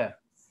 John. Yeah.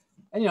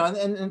 And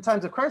and in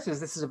times of crisis,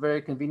 this is a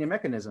very convenient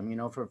mechanism,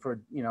 for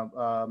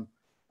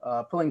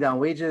pulling down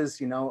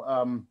wages,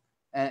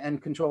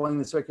 and controlling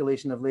the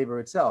circulation of labor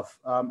itself.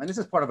 And this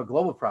is part of a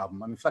global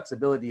problem. I mean,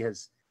 flexibility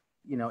has,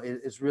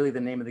 is really the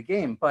name of the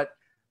game. But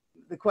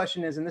the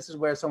question is, and this is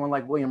where someone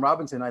like William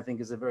Robinson, I think,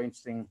 is a very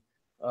interesting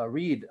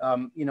read.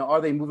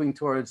 Are they moving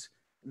towards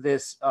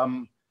this,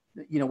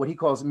 what he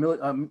calls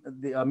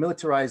the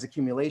militarized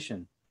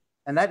accumulation,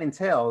 and that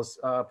entails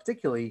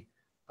particularly,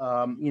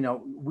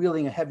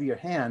 wielding a heavier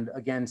hand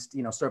against,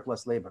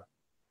 surplus labor.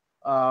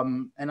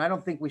 And I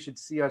don't think we should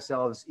see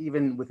ourselves,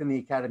 even within the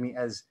academy,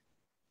 as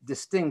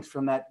distinct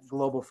from that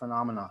global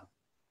phenomenon.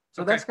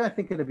 So that's going to, I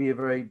think, going to be a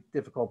very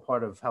difficult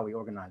part of how we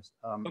organize.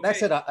 That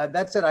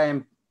said, I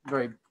am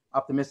very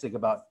optimistic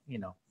about,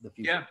 the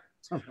future.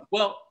 Yeah.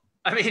 Well,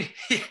 I mean,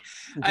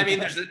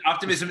 there's the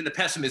optimism and the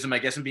pessimism, I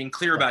guess, and being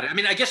clear about it. I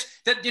mean, I guess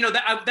that,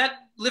 that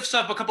lifts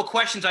up a couple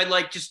questions I'd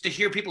like just to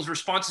hear people's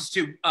responses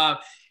to.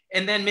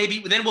 And then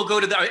we'll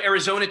go to the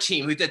Arizona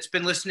team that's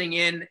been listening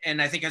in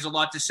and I think has a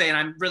lot to say. And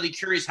I'm really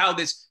curious how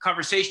this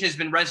conversation has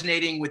been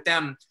resonating with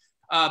them.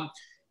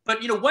 But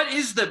what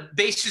is the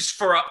basis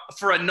for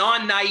a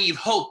non-naive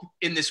hope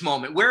in this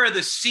moment? Where are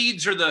the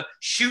seeds or the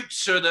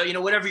shoots or the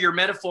whatever your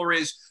metaphor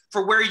is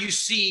for where you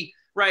see,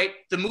 right,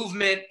 the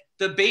movement,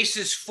 the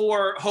basis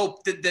for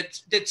hope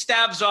that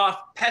staves off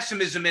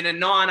pessimism in a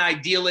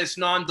non-idealist,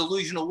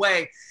 non-delusional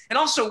way? And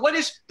also, what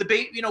is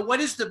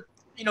the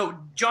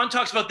John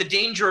talks about the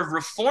danger of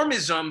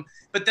reformism,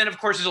 but then of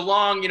course there's a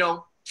long,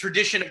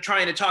 tradition of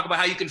trying to talk about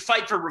how you can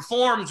fight for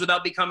reforms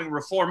without becoming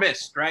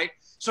reformist, right?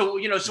 So,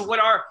 so what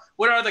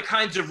are the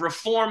kinds of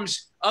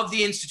reforms of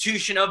the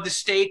institution, of the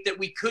state that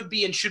we could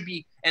be and should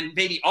be and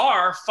maybe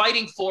are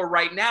fighting for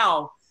right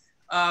now?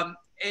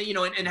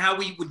 And how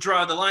we would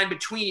draw the line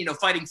between,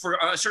 fighting for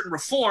a certain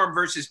reform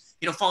versus,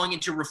 falling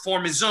into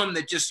reformism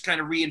that just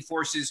kind of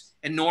reinforces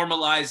and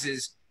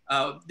normalizes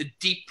the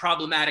deep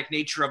problematic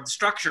nature of the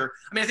structure.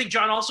 I mean, I think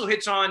John also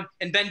hits on,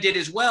 and Ben did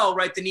as well,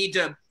 right, the need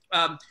to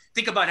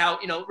think about how,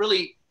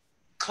 really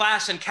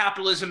class and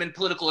capitalism and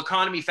political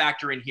economy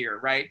factor in here,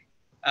 right?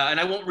 And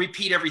I won't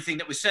repeat everything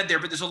that was said there,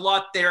 but there's a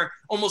lot there,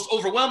 almost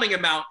overwhelming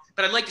amount.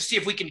 But I'd like to see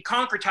if we can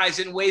concretize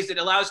it in ways that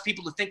allows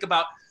people to think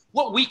about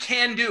what we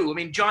can do. I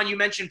mean, John, you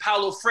mentioned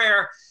Paulo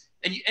Freire,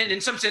 and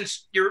in some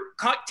sense, you're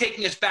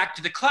taking us back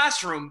to the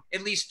classroom,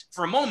 at least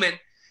for a moment,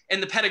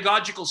 and the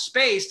pedagogical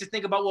space to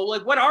think about, well,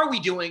 like, what are we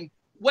doing?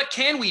 What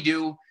can we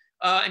do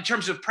in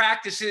terms of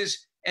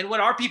practices? And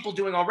what are people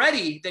doing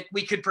already that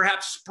we could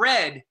perhaps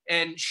spread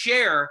and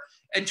share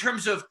in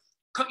terms of,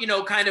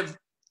 kind of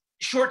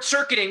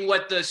short-circuiting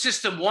what the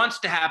system wants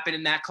to happen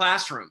in that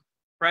classroom,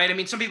 right? I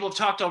mean, some people have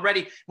talked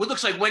already. Well, it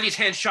looks like Wendy's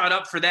hand shot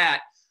up for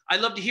that.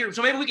 I'd love to hear.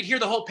 So maybe we could hear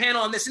the whole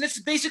panel on this. And it's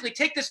basically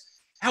take this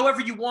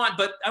however you want,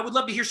 but I would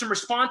love to hear some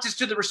responses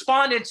to the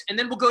respondents, and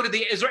then we'll go to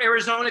the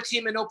Arizona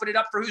team and open it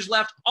up for who's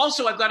left.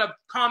 Also, I've got a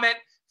comment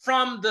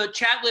from the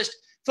chat list.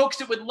 Folks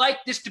that would like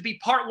this to be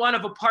part one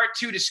of a part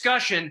two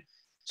discussion,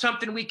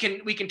 something we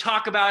can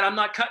talk about. I'm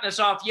not cutting us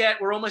off yet.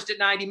 We're almost at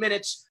 90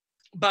 minutes,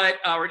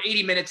 or at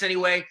 80 minutes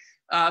anyway.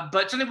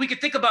 But something we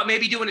could think about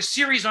maybe doing a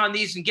series on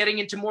these and getting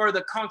into more of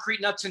the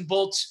concrete nuts and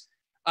bolts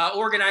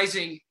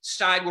organizing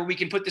side where we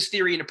can put this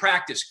theory into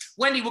practice.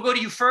 Wendy, we'll go to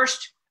you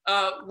first.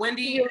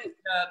 Wendy,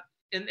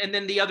 and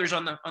then the others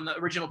on the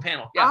original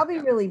panel. Yeah. I'll be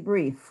really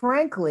brief.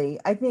 Frankly,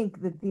 I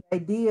think that the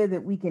idea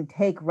that we can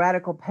take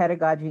radical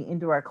pedagogy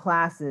into our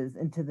classes,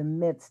 into the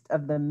midst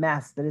of the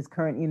mess that is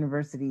current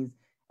universities,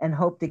 and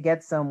hope to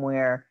get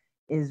somewhere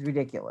is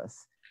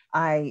ridiculous.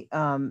 I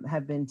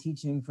have been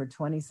teaching for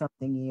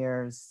 20-something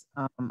years.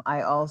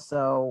 I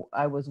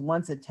was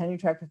once a tenure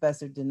track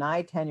professor,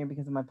 denied tenure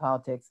because of my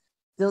politics,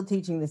 still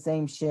teaching the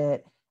same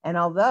shit. And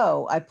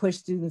although I push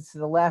students to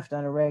the left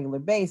on a regular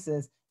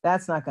basis,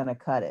 that's not going to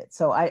cut it.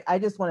 So I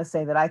just want to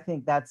say that I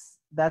think that's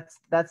not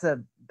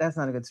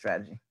a good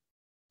strategy.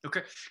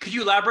 Okay, could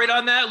you elaborate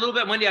on that a little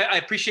bit, Wende? I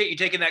appreciate you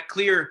taking that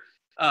clear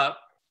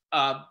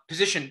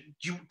position.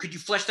 Could you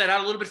flesh that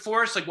out a little bit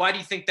for us? Like, why do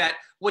you think that?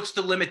 What's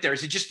the limit there?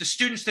 Is it just the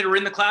students that are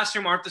in the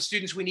classroom aren't the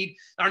students we need?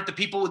 Aren't the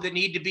people that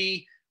need to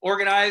be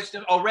organized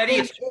already?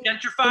 It's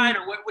gentrified,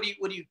 or what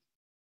do you?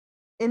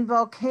 In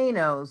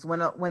volcanoes,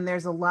 when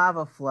there's a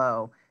lava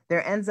flow,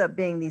 there ends up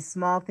being these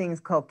small things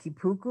called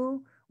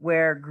kipuku,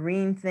 where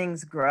green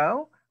things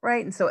grow,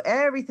 right? And so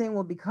everything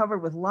will be covered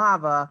with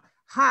lava,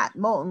 hot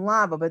molten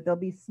lava, but there'll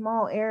be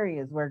small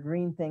areas where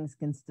green things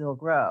can still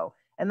grow.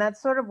 And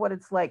that's sort of what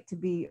it's like to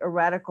be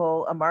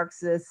a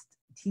Marxist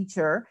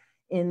teacher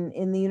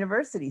in the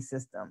university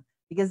system.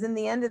 Because in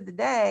the end of the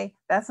day,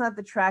 that's not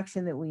the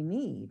traction that we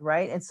need,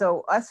 right? And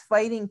so us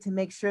fighting to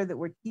make sure that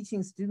we're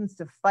teaching students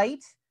to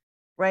fight,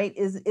 right,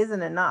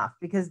 isn't enough,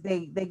 because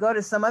they go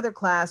to some other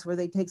class where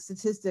they take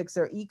statistics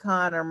or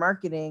econ or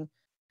marketing,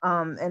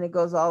 and it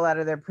goes all out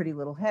of their pretty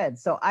little head.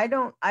 So I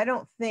don't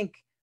think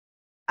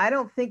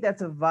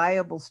that's a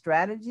viable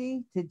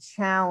strategy to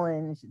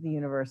challenge the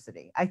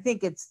university. I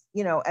think it's,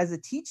 as a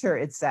teacher,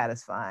 it's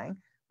satisfying,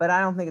 but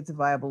I don't think it's a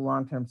viable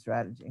long-term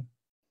strategy.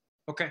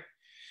 Okay.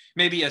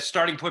 Maybe a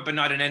starting point, but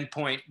not an end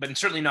point, but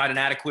certainly not an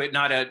adequate,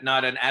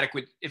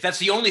 if that's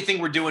the only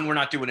thing we're doing, we're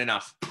not doing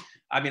enough.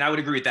 I mean, I would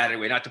agree with that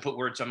anyway, not to put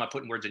words, I'm not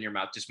putting words in your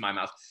mouth, just my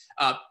mouth.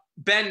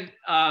 Ben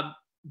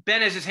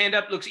has his hand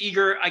up, looks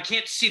eager. I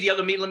can't see the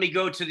other, let me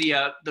go to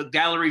the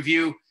gallery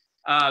view.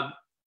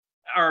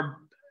 Our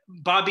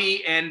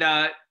Bobbi and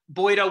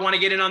Boyda want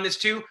to get in on this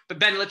too, but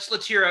Ben,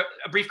 let's hear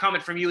a brief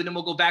comment from you, and then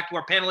we'll go back to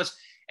our panelists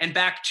and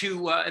back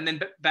to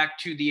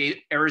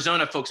the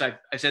Arizona folks. I've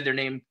said their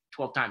name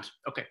 12 times.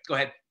 Okay, go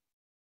ahead.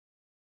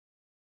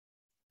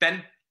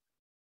 Ben?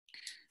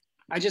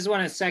 I just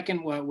want to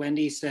second what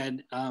Wende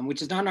said,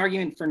 which is not an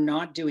argument for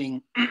not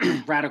doing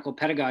radical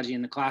pedagogy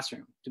in the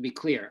classroom, to be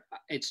clear.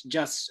 It's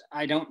just,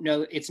 I don't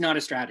know, it's not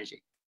a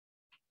strategy,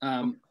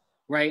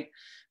 right?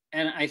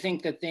 And I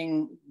think the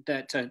thing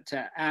that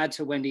to add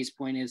to Wende's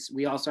point is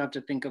we also have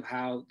to think of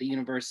how the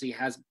university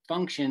has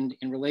functioned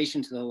in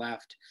relation to the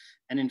left.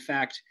 And in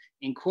fact,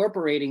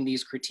 incorporating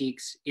these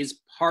critiques is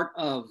part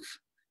of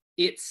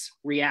its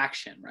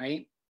reaction,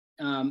 right?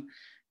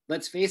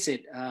 Let's face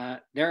it,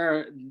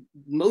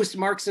 most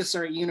Marxists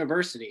are at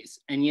universities,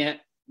 and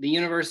yet the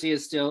university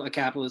is still a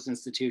capitalist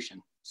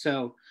institution.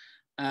 So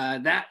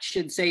that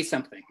should say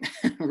something,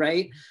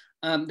 right?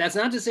 That's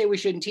not to say we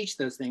shouldn't teach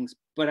those things,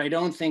 but I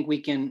don't think we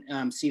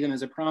can see them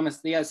as a promise.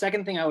 The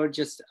second thing I would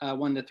just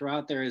want to throw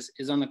out there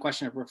is on the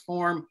question of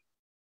reform.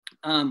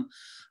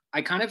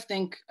 I kind of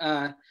think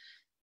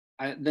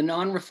the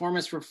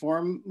non-reformist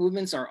reform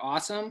movements are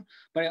awesome,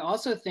 but I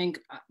also think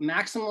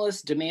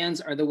maximalist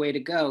demands are the way to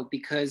go,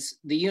 because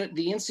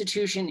the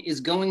institution is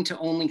going to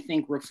only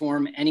think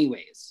reform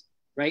anyways,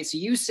 right? So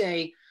you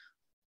say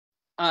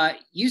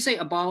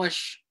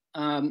abolish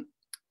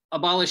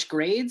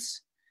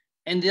grades,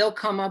 and they'll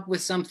come up with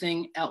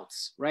something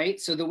else, right?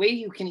 So the way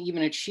you can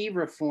even achieve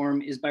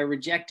reform is by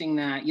rejecting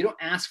that. You don't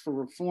ask for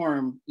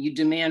reform, you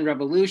demand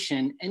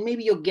revolution, and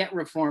maybe you'll get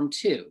reform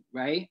too,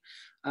 right?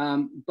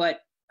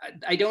 But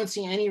I don't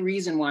see any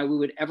reason why we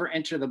would ever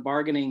enter the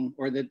bargaining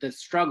or the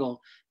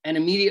struggle and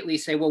immediately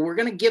say, well, we're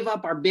going to give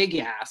up our big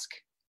ask,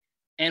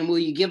 and will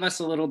you give us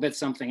a little bit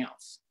something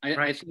else?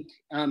 I think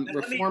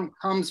reform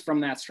comes from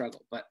that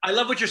struggle. But I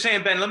love what you're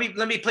saying, Ben.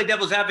 Let me play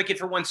devil's advocate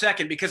for 1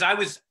 second, because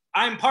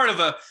I'm part of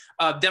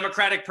a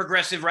Democratic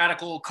Progressive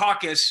Radical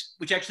caucus,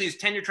 which actually is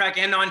tenure track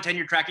and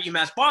non-tenure track at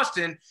UMass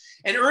Boston.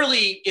 And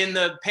early in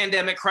the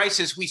pandemic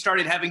crisis, we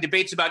started having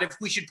debates about if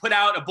we should put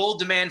out a bold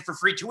demand for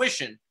free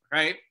tuition,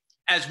 right?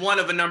 As one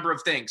of a number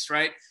of things,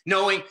 right?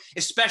 Knowing,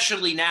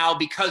 especially now,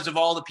 because of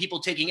all the people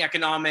taking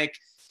economic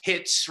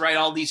hits, right?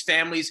 All these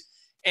families.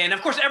 And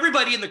of course,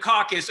 everybody in the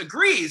caucus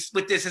agrees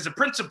with this as a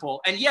principle.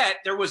 And yet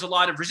there was a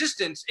lot of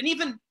resistance. And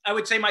even, I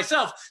would say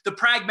myself, the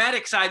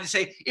pragmatic side to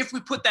say, if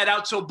we put that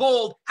out so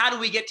bold, how do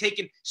we get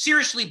taken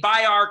seriously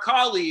by our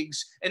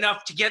colleagues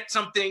enough to get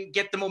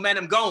the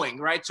momentum going,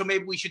 right? So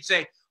maybe we should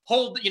say,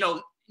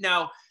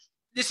 now,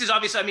 this is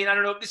obviously, I mean, I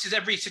don't know,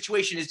 every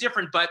situation is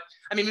different, but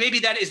I mean, maybe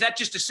is that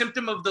just a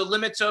symptom of the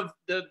limits of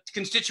the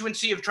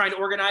constituency of trying to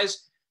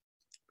organize,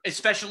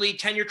 especially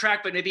tenure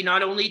track, but maybe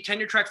not only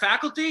tenure track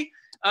faculty?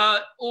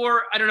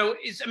 Or I don't know,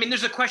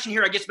 there's a question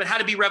here, I guess, but how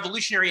to be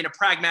revolutionary in a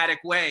pragmatic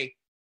way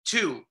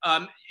too.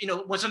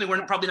 Something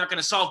we're probably not going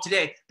to solve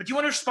today, but do you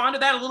want to respond to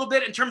that a little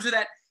bit in terms of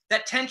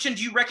that tension?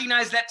 Do you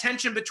recognize that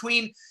tension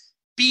between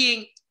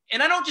being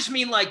and I don't just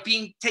mean like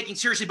being taken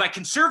seriously by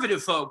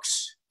conservative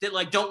folks that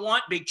like don't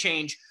want big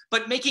change,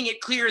 but making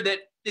it clear that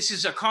this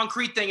is a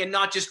concrete thing and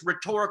not just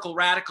rhetorical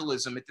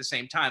radicalism at the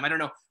same time. I don't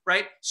know,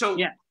 right? So,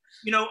 yeah,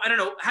 I don't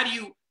know. How do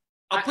you?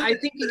 I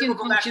think you can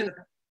function.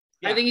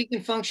 I think you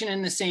can function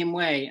in the same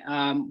way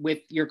with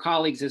your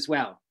colleagues as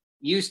well.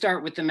 You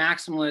start with the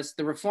maximalists.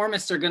 The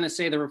reformists are going to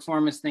say the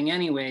reformist thing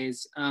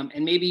anyways,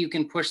 and maybe you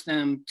can push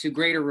them to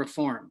greater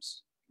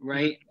reforms,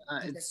 right?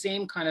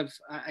 Same kind of,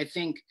 I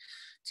think,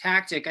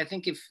 tactic. I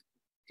think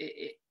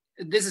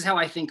this is how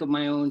I think of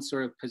my own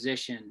sort of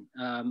position.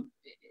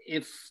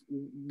 If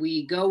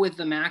we go with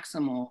the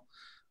maximal,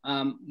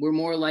 we're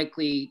more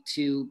likely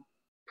to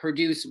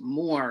produce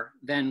more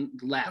than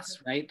less,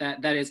 right?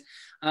 That is,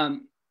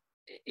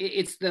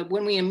 it's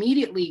when we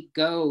immediately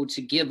go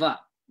to give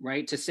up,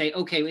 right? To say,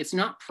 okay, it's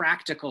not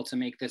practical to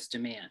make this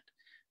demand.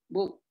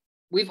 Well,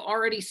 we've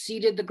already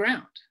seeded the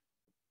ground.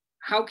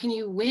 How can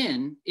you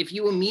win if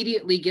you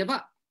immediately give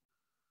up,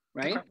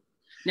 right? Okay.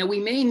 Now we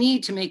may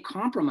need to make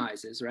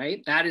compromises,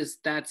 right?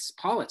 That's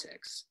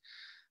politics,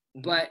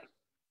 but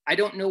I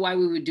don't know why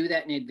we would do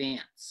that in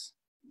advance.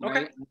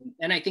 Right? Okay.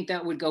 And I think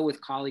that would go with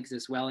colleagues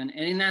as well. And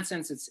in that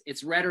sense,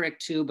 it's rhetoric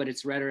too, but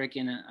it's rhetoric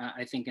in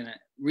I think in a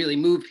really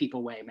move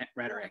people way,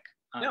 rhetoric.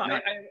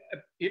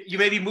 You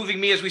may be moving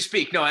me as we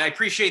speak. No, I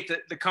appreciate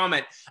the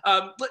comment.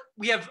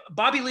 We have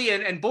Bobbi-Lee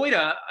and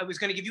Boyda. I was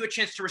going to give you a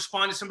chance to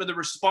respond to some of the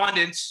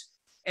respondents,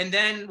 and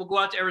then we'll go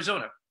out to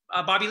Arizona.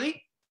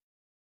 Bobbi-Lee?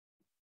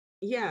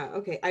 Yeah,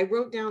 okay. I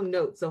wrote down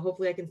notes, so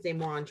hopefully I can stay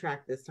more on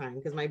track this time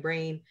because my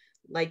brain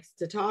likes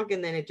to talk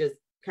and then it just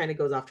kind of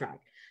goes off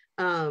track.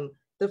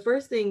 The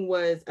first thing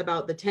was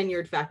about the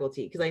tenured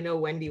faculty, because I know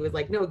Wendy was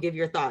like, no, give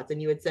your thoughts.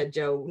 And you had said,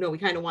 Joe, no, we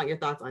kind of want your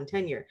thoughts on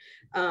tenure.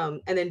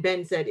 And then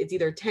Ben said it's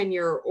either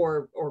tenure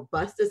or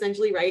bust,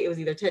 essentially, right? It was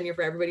either tenure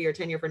for everybody or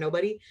tenure for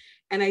nobody.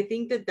 And I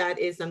think that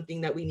is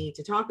something that we need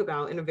to talk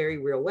about in a very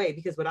real way,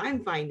 because what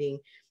I'm finding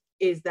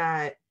is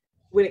that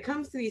when it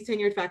comes to these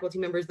tenured faculty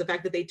members, the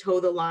fact that they toe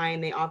the line,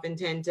 they often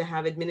tend to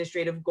have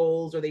administrative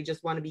goals or they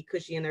just want to be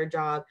cushy in their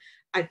job.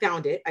 I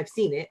found it, I've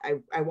seen it,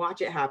 I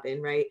watch it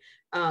happen, right?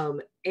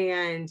 And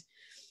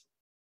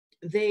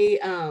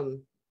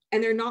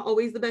they're not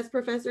always the best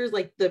professors.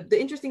 Like the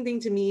interesting thing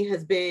to me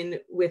has been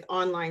with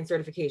online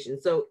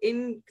certification. So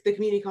in the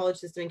community college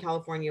system in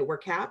California, we're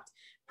capped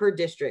per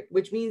district,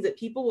 which means that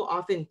people will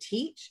often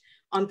teach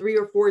on 3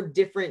 or 4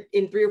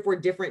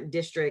 different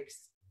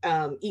districts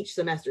each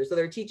semester. So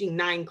they're teaching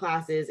 9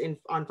 classes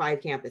on 5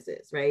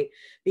 campuses, right?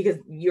 Because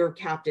you're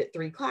capped at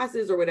 3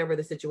 classes or whatever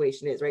the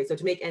situation is, right? So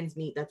to make ends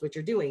meet, that's what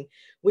you're doing,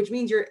 which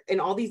means you're in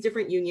all these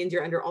different unions,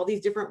 you're under all these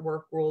different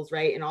work rules,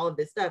 right? And all of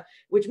this stuff,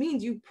 which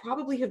means you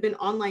probably have been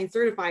online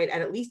certified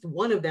at least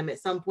one of them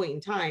at some point in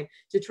time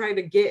to try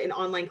to get an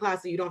online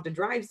class so you don't have to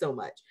drive so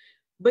much.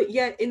 But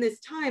yet in this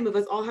time of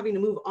us all having to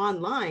move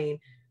online,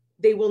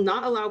 they will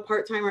not allow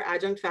part-time or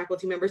adjunct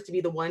faculty members to be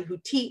the one who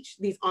teach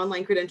these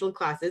online credentialed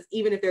classes,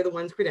 even if they're the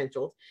ones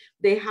credentialed.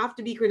 They have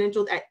to be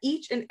credentialed at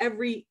each and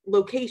every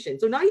location.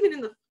 So not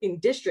even in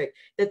district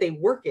that they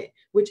work in,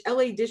 which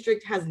LA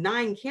district has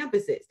 9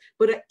 campuses,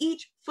 but at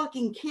each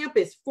fucking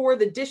campus for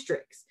the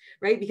districts,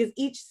 right? Because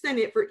each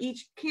Senate for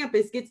each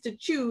campus gets to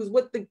choose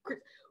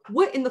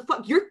what in the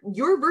fuck,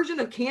 your version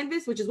of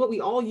Canvas, which is what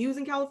we all use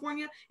in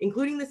California,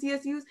 including the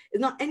CSUs,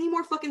 is not any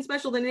more fucking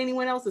special than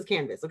anyone else's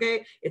Canvas,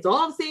 okay? It's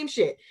all the same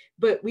shit,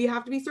 but we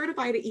have to be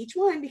certified at each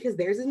one because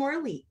theirs is more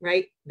elite,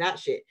 right? That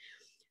shit.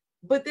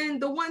 But then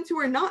the ones who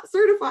are not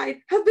certified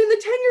have been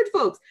the tenured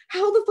folks.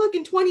 How the fuck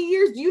in 20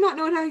 years do you not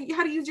know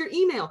how to use your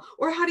email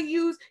or how to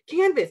use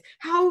Canvas?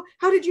 How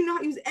did you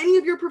not use any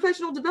of your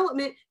professional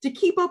development to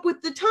keep up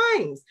with the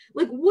times?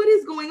 Like, what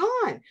is going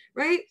on,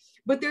 right?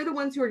 But they're the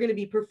ones who are going to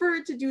be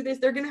preferred to do this.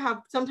 They're going to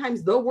have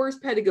sometimes the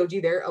worst pedagogy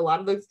there. A lot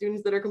of those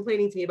students that are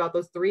complaining to me about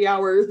those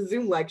 3-hour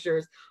Zoom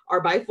lectures are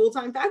by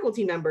full-time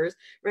faculty members,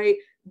 right?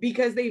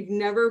 Because they've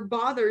never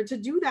bothered to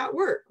do that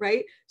work,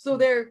 right? So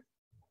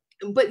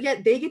but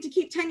yet they get to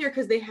keep tenure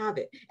because they have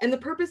it. And the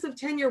purpose of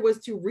tenure was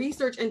to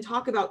research and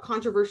talk about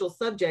controversial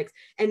subjects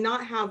and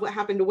not have what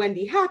happened to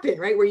Wendy happen,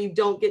 right? Where you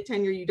don't get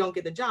tenure, you don't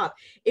get the job.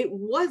 It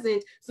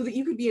wasn't so that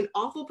you could be an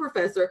awful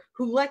professor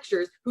who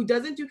lectures, who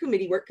doesn't do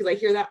committee work, because I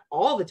hear that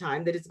all the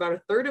time, that it's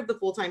about 1/3 of the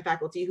full-time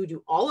faculty who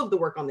do all of the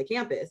work on the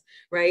campus,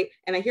 right?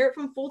 And I hear it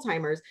from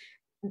full-timers.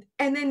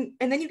 And then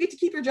you get to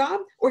keep your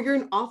job, or you're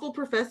an awful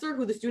professor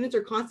who the students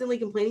are constantly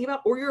complaining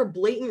about, or you're a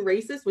blatant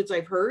racist, which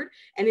I've heard,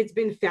 and it's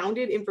been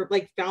founded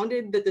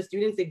that the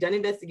students, they've done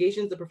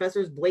investigations, the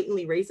professor's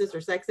blatantly racist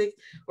or sexist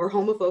or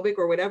homophobic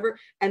or whatever,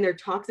 and they're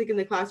toxic in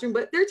the classroom,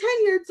 but they're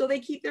tenured, so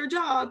they keep their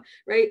job,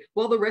 right?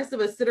 While the rest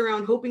of us sit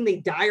around hoping they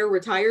die or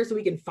retire so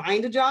we can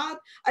find a job.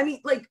 I mean,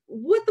 like,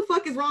 what the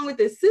fuck is wrong with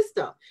this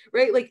system,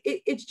 right? Like,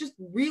 it's just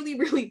really,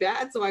 really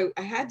bad. So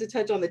I had to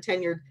touch on the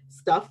tenured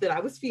stuff that I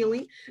was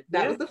feeling.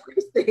 That was the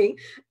first thing.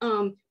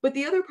 But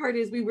the other part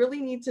is we really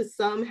need to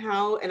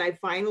somehow, and I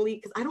finally,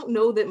 because I don't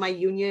know that my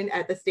union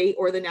at the state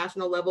or the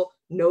national level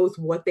knows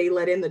what they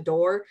let in the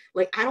door.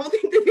 Like, I don't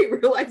think that they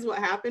realize what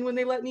happened when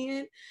they let me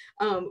in.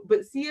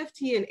 But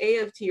CFT and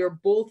AFT are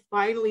both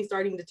finally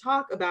starting to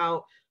talk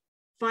about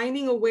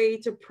finding a way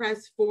to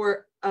press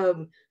for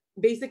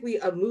basically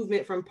a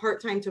movement from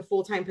part-time to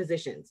full-time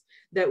positions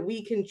that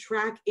we can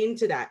track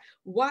into that.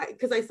 Why?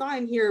 Because I saw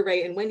in here,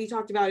 right, and Wendy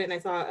talked about it, and I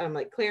saw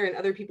like Claire and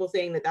other people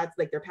saying that that's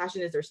like their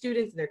passion is their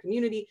students and their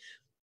community.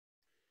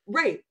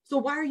 Right. So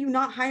why are you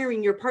not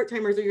hiring your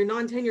part-timers or your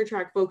non-tenure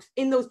track folks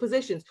in those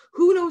positions?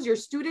 Who knows your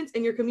students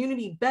and your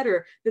community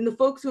better than the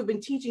folks who have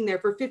been teaching there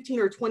for 15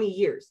 or 20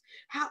 years?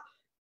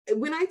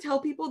 When I tell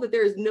people that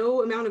there is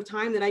no amount of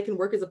time that I can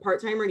work as a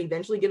part-timer and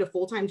eventually get a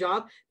full-time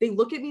job, they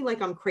look at me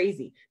like I'm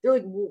crazy. They're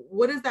like,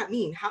 what does that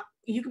mean? How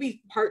you could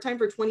be part-time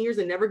for 20 years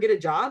and never get a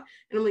job?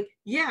 And I'm like,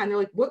 yeah. And they're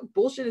like, what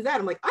bullshit is that?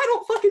 I'm like, I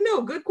don't fucking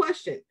know. Good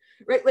question.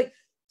 Right. Like,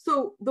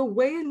 so the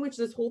way in which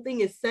this whole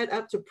thing is set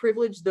up to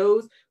privilege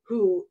those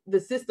who the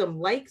system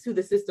likes, who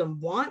the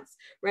system wants,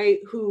 right,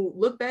 who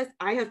look best,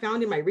 I have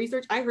found in my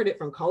research, I heard it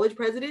from college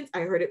presidents,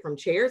 I heard it from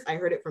chairs, I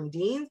heard it from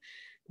deans,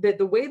 that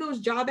the way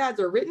those job ads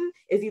are written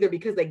is either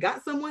because they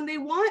got someone they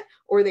want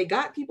or they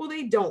got people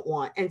they don't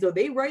want. And so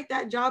they write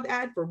that job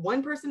ad for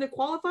one person to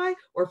qualify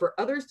or for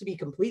others to be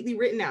completely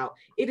written out.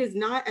 It is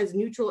not as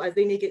neutral as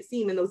they make it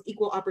seem in those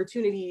equal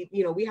opportunity,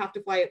 you know, we have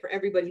to fly it for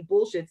everybody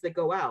bullshits that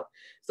go out.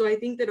 So I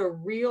think that a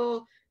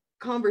real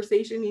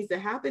conversation needs to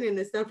happen and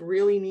this stuff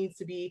really needs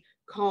to be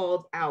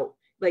called out.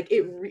 Like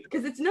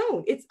because it's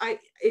known,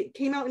 it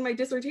came out in my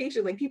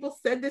dissertation, like people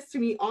said this to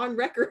me on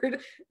record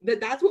that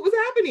that's what was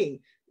happening.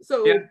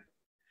 So, yeah.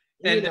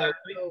 And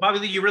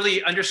Bobbi-Lee, you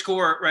really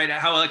underscore, right,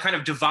 how a kind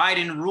of divide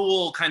and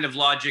rule kind of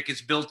logic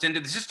is built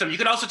into the system. You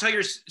could also tell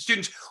your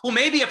students, well,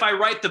 maybe if I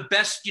write the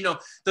best, you know,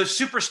 the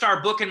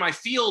superstar book in my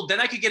field, then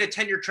I could get a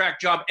tenure track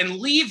job and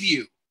leave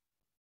you,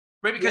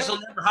 right? Because they'll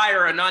never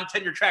hire a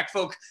non-tenure track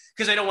folk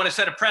because they don't want to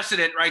set a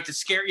precedent, right, to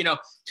scare, you know,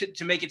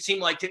 to make it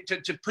seem like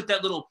to put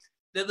that little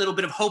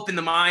bit of hope in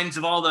the minds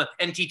of all the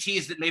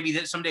NTTs that maybe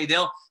that someday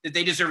that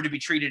they deserve to be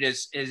treated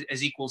as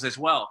equals as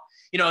well.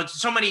 You know,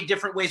 so many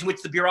different ways in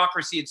which the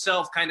bureaucracy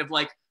itself kind of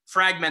like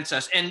fragments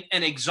us and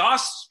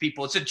exhausts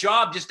people. It's a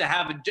job just to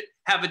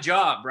have a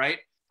job, right?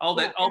 All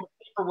the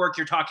paperwork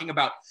you're talking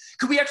about.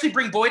 Could we actually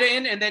bring Boyda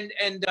in and then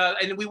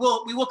and we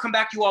will come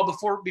back to you all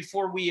before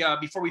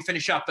we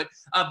finish up. But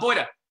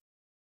Boyda.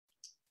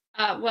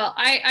 Well,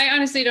 I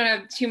honestly don't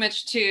have too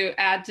much to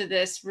add to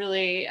this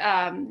really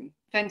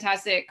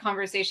fantastic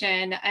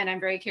conversation, and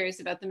I'm very curious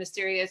about the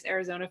mysterious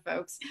Arizona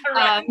folks.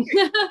 Right.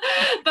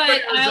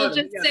 But I'll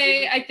just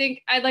say, I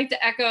think I'd like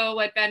to echo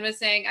what Ben was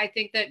saying. I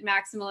think that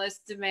maximalist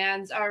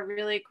demands are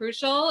really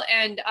crucial,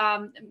 and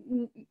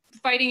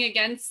fighting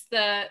against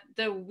the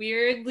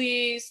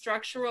weirdly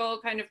structural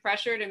kind of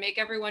pressure to make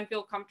everyone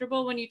feel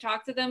comfortable when you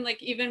talk to them.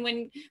 Like even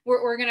when we're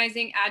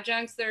organizing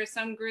adjuncts, there are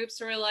some groups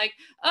who are like,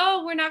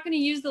 oh, we're not going to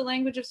use the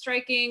language of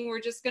striking.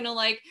 We're just going to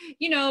like,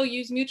 you know,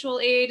 use mutual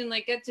aid and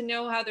like get to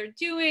know how they're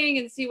doing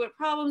and see what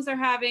problems they're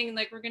having. And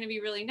like, we're going to be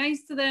really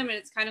nice to them. And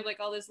it's kind of like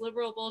all this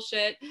liberal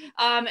bullshit.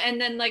 And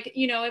then like,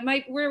 you know,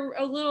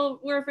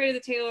 we're afraid of the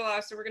Taylor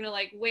law. So we're going to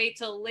like wait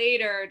till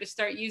later to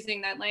start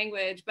using that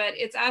language. But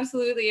it's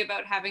absolutely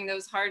about having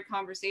those hard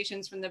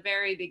conversations from the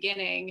very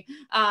beginning,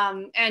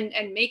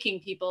 and making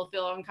people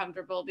feel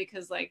uncomfortable,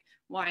 because like,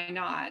 why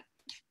not?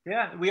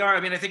 Yeah, we are. I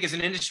mean, I think as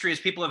an industry, as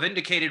people have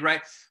indicated,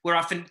 right, we're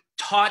often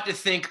taught to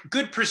think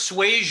good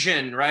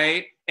persuasion,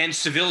 right, and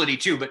civility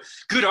too, but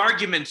good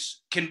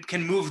arguments can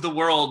move the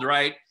world,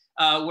 right?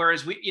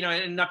 Whereas we, you know,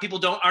 and people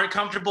aren't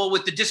comfortable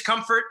with the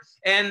discomfort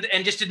and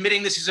just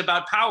admitting this is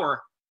about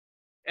power,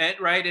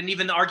 right? And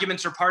even the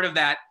arguments are part of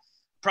that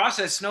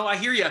process. No, I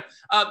hear you.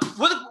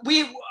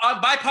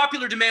 By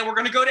popular demand, we're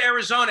going to go to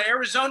Arizona.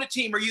 Arizona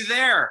team, are you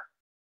there?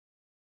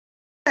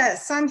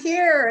 Yes, I'm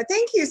here.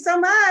 Thank you so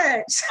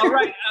much. All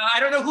right. I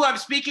don't know who I'm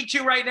speaking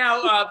to right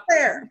now.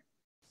 Claire.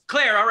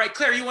 Claire. All right,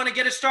 Claire, you want to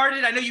get us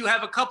started? I know you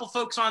have a couple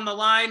folks on the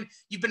line.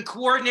 You've been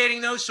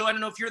coordinating those, so I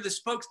don't know if you're the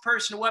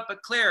spokesperson or what,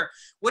 but Claire,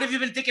 what have you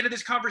been thinking of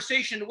this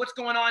conversation? What's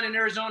going on in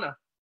Arizona?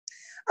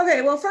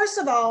 Okay, well, first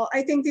of all,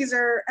 I think these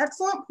are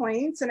excellent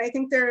points, and I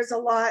think there's a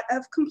lot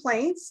of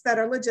complaints that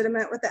are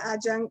legitimate with the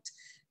adjunct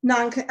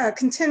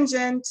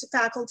contingent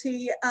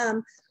faculty.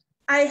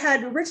 I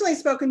had originally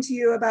spoken to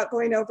you about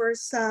going over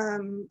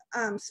some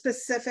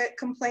specific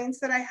complaints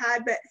that I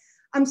had, but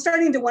I'm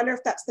starting to wonder if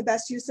that's the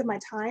best use of my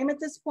time at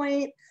this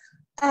point.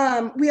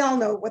 We all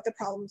know what the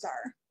problems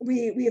are.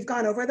 We have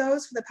gone over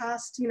those for the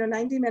past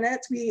 90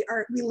 minutes. We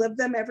live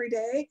them every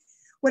day.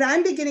 What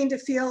I'm beginning to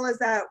feel is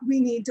that we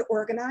need to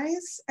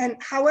organize, and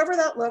however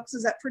that looks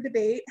is up for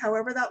debate.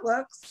 However that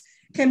looks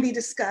can be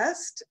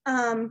discussed.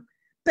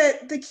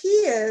 But the key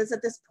is,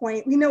 at this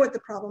point, we know what the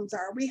problems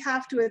are. We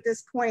have to, at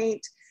this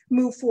point,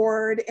 move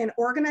forward in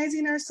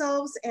organizing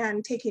ourselves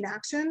and taking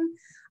action.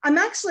 I'm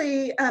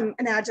actually an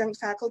adjunct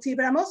faculty,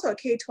 but I'm also a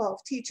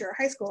K-12 teacher,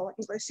 high school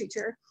English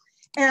teacher.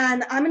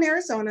 And I'm in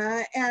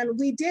Arizona, and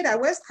I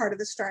was part of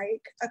the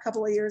strike a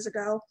couple of years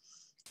ago.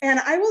 And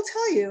I will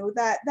tell you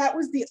that that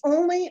was the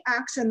only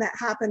action that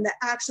happened that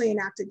actually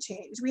enacted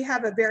change. We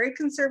have a very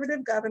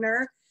conservative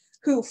governor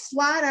who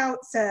flat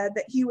out said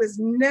that he was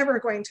never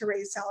going to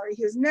raise salary.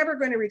 He was never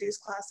going to reduce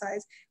class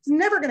size. It's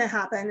never going to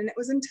happen. And it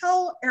was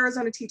until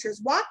Arizona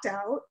teachers walked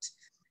out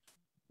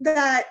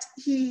that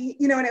he,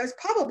 and it was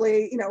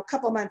probably, a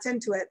couple months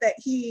into it that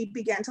he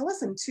began to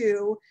listen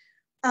to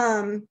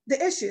the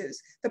issues.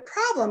 The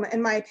problem,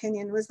 in my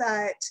opinion, was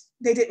that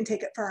they didn't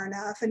take it far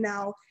enough. And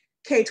now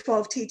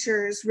K-12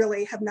 teachers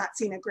really have not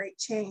seen a great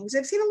change.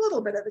 They've seen a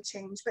little bit of a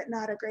change, but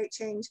not a great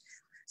change.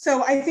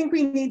 So I think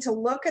we need to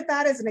look at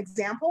that as an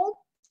example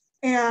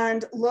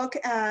and look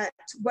at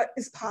what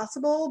is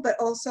possible, but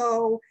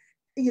also,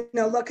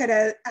 look at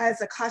it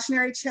as a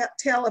cautionary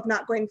tale of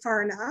not going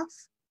far enough,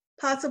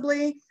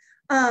 possibly.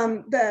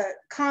 The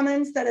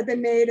comments that have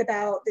been made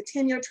about the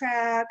tenure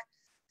track,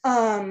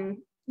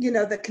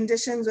 the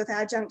conditions with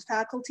adjunct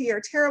faculty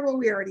are terrible.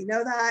 We already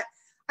know that.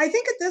 I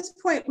think at this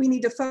point, we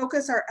need to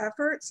focus our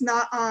efforts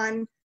not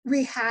on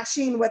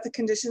rehashing what the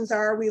conditions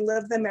are. We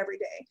live them every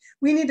day.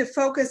 We need to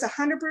focus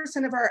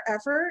 100% of our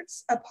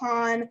efforts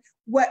upon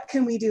what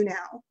can we do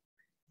now.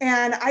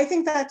 And I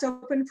think that's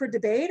open for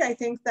debate. I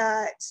think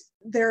that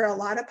there are a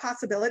lot of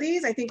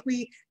possibilities. I think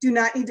we do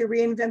not need to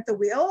reinvent the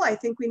wheel. I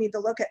think we need to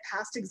look at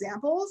past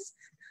examples.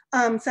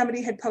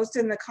 Somebody had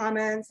posted in the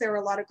comments, there were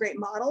a lot of great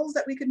models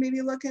that we could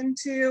maybe look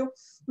into.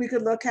 We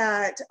could look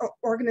at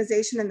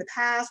organization in the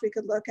past. We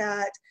could look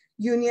at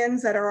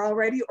unions that are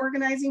already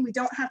organizing. We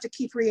don't have to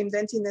keep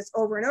reinventing this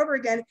over and over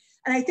again.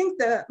 And I think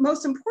the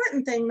most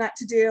important thing not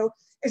to do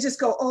is just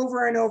go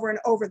over and over and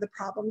over the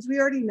problems. We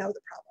already know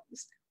the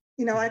problems.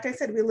 Like I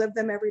said, we live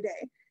them every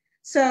day.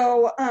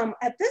 So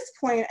at this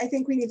point, I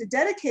think we need to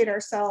dedicate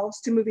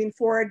ourselves to moving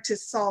forward to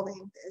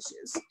solving the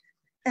issues.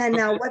 And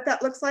now what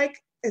that looks like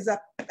is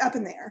up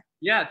in the air.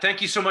 Yeah,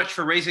 thank you so much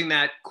for raising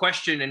that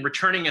question and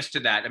returning us to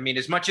that. I mean,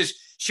 as much as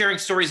sharing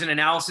stories and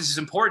analysis is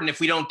important, if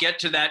we don't get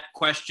to that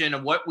question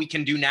of what we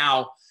can do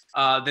now,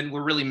 then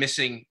we're really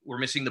missing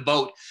the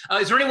boat.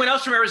 Is there anyone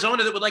else from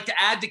Arizona that would like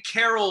to add to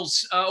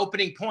Carol's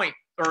opening point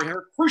or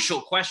her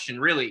crucial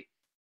question, really?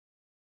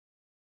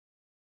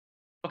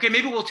 Okay,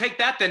 maybe we'll take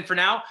that then for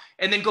now,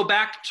 and then go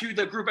back to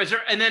the group.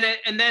 And then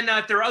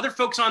if there are other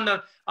folks on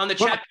the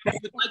chat who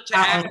would like to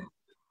add.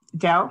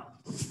 Joe?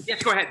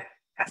 Yes, go ahead.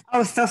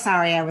 Oh, so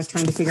sorry. I was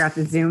trying to figure out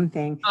the Zoom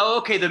thing. Oh,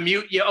 okay. The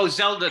mute. Yeah. Oh,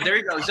 Zelda. There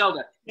you go,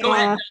 Zelda. Go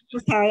ahead.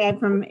 Sorry, I'm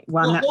from.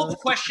 We'll hold the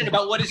question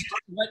about what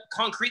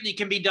concretely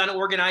can be done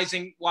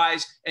organizing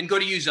wise, and go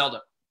to you,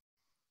 Zelda.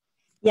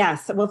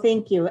 Yes. Well,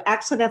 thank you.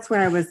 Actually, that's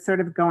where I was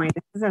sort of going.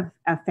 This is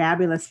a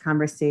fabulous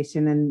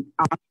conversation, and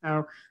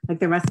also, like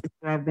the rest of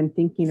you, I've been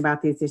thinking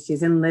about these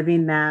issues and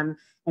living them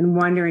and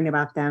wondering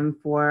about them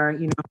for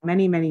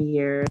many, many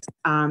years.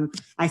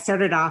 I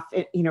started off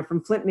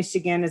from Flint,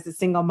 Michigan as a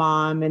single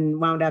mom and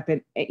wound up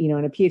in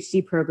a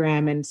PhD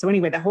program. And so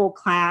anyway, the whole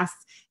class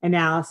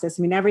analysis,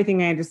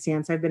 everything I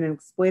understand. So I've been an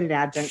exploited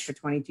adjunct for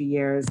 22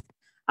 years.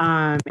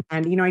 And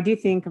I do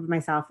think of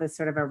myself as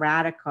sort of a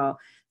radical.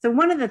 So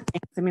one of the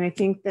things, I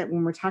think that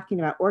when we're talking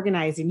about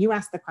organizing, you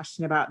asked the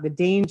question about the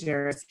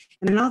dangers.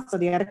 And then also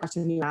the other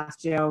question you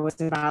asked, Joe,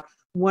 was about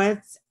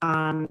what's,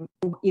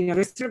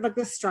 there's sort of like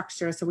the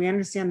structure. So we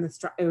understand the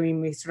structure,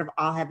 we sort of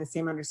all have the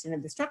same understanding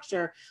of the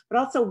structure, but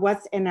also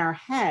what's in our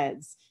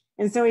heads.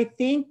 And so I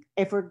think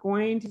if we're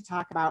going to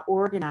talk about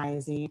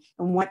organizing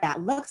and what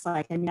that looks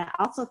like, I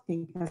also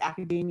think that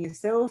academia is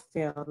so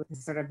filled with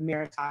this sort of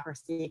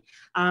meritocracy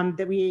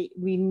that we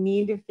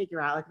need to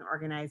figure out like an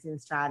organizing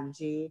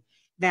strategy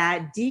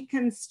that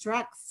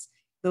deconstructs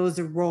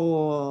those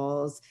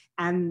roles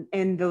and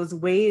those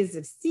ways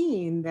of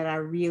seeing that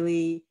are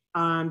really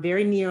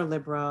very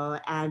neoliberal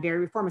and very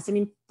reformist.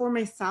 For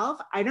myself,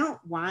 I don't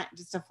want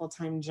just a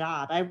full-time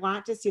job. I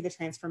want to see the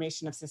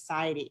transformation of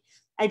society.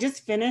 I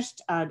just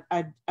finished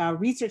a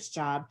research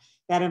job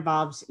that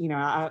involved,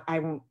 I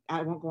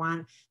won't go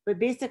on, but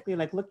basically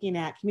like looking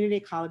at community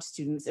college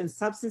students and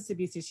substance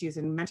abuse issues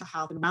and mental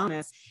health and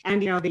wellness.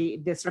 And,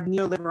 the sort of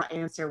neoliberal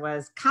answer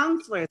was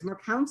counselors, more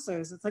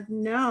counselors. It's like,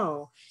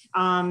 no,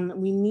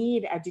 we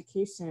need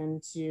education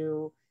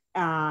to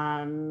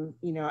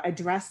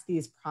address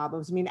these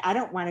problems. I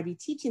don't want to be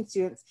teaching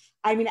students.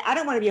 I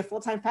don't want to be a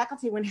full-time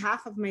faculty when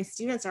half of my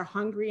students are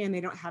hungry and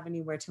they don't have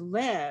anywhere to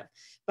live.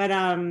 But,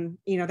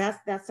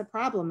 that's the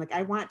problem. Like,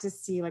 I want to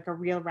see like a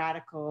real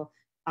radical,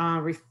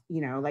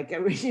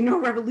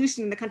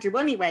 revolution in the country.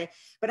 Well, anyway,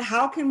 but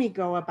how can we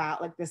go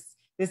about like this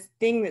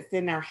thing that's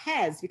in our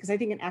heads? Because I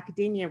think in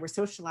academia, we're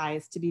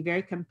socialized to be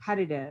very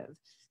competitive.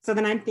 So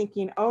then I'm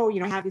thinking, oh, you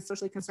know, I have these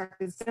socially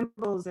constructed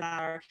symbols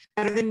that are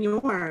better than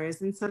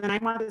yours. And so then I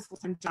want this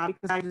full-time job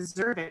because I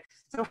deserve it.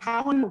 So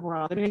how in the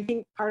world, I mean, I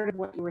think part of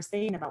what you were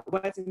saying about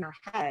what's in our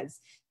heads,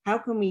 how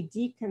can we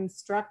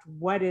deconstruct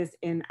what is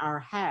in our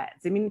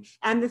heads? I mean,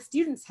 and the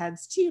students'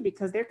 heads too,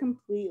 because they're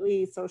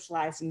completely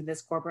socialized into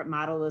this corporate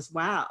model as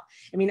well.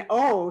 I mean,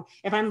 oh,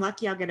 if I'm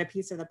lucky, I'll get a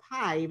piece of the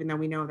pie, even though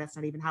we know that's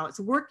not even how it's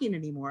working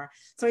anymore.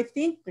 So I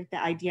think like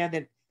the idea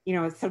that, you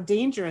know, it's so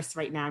dangerous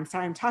right now. I'm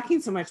sorry I'm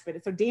talking so much, but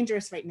it's so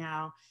dangerous right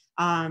now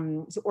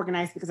to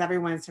organize because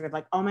everyone's sort of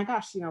like, oh my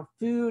gosh, you know,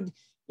 food,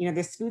 you know,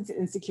 there's food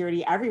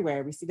insecurity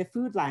everywhere. We see the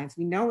food lines,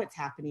 we know what's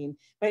happening,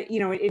 but, you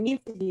know, it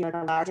needs to be like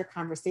a larger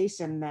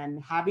conversation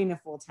than having a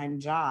full-time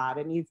job.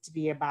 It needs to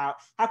be about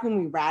how can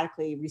we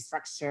radically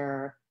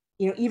restructure,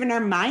 you know, even our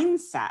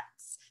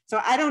mindsets. So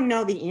I don't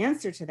know the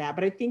answer to that,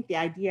 but I think the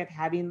idea of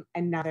having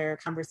another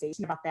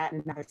conversation about that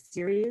in another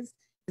series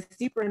is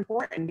super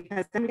important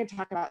because then we can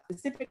talk about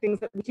specific things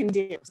that we can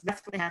do. So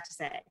that's what I have to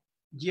say.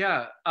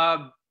 Yeah.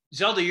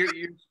 Zelda, you're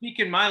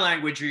speaking my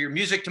language, or your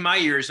music to my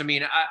ears. I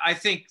mean, I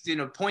think, you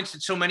know, points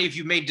that so many of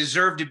you made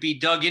deserve to be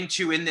dug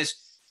into in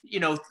this, you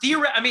know,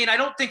 theory. I mean, I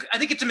think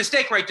it's a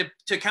mistake, right,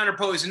 to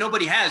counterpose, and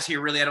nobody has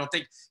here really, I don't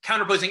think,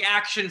 counterposing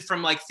action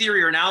from like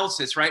theory or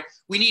analysis, right?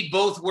 We need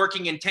both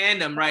working in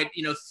tandem, right?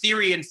 You know,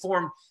 theory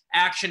informed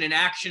action and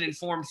action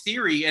informed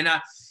theory. And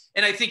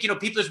I think, you know,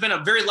 there's been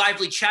a very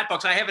lively chat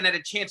box. I haven't had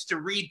a chance to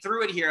read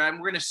through it here. We're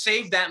going to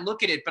save that and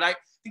look at it. But I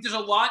think there's a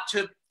lot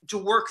to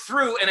work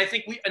through. And I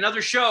think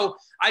another show,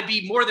 I'd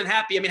be more than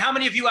happy. I mean, how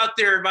many of you out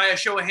there, by a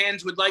show of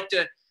hands, would like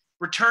to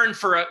return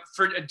for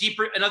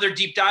another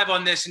deep dive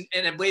on this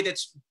in a way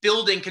that's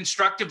building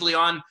constructively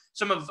on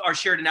some of our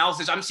shared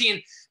analysis? I'm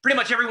seeing pretty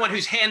much everyone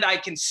whose hand I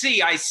can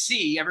see,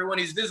 everyone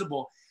who's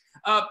visible.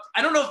 I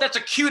don't know if that's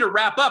a cue to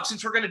wrap up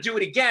since we're going to do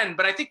it again,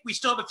 but I think we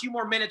still have a few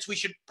more minutes we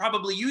should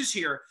probably use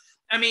here.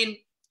 I mean,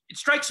 it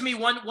strikes me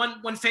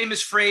one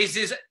famous phrase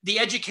is the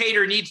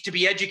educator needs to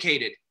be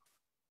educated,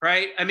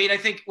 right? I mean, I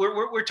think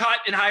we're taught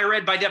in higher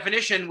ed by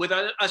definition with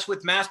us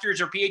with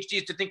masters or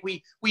PhDs to think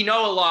we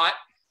know a lot,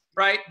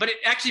 right? But it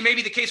actually may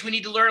be the case we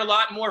need to learn a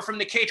lot more from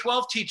the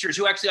K-12 teachers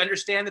who actually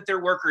understand that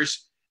they're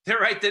workers,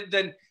 right?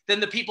 Than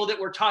the people that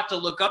we're taught to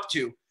look up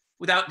to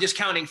without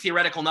discounting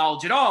theoretical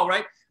knowledge at all,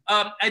 right?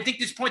 I think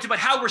this point's about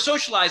how we're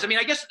socialized. I mean,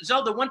 I guess,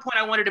 Zelda, one point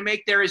I wanted to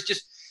make there is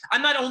just,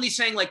 I'm not only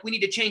saying like we need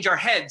to change our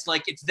heads,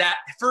 like it's that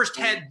first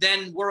head,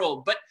 then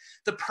world, but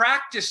the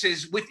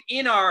practices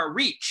within our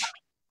reach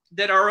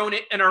that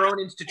in our own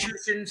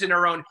institutions, in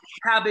our own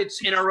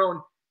habits, in our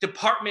own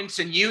departments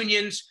and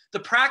unions, the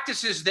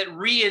practices that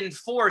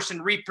reinforce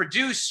and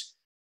reproduce,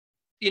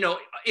 you know,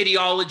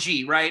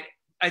 ideology, right?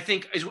 I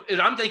think as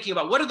I'm thinking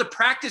about what are the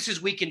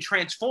practices we can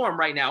transform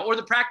right now, or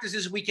the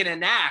practices we can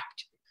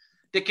enact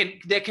that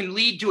can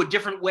lead to a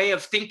different way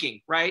of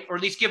thinking, right? Or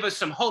at least give us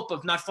some hope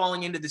of not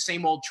falling into the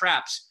same old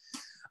traps.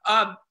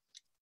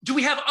 Do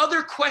we have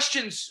other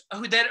questions?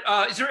 Is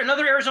there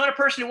another Arizona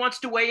person who wants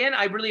to weigh in?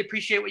 I really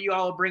appreciate what you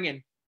all are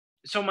bringing.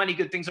 So many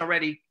good things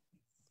already.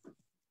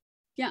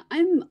 Yeah,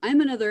 I'm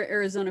another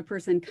Arizona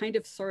person, kind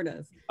of, sort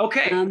of.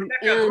 Okay.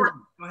 Go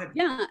ahead.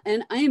 Yeah,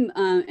 and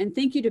and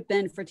thank you to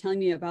Ben for telling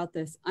me about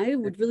this. I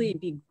would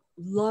really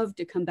love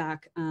to come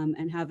back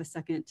and have a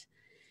second,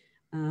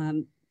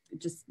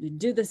 just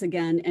do this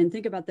again and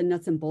think about the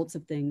nuts and bolts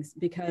of things,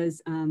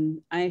 because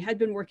I had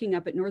been working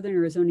up at Northern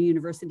Arizona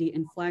University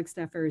in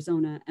Flagstaff,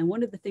 Arizona. And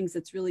one of the things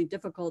that's really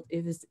difficult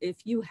is if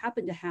you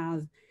happen to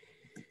have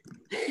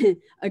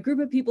a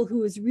group of people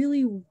who is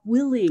really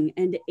willing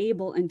and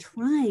able and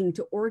trying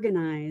to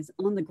organize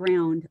on the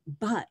ground,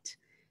 but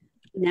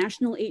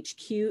National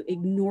HQ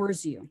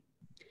ignores you.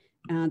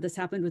 This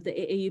happened with the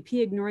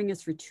AAUP ignoring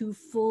us for 2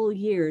 full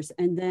years,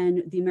 and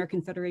then the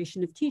American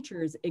Federation of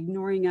Teachers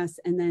ignoring us,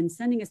 and then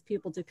sending us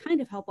people to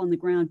kind of help on the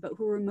ground, but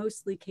who were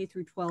mostly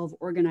K-12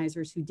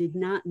 organizers who did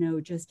not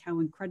know just how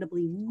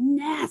incredibly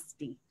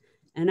nasty,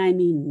 and I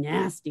mean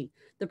nasty,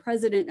 the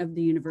president of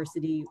the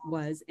university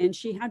was. And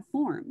she had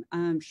form.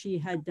 She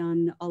had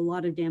done a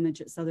lot of damage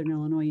at Southern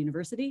Illinois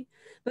University,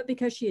 but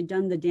because she had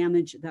done the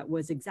damage that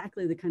was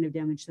exactly the kind of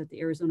damage that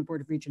the Arizona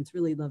Board of Regents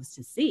really loves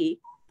to see,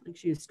 like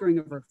she was screwing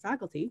over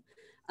faculty,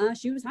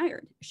 she was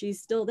hired. She's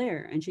still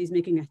there and she's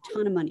making a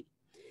ton of money.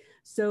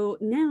 So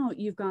now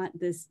you've got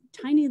this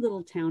tiny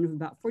little town of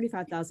about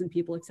 45,000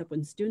 people, except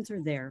when students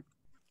are there,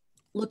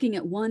 looking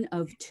at one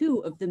of 2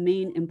 of the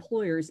main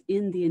employers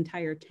in the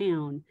entire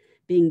town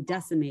being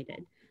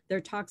decimated. There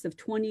are talks of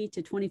 20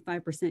 to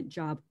 25%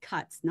 job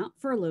cuts, not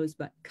furloughs,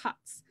 but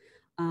cuts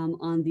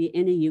on the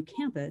NAU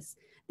campus.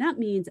 That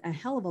means a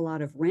hell of a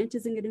lot of rent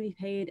isn't going to be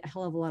paid, a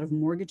hell of a lot of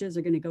mortgages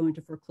are going to go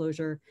into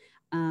foreclosure,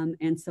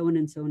 and so on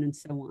and so on and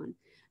so on.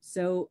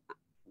 So,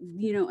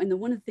 you know, and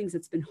one of the things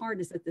that's been hard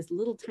is that this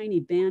little tiny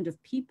band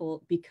of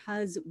people,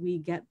 because we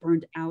get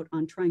burned out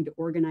on trying to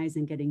organize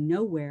and getting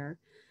nowhere,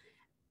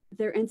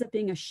 there ends up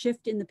being a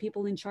shift in the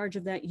people in charge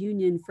of that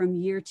union from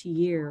year to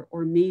year,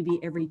 or maybe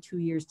every 2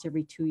 years to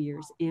every 2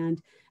 years.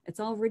 And it's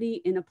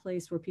already in a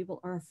place where people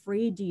are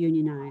afraid to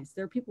unionize.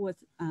 There are people with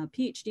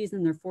PhDs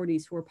in their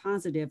 40s who are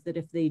positive that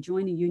if they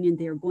join a union,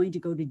 they are going to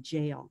go to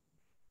jail.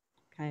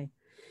 Okay.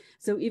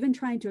 So even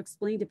trying to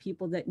explain to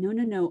people that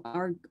no,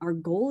 our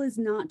goal is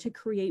not to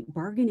create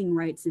bargaining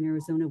rights in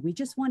Arizona. We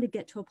just want to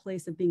get to a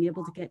place of being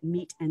able to get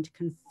meet and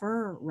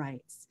confer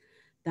rights.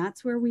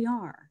 That's where we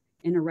are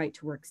in a right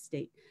to work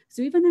state.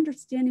 So even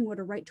understanding what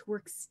a right to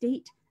work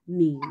state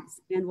means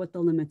and what the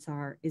limits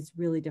are is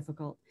really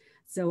difficult.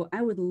 So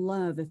I would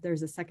love if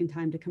there's a second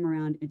time to come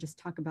around and just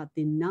talk about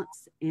the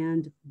nuts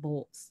and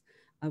bolts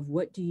of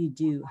what do you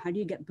do? How do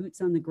you get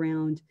boots on the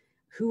ground?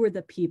 Who are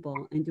the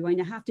people? And do I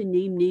have to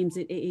name names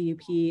at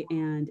AAUP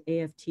and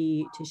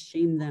AFT to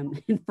shame them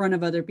in front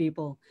of other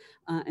people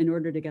in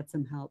order to get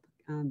some help?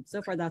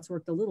 So far that's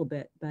worked a little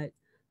bit, but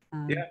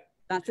yeah,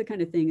 that's the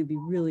kind of thing it'd be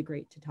really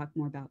great to talk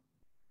more about.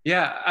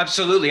 Yeah,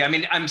 absolutely. I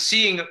mean, I'm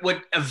seeing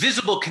what a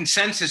visible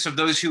consensus of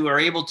those who are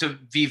able to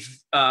be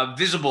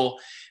visible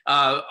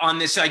on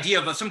this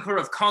idea of some sort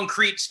of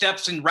concrete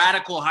steps in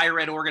radical higher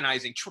ed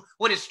organizing.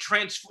 What is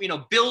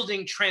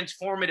building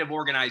transformative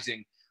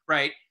organizing,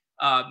 right?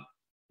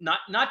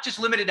 Not just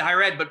limited to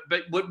higher ed, but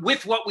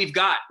with what we've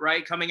got,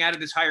 right, coming out of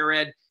this higher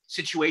ed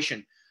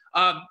situation.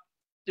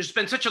 There's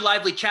been such a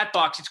lively chat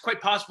box. It's quite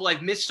possible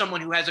I've missed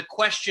someone who has a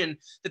question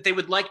that they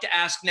would like to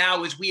ask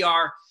now, as we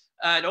are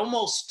at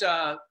almost,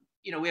 I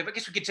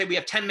guess we could say we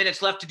have 10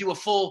 minutes left to do a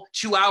full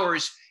 2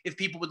 hours if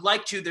people would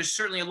like to. There's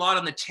certainly a lot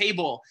on the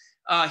table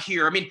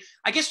here.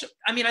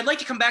 I'd like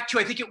to come back to,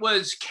 I think it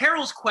was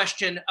Carol's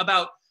question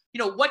about,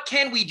 what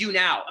can we do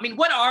now?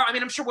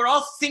 I'm sure we're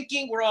all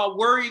thinking, we're all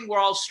worrying, we're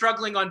all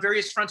struggling on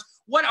various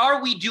fronts. What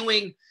are we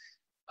doing?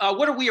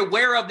 What are we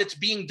aware of that's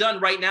being done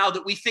right now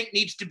that we think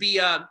needs to be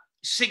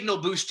signal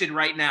boosted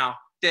right now?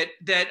 That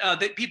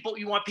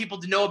you want people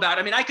to know about.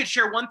 I could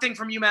share one thing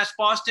from UMass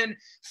Boston.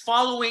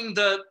 Following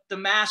the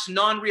mass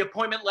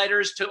non-reappointment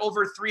letters to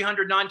over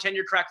 300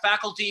 non-tenure track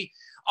faculty,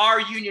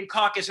 our union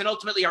caucus, and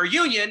ultimately our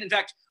union, in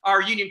fact,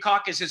 our union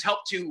caucus has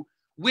helped to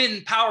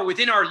win power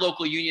within our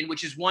local union,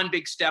 which is one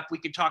big step. We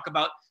could talk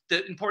about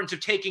the importance of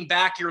taking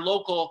back your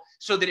local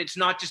so that it's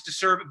not just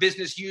a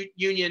business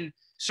union,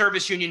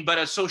 service union, but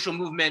a social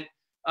movement,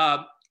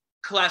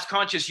 class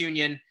conscious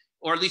union,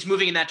 or at least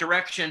moving in that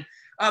direction.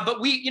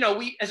 But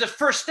we, as a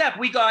first step,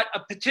 we got a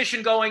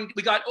petition going.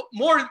 We got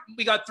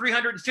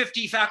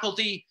 350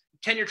 faculty,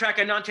 tenure track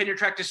and non-tenure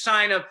track, to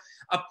sign a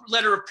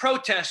letter of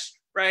protest,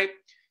 right?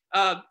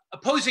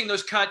 Opposing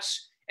those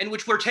cuts, and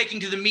which we're taking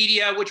to the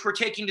media, which we're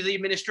taking to the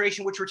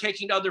administration, which we're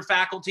taking to other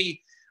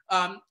faculty.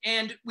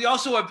 And we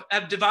also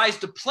have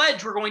devised a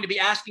pledge we're going to be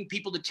asking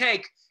people to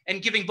take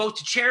and giving both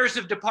to chairs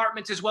of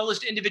departments as well as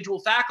to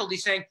individual faculty,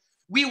 saying,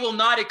 we will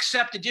not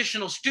accept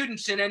additional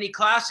students in any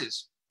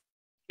classes.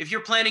 If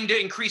you're planning to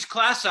increase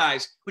class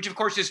size, which of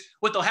course is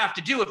what they'll have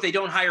to do if they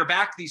don't hire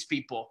back these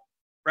people,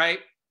 right?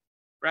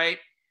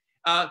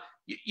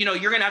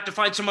 You're going to have to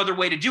find some other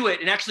way to do it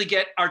and actually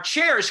get our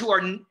chairs, who are,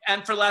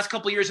 and for the last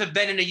couple of years have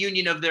been in a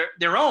union of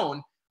their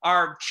own.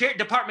 Our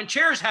department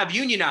chairs have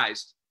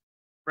unionized,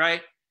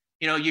 right?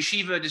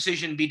 Yeshiva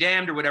decision be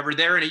damned or whatever,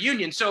 they're in a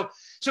union. So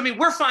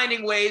we're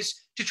finding ways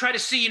to try to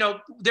see,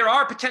 there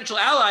are potential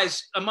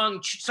allies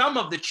among some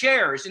of the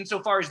chairs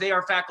insofar as they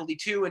are faculty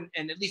too,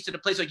 and at least at a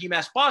place like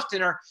UMass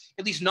Boston are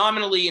at least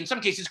nominally, in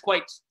some cases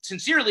quite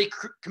sincerely,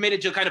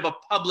 committed to kind of a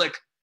public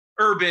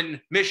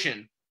urban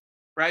mission,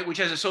 right, which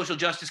has a social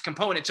justice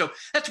component. So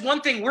that's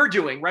one thing we're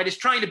doing, right, is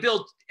trying to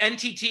build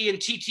NTT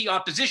and TT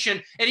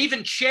opposition and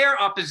even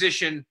chair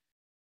opposition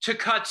to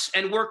cuts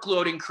and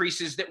workload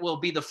increases that will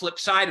be the flip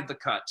side of the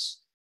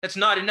cuts. That's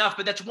not enough,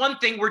 but that's one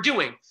thing we're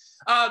doing.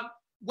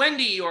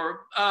 Wende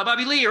or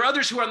Bobbi-Lee or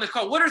others who are on the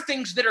call, what are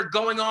things that are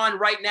going on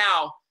right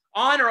now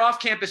on or off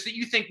campus that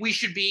you think we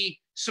should be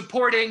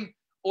supporting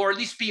or at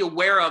least be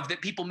aware of that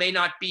people may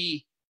not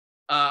be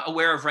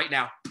aware of right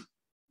now?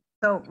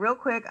 So real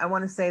quick, I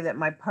want to say that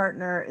my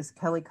partner is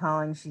Kelly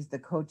Collins. She's the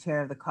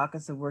co-chair of the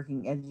Caucus of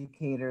Working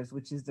Educators,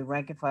 which is the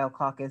rank and file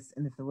caucus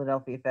in the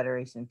Philadelphia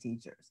Federation of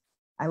Teachers.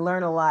 I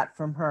learn a lot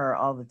from her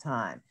all the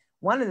time.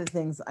 One of the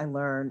things I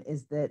learn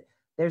is that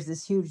there's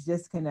this huge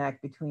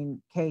disconnect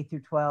between K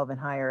through 12 and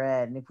higher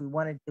ed. And if we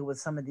want to deal with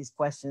some of these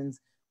questions,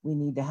 we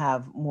need to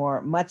have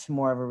much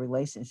more of a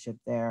relationship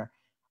there.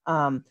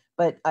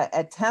 But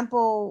at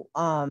Temple,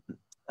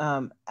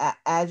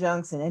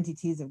 adjuncts and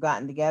NTTs have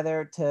gotten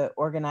together to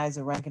organize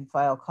a rank and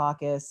file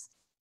caucus.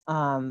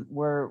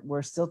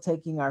 We're still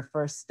taking our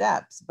first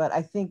steps, but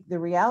I think the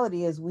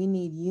reality is we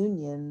need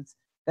unions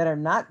that are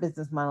not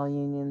business model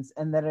unions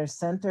and that are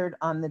centered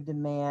on the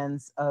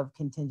demands of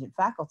contingent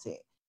faculty.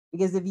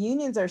 Because if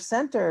unions are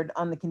centered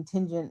on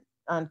contingent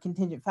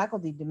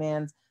faculty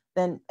demands,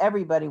 then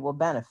everybody will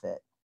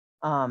benefit.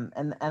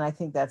 And I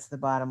think that's the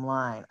bottom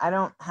line. I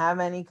don't have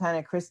any kind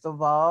of crystal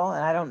ball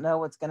and I don't know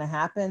what's going to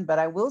happen, but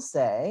I will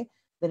say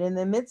that in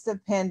the midst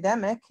of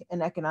pandemic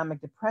and economic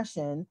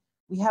depression,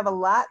 we have a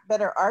lot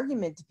better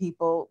argument to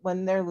people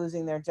when they're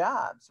losing their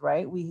jobs,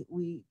 right?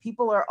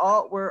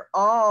 We're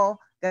all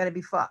gonna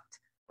be fucked,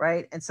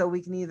 right? And so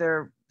we can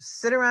either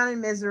sit around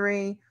in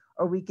misery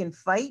or we can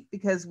fight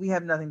because we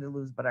have nothing to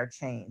lose but our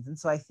chains. And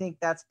so I think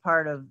that's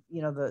part of,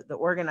 you know, the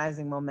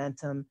organizing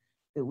momentum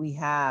that we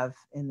have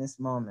in this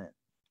moment.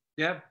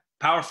 Yeah,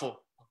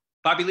 powerful.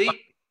 Bobbi-Lee,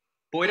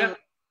 Boyda?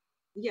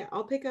 Yeah,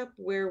 I'll pick up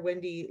where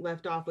Wende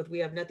left off with we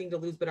have nothing to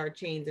lose but our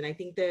chains. And I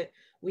think that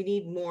we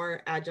need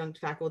more adjunct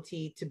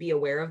faculty to be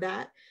aware of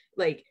that.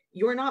 Like,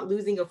 you're not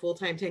losing a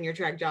full-time tenure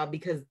track job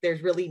because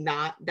there's really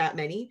not that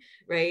many,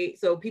 right?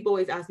 So people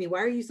always ask me, why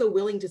are you so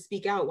willing to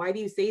speak out? Why do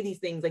you say these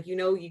things? Like, you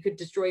know, you could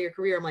destroy your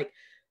career. I'm like,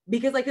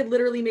 because I could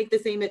literally make the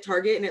same at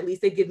Target and at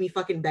least they'd give me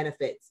fucking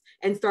benefits.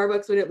 And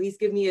Starbucks would at least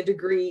give me a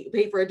degree,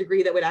 pay for a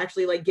degree that would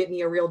actually like get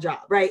me a real job,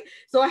 right?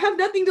 So I have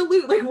nothing to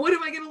lose. Like, what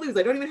am I going to lose?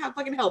 I don't even have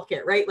fucking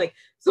healthcare, right? Like,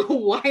 so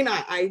why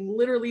not? I'm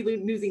literally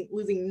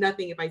losing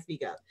nothing if I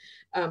speak up.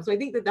 So I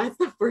think that that's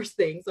the first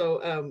thing.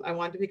 So I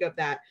wanted to pick up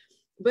that.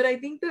 But I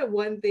think that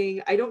one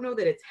thing, I don't know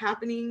that it's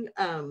happening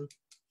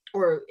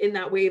or in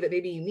that way that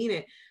maybe you mean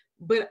it,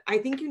 but I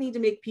think you need to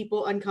make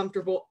people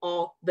uncomfortable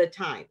all the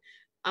time.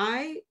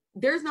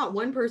 There's not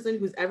one person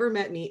who's ever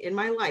met me in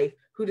my life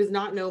who does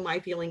not know my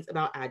feelings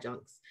about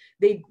adjuncts.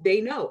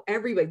 They know,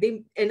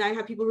 everybody. And I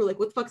have people who are like,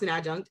 what the fuck's an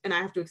adjunct? And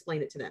I have to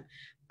explain it to them.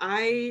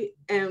 I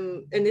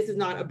am, and this is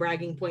not a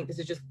bragging point, this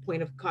is just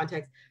point of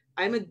context.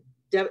 I'm a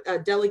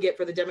delegate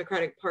for the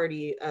Democratic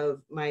Party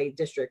of my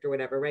district or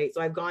whatever, right?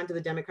 So I've gone to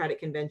the Democratic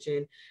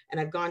Convention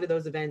and I've gone to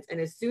those events. And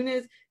as soon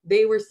as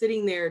they were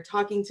sitting there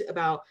talking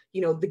about,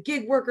 you know, the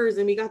gig workers,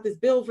 and we got this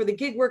bill for the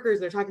gig workers,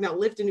 and they're talking about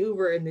Lyft and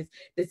Uber and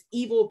this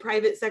evil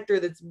private sector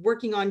that's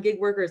working on gig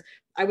workers,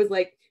 I was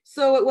like,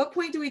 so at what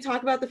point do we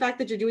talk about the fact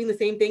that you're doing the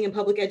same thing in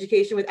public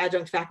education with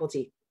adjunct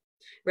faculty,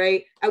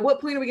 right? At what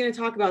point are we going to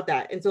talk about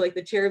that? And so like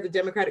the chair of the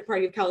Democratic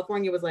Party of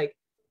California was like,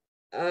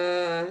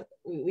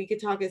 we could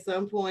talk at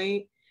some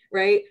point,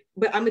 right?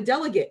 But I'm a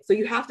delegate, so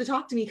you have to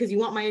talk to me because you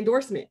want my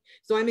endorsement.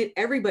 So I'm in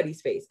everybody's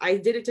face. I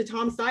did it to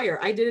Tom Steyer.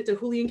 I did it to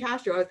Julian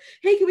Castro. I was,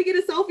 hey, can we get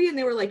a selfie? And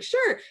they were like,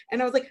 sure.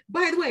 And I was like,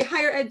 by the way,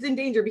 higher ed's in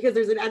danger because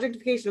there's an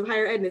adjunctification of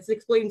higher ed and it's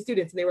exploiting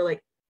students. And they were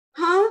like,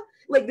 huh?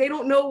 Like, they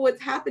don't know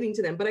what's happening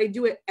to them. But I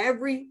do it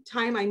every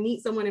time I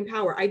meet someone in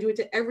power. I do it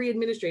to every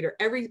administrator,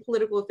 every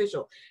political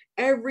official,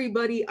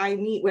 everybody I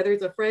meet, whether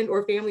it's a friend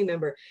or family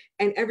member.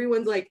 And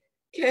everyone's like,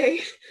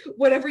 okay,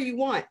 whatever you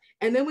want.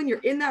 And then when you're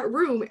in that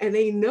room and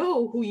they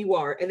know who you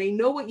are and they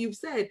know what you've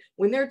said,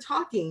 when they're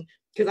talking,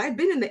 because I've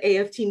been in the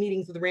AFT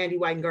meetings with Randy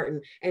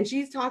Weingarten, and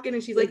she's talking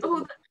and she's like,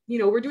 oh, you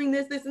know, we're doing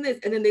this, this, and this.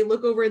 And then they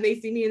look over and they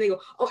see me and they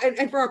go, oh,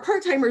 and for our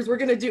part-timers, we're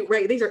going to do,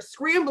 right? They start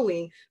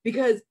scrambling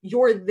because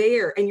you're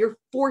there and you're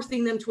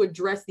forcing them to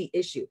address the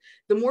issue.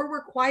 The more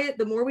we're quiet,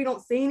 the more we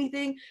don't say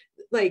anything,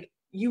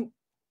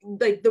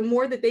 the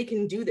more that they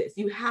can do this.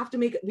 We have to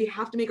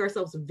make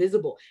ourselves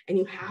visible, and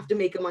you have to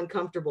make them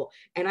uncomfortable.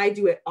 And I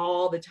do it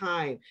all the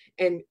time.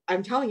 And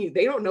I'm telling you,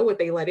 they don't know what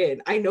they let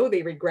in. I know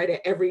they regret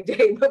it every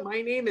day, but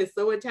my name is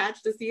so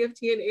attached to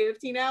CFT and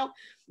AFT now,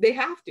 they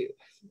have to,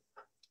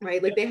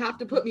 right? Like, they have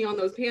to put me on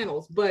those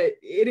panels, but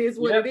it is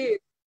what it is.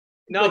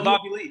 No,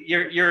 Bobbi-Lee,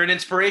 you're an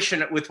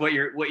inspiration with what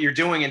you're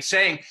doing and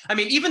saying. I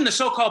mean, even the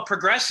so-called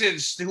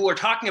progressives who are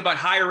talking about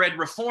higher ed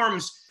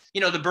reforms, you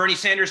know, the Bernie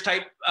Sanders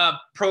type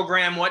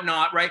program,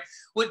 whatnot, right?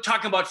 We're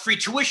talking about free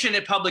tuition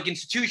at public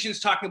institutions,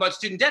 talking about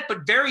student debt,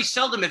 but very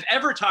seldom, if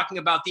ever, talking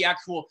about the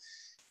actual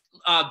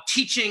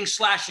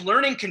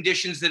teaching/learning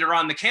conditions that are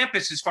on the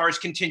campus as far as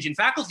contingent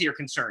faculty are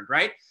concerned,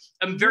 right?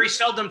 I'm very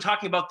seldom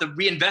talking about the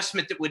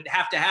reinvestment that would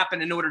have to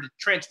happen in order to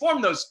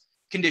transform those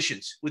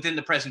conditions within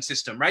the present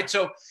system, right?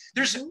 So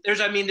there's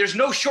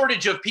no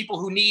shortage of people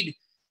who need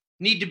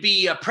to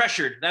be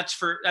pressured. That's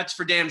for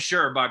damn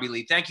sure,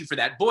 Bobbi-Lee. Thank you for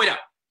that. Boyda.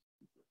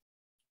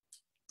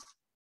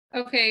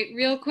 Okay,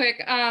 real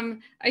quick.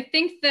 I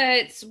think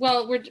that,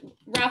 well,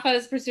 Rafa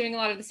is pursuing a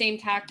lot of the same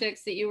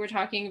tactics that you were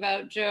talking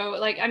about, Joe.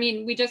 Like, I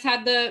mean, we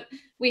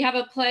have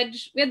a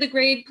pledge, we had the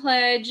grade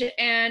pledge,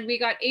 and we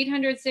got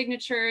 800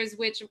 signatures,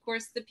 which of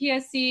course the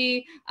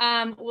PSC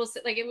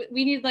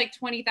we need like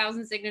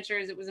 20,000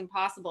 signatures. It was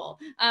impossible,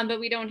 but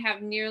we don't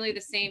have nearly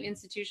the same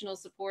institutional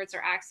supports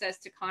or access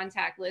to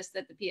contact lists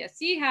that the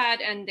PSC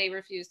had, and they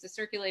refused to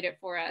circulate it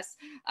for us.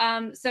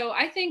 So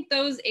I think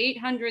those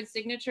 800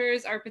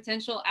 signatures are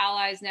potential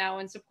allies now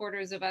and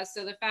supporters of us.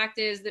 So the fact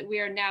is that we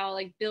are now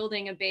like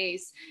building a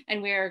base,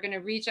 and we are going to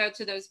reach out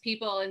to those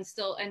people and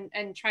still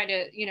and try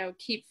to, you know,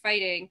 keep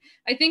fighting.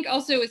 I think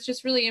also it's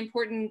just really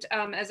important,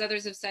 as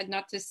others have said,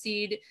 not to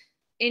cede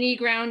any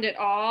ground at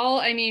all.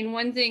 I mean,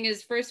 one thing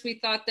is, first we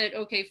thought that,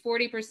 okay,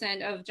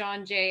 40% of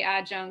John Jay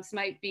adjuncts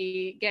might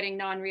be getting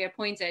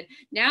non-reappointed.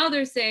 Now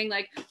they're saying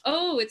like,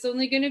 oh, it's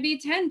only going to be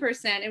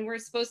 10%. And we're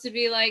supposed to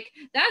be like,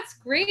 that's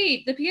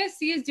great. The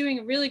PSC is doing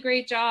a really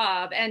great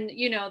job. And,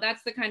 you know,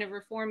 that's the kind of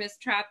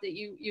reformist trap that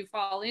you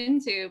fall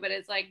into. But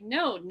it's like,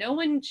 no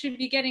one should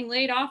be getting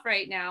laid off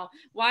right now.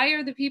 Why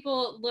are the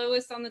people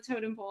lowest on the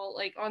totem pole,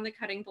 like on the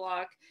cutting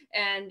block?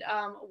 And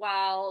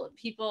while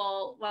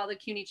the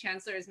CUNY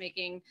chancellor is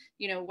making making,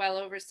 you know, well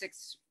over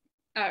six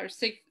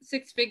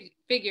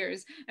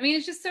figures. I mean,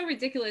 it's just so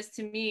ridiculous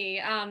to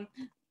me.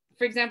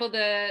 For example,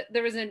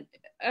 there was a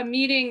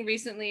meeting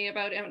recently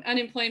about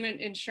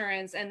unemployment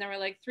insurance, and there were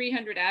like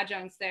 300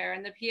 adjuncts there,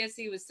 and the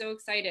PSC was so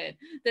excited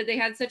that they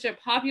had such a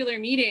popular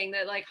meeting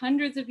that like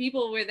hundreds of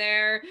people were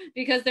there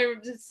because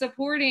they're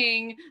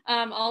supporting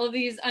all of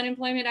these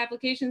unemployment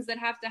applications that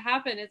have to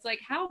happen. It's like,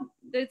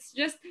 it's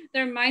just,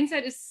 their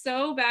mindset is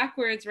so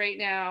backwards right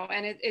now,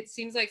 and it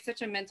seems like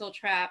such a mental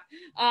trap.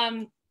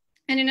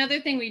 And another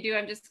thing we do,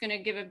 I'm just going to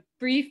give a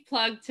brief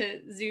plug to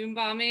Zoom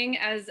bombing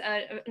as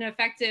an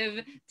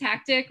effective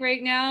tactic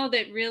right now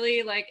that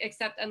really, like,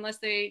 except unless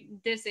they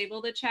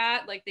disable the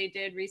chat like they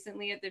did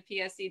recently at the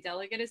PSC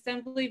Delegate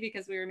Assembly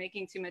because we were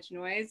making too much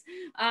noise,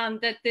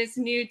 that this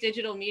new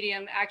digital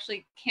medium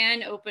actually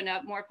can open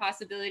up more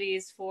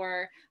possibilities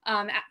for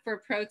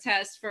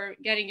protest, for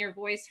getting your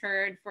voice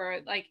heard, for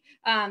like,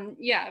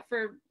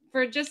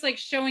 for just like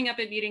showing up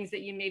at meetings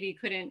that you maybe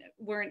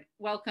weren't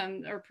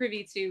welcome or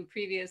privy to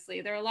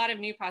previously. There are a lot of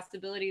new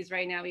possibilities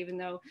right now, even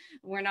though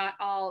we're not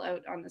all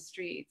out on the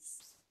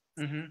streets.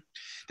 Mm-hmm.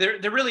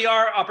 There really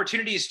are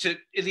opportunities to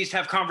at least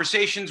have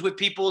conversations with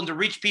people and to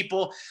reach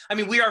people. I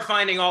mean, we are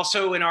finding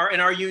also in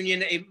our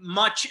union a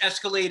much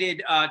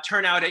escalated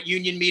turnout at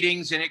union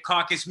meetings and at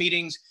caucus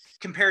meetings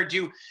compared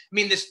to, I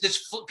mean,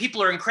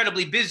 people are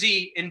incredibly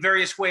busy in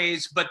various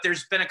ways, but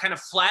there's been a kind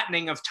of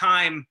flattening of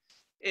time.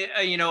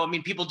 You know, I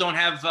mean, people don't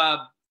have,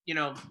 you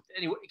know,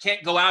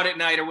 can't go out at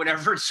night or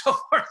whatever and so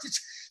forth.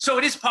 So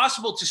it is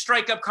possible to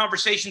strike up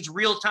conversations,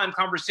 real-time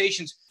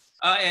conversations,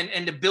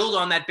 and to build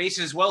on that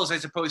basis as well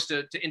as opposed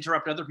to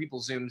interrupt other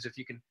people's Zooms if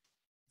you can.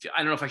 I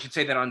don't know if I should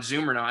say that on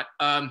Zoom or not.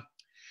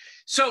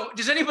 So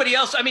does anybody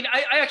else, I mean,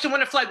 I actually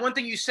want to flag one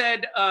thing you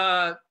said.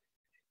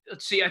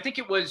 Let's see, I think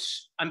it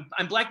was, I'm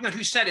blanking on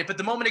who said it, but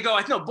the moment ago,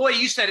 I know, Boyda,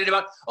 you said it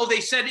about, they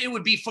said it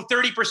would be for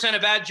 30%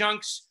 of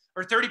adjuncts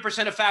or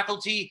 30% of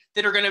faculty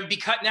that are going to be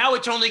cut. Now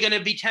it's only going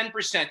to be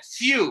 10%.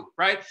 Few,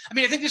 right? I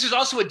mean, I think this is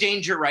also a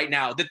danger right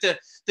now that the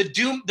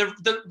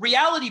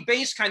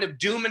reality-based kind of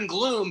doom and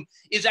gloom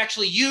is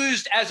actually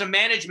used as a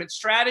management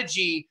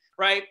strategy,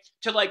 right?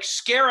 To like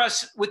scare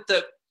us with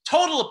the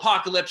total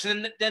apocalypse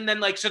and then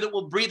like so that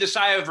we'll breathe a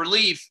sigh of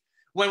relief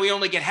when we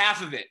only get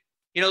half of it.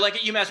 You know, like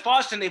at UMass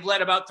Boston, they've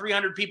let about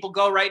 300 people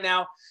go right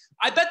now.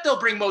 I bet they'll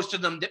bring most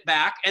of them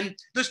back, and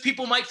those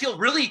people might feel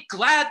really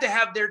glad to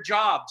have their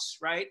jobs,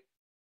 right?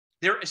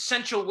 Their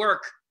essential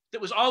work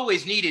that was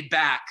always needed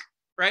back,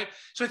 right?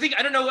 So I think,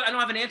 I don't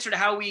have an answer to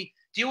how we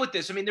deal with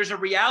this. I mean, there's a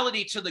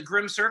reality to the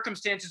grim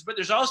circumstances, but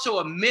there's also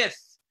a myth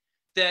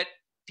that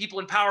people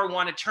in power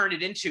want to turn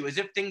it into as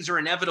if things are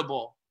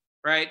inevitable,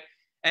 right?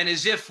 And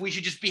as if we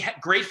should just be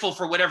grateful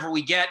for whatever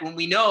we get when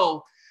we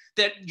know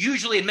that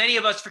usually, and many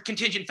of us for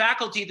contingent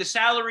faculty, the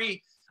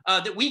salary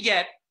that we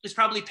get is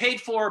probably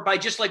paid for by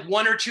just like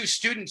one or two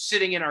students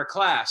sitting in our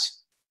class.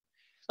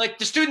 Like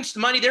the students, the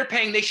money they're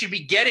paying, they should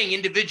be getting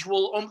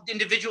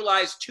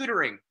individualized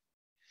tutoring.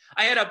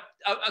 I had a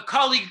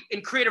colleague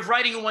in creative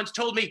writing who once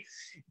told me,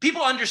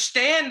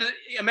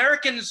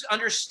 Americans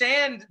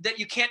understand that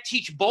you can't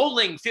teach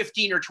bowling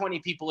 15 or 20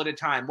 people at a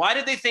time. Why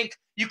do they think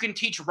you can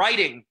teach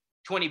writing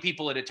 20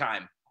 people at a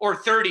time, or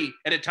 30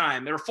 at a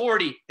time, or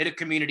 40 at a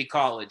community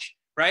college,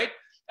 right?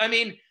 I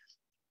mean,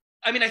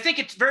 I think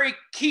it's very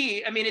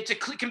key. I mean, it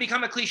can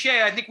become a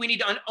cliche. I think we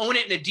need to own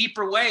it in a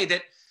deeper way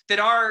that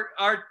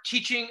our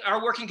teaching,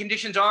 our working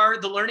conditions are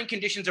the learning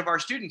conditions of our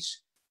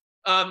students.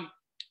 And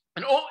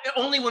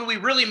only when we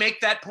really make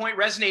that point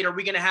resonate are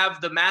we going to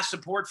have the mass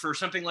support for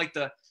something like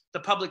the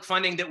public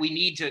funding that we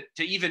need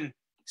to even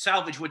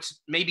salvage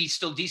what's maybe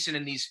still decent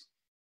in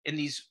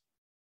these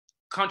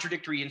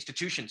contradictory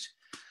institutions.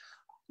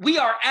 We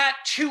are at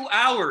 2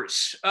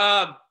 hours.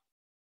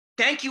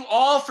 Thank you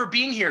all for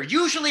being here.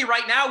 Usually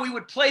right now we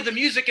would play the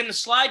music in the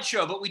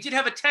slideshow, but we did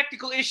have a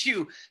technical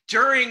issue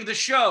during the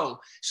show.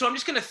 So I'm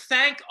just going to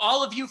thank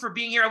all of you for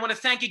being here. I want to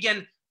thank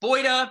again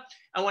Boyda.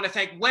 I want to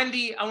thank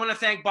Wende. I want to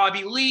thank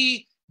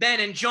Bobbi-Lee, Ben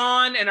and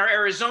John, and our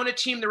Arizona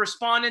team, the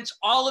respondents,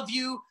 all of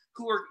you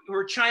who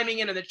are chiming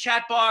in the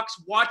chat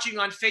box, watching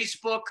on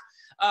Facebook,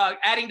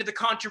 adding to the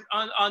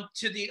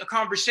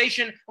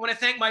conversation. I want to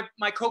thank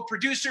my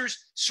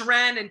co-producers,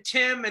 Seren and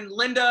Tim and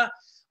Linda,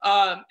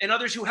 and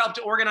others who helped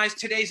to organize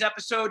today's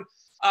episode.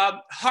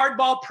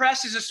 Hardball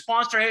Press is a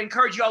sponsor. I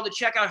encourage you all to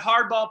check out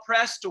Hardball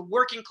Press, the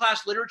working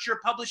class literature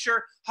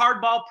publisher.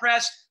 Hardball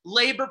Press,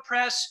 Labor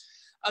Press,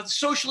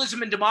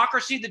 Socialism and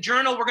Democracy, the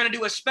journal. We're going to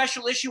do a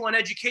special issue on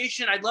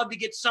education. I'd love to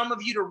get some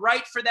of you to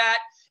write for that,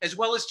 as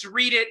well as to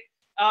read it.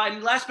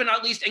 And last but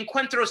not least,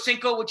 Encuentro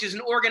Cinco, which is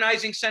an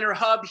organizing center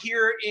hub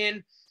here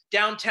in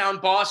downtown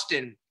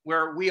Boston,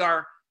 where we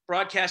are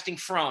broadcasting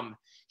from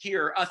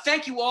here.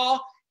 Thank you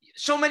all.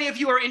 So many of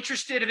you are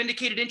interested, have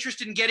indicated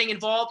interest in getting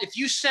involved. If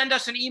you send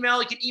us an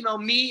email, you can email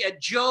me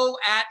at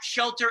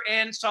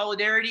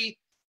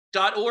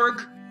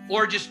joe@shelterandsolidarity.org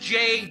or just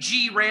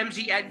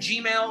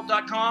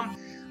jgramsey@gmail.com.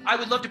 I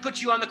would love to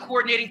put you on the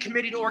coordinating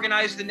committee to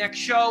organize the next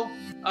show.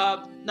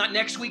 Not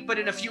next week, but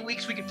in a few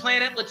weeks we can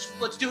plan it.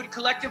 Let's do it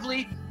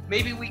collectively.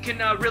 maybe we can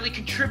really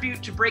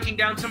contribute to breaking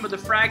down some of the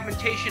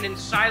fragmentation and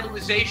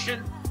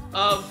siloization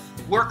of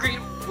working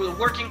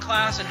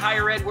class and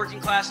higher ed working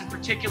class in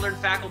particular, and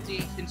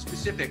faculty in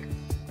specific.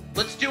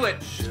 Let's do it.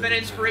 It's been an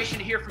inspiration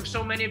to hear from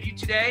so many of you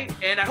today,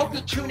 and I hope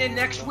you'll tune in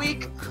next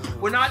week.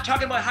 We're not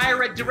talking about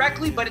higher ed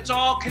directly, but it's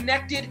all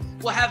connected.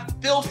 We'll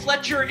have Bill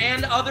Fletcher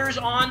and others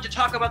on to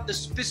talk about the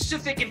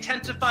specific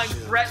intensifying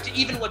threat to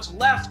even what's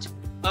left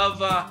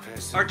of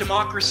our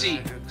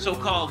democracy,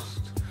 so-called,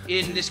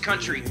 in this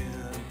country.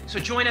 So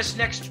join us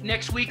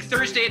next week,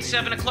 Thursday at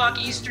 7 o'clock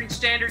Eastern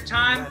Standard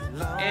Time,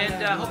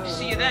 and hope to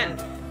see you then.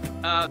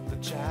 The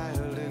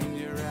child in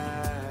your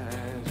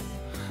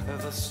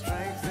eyes, the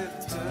strength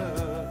it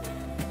took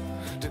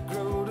to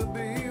grow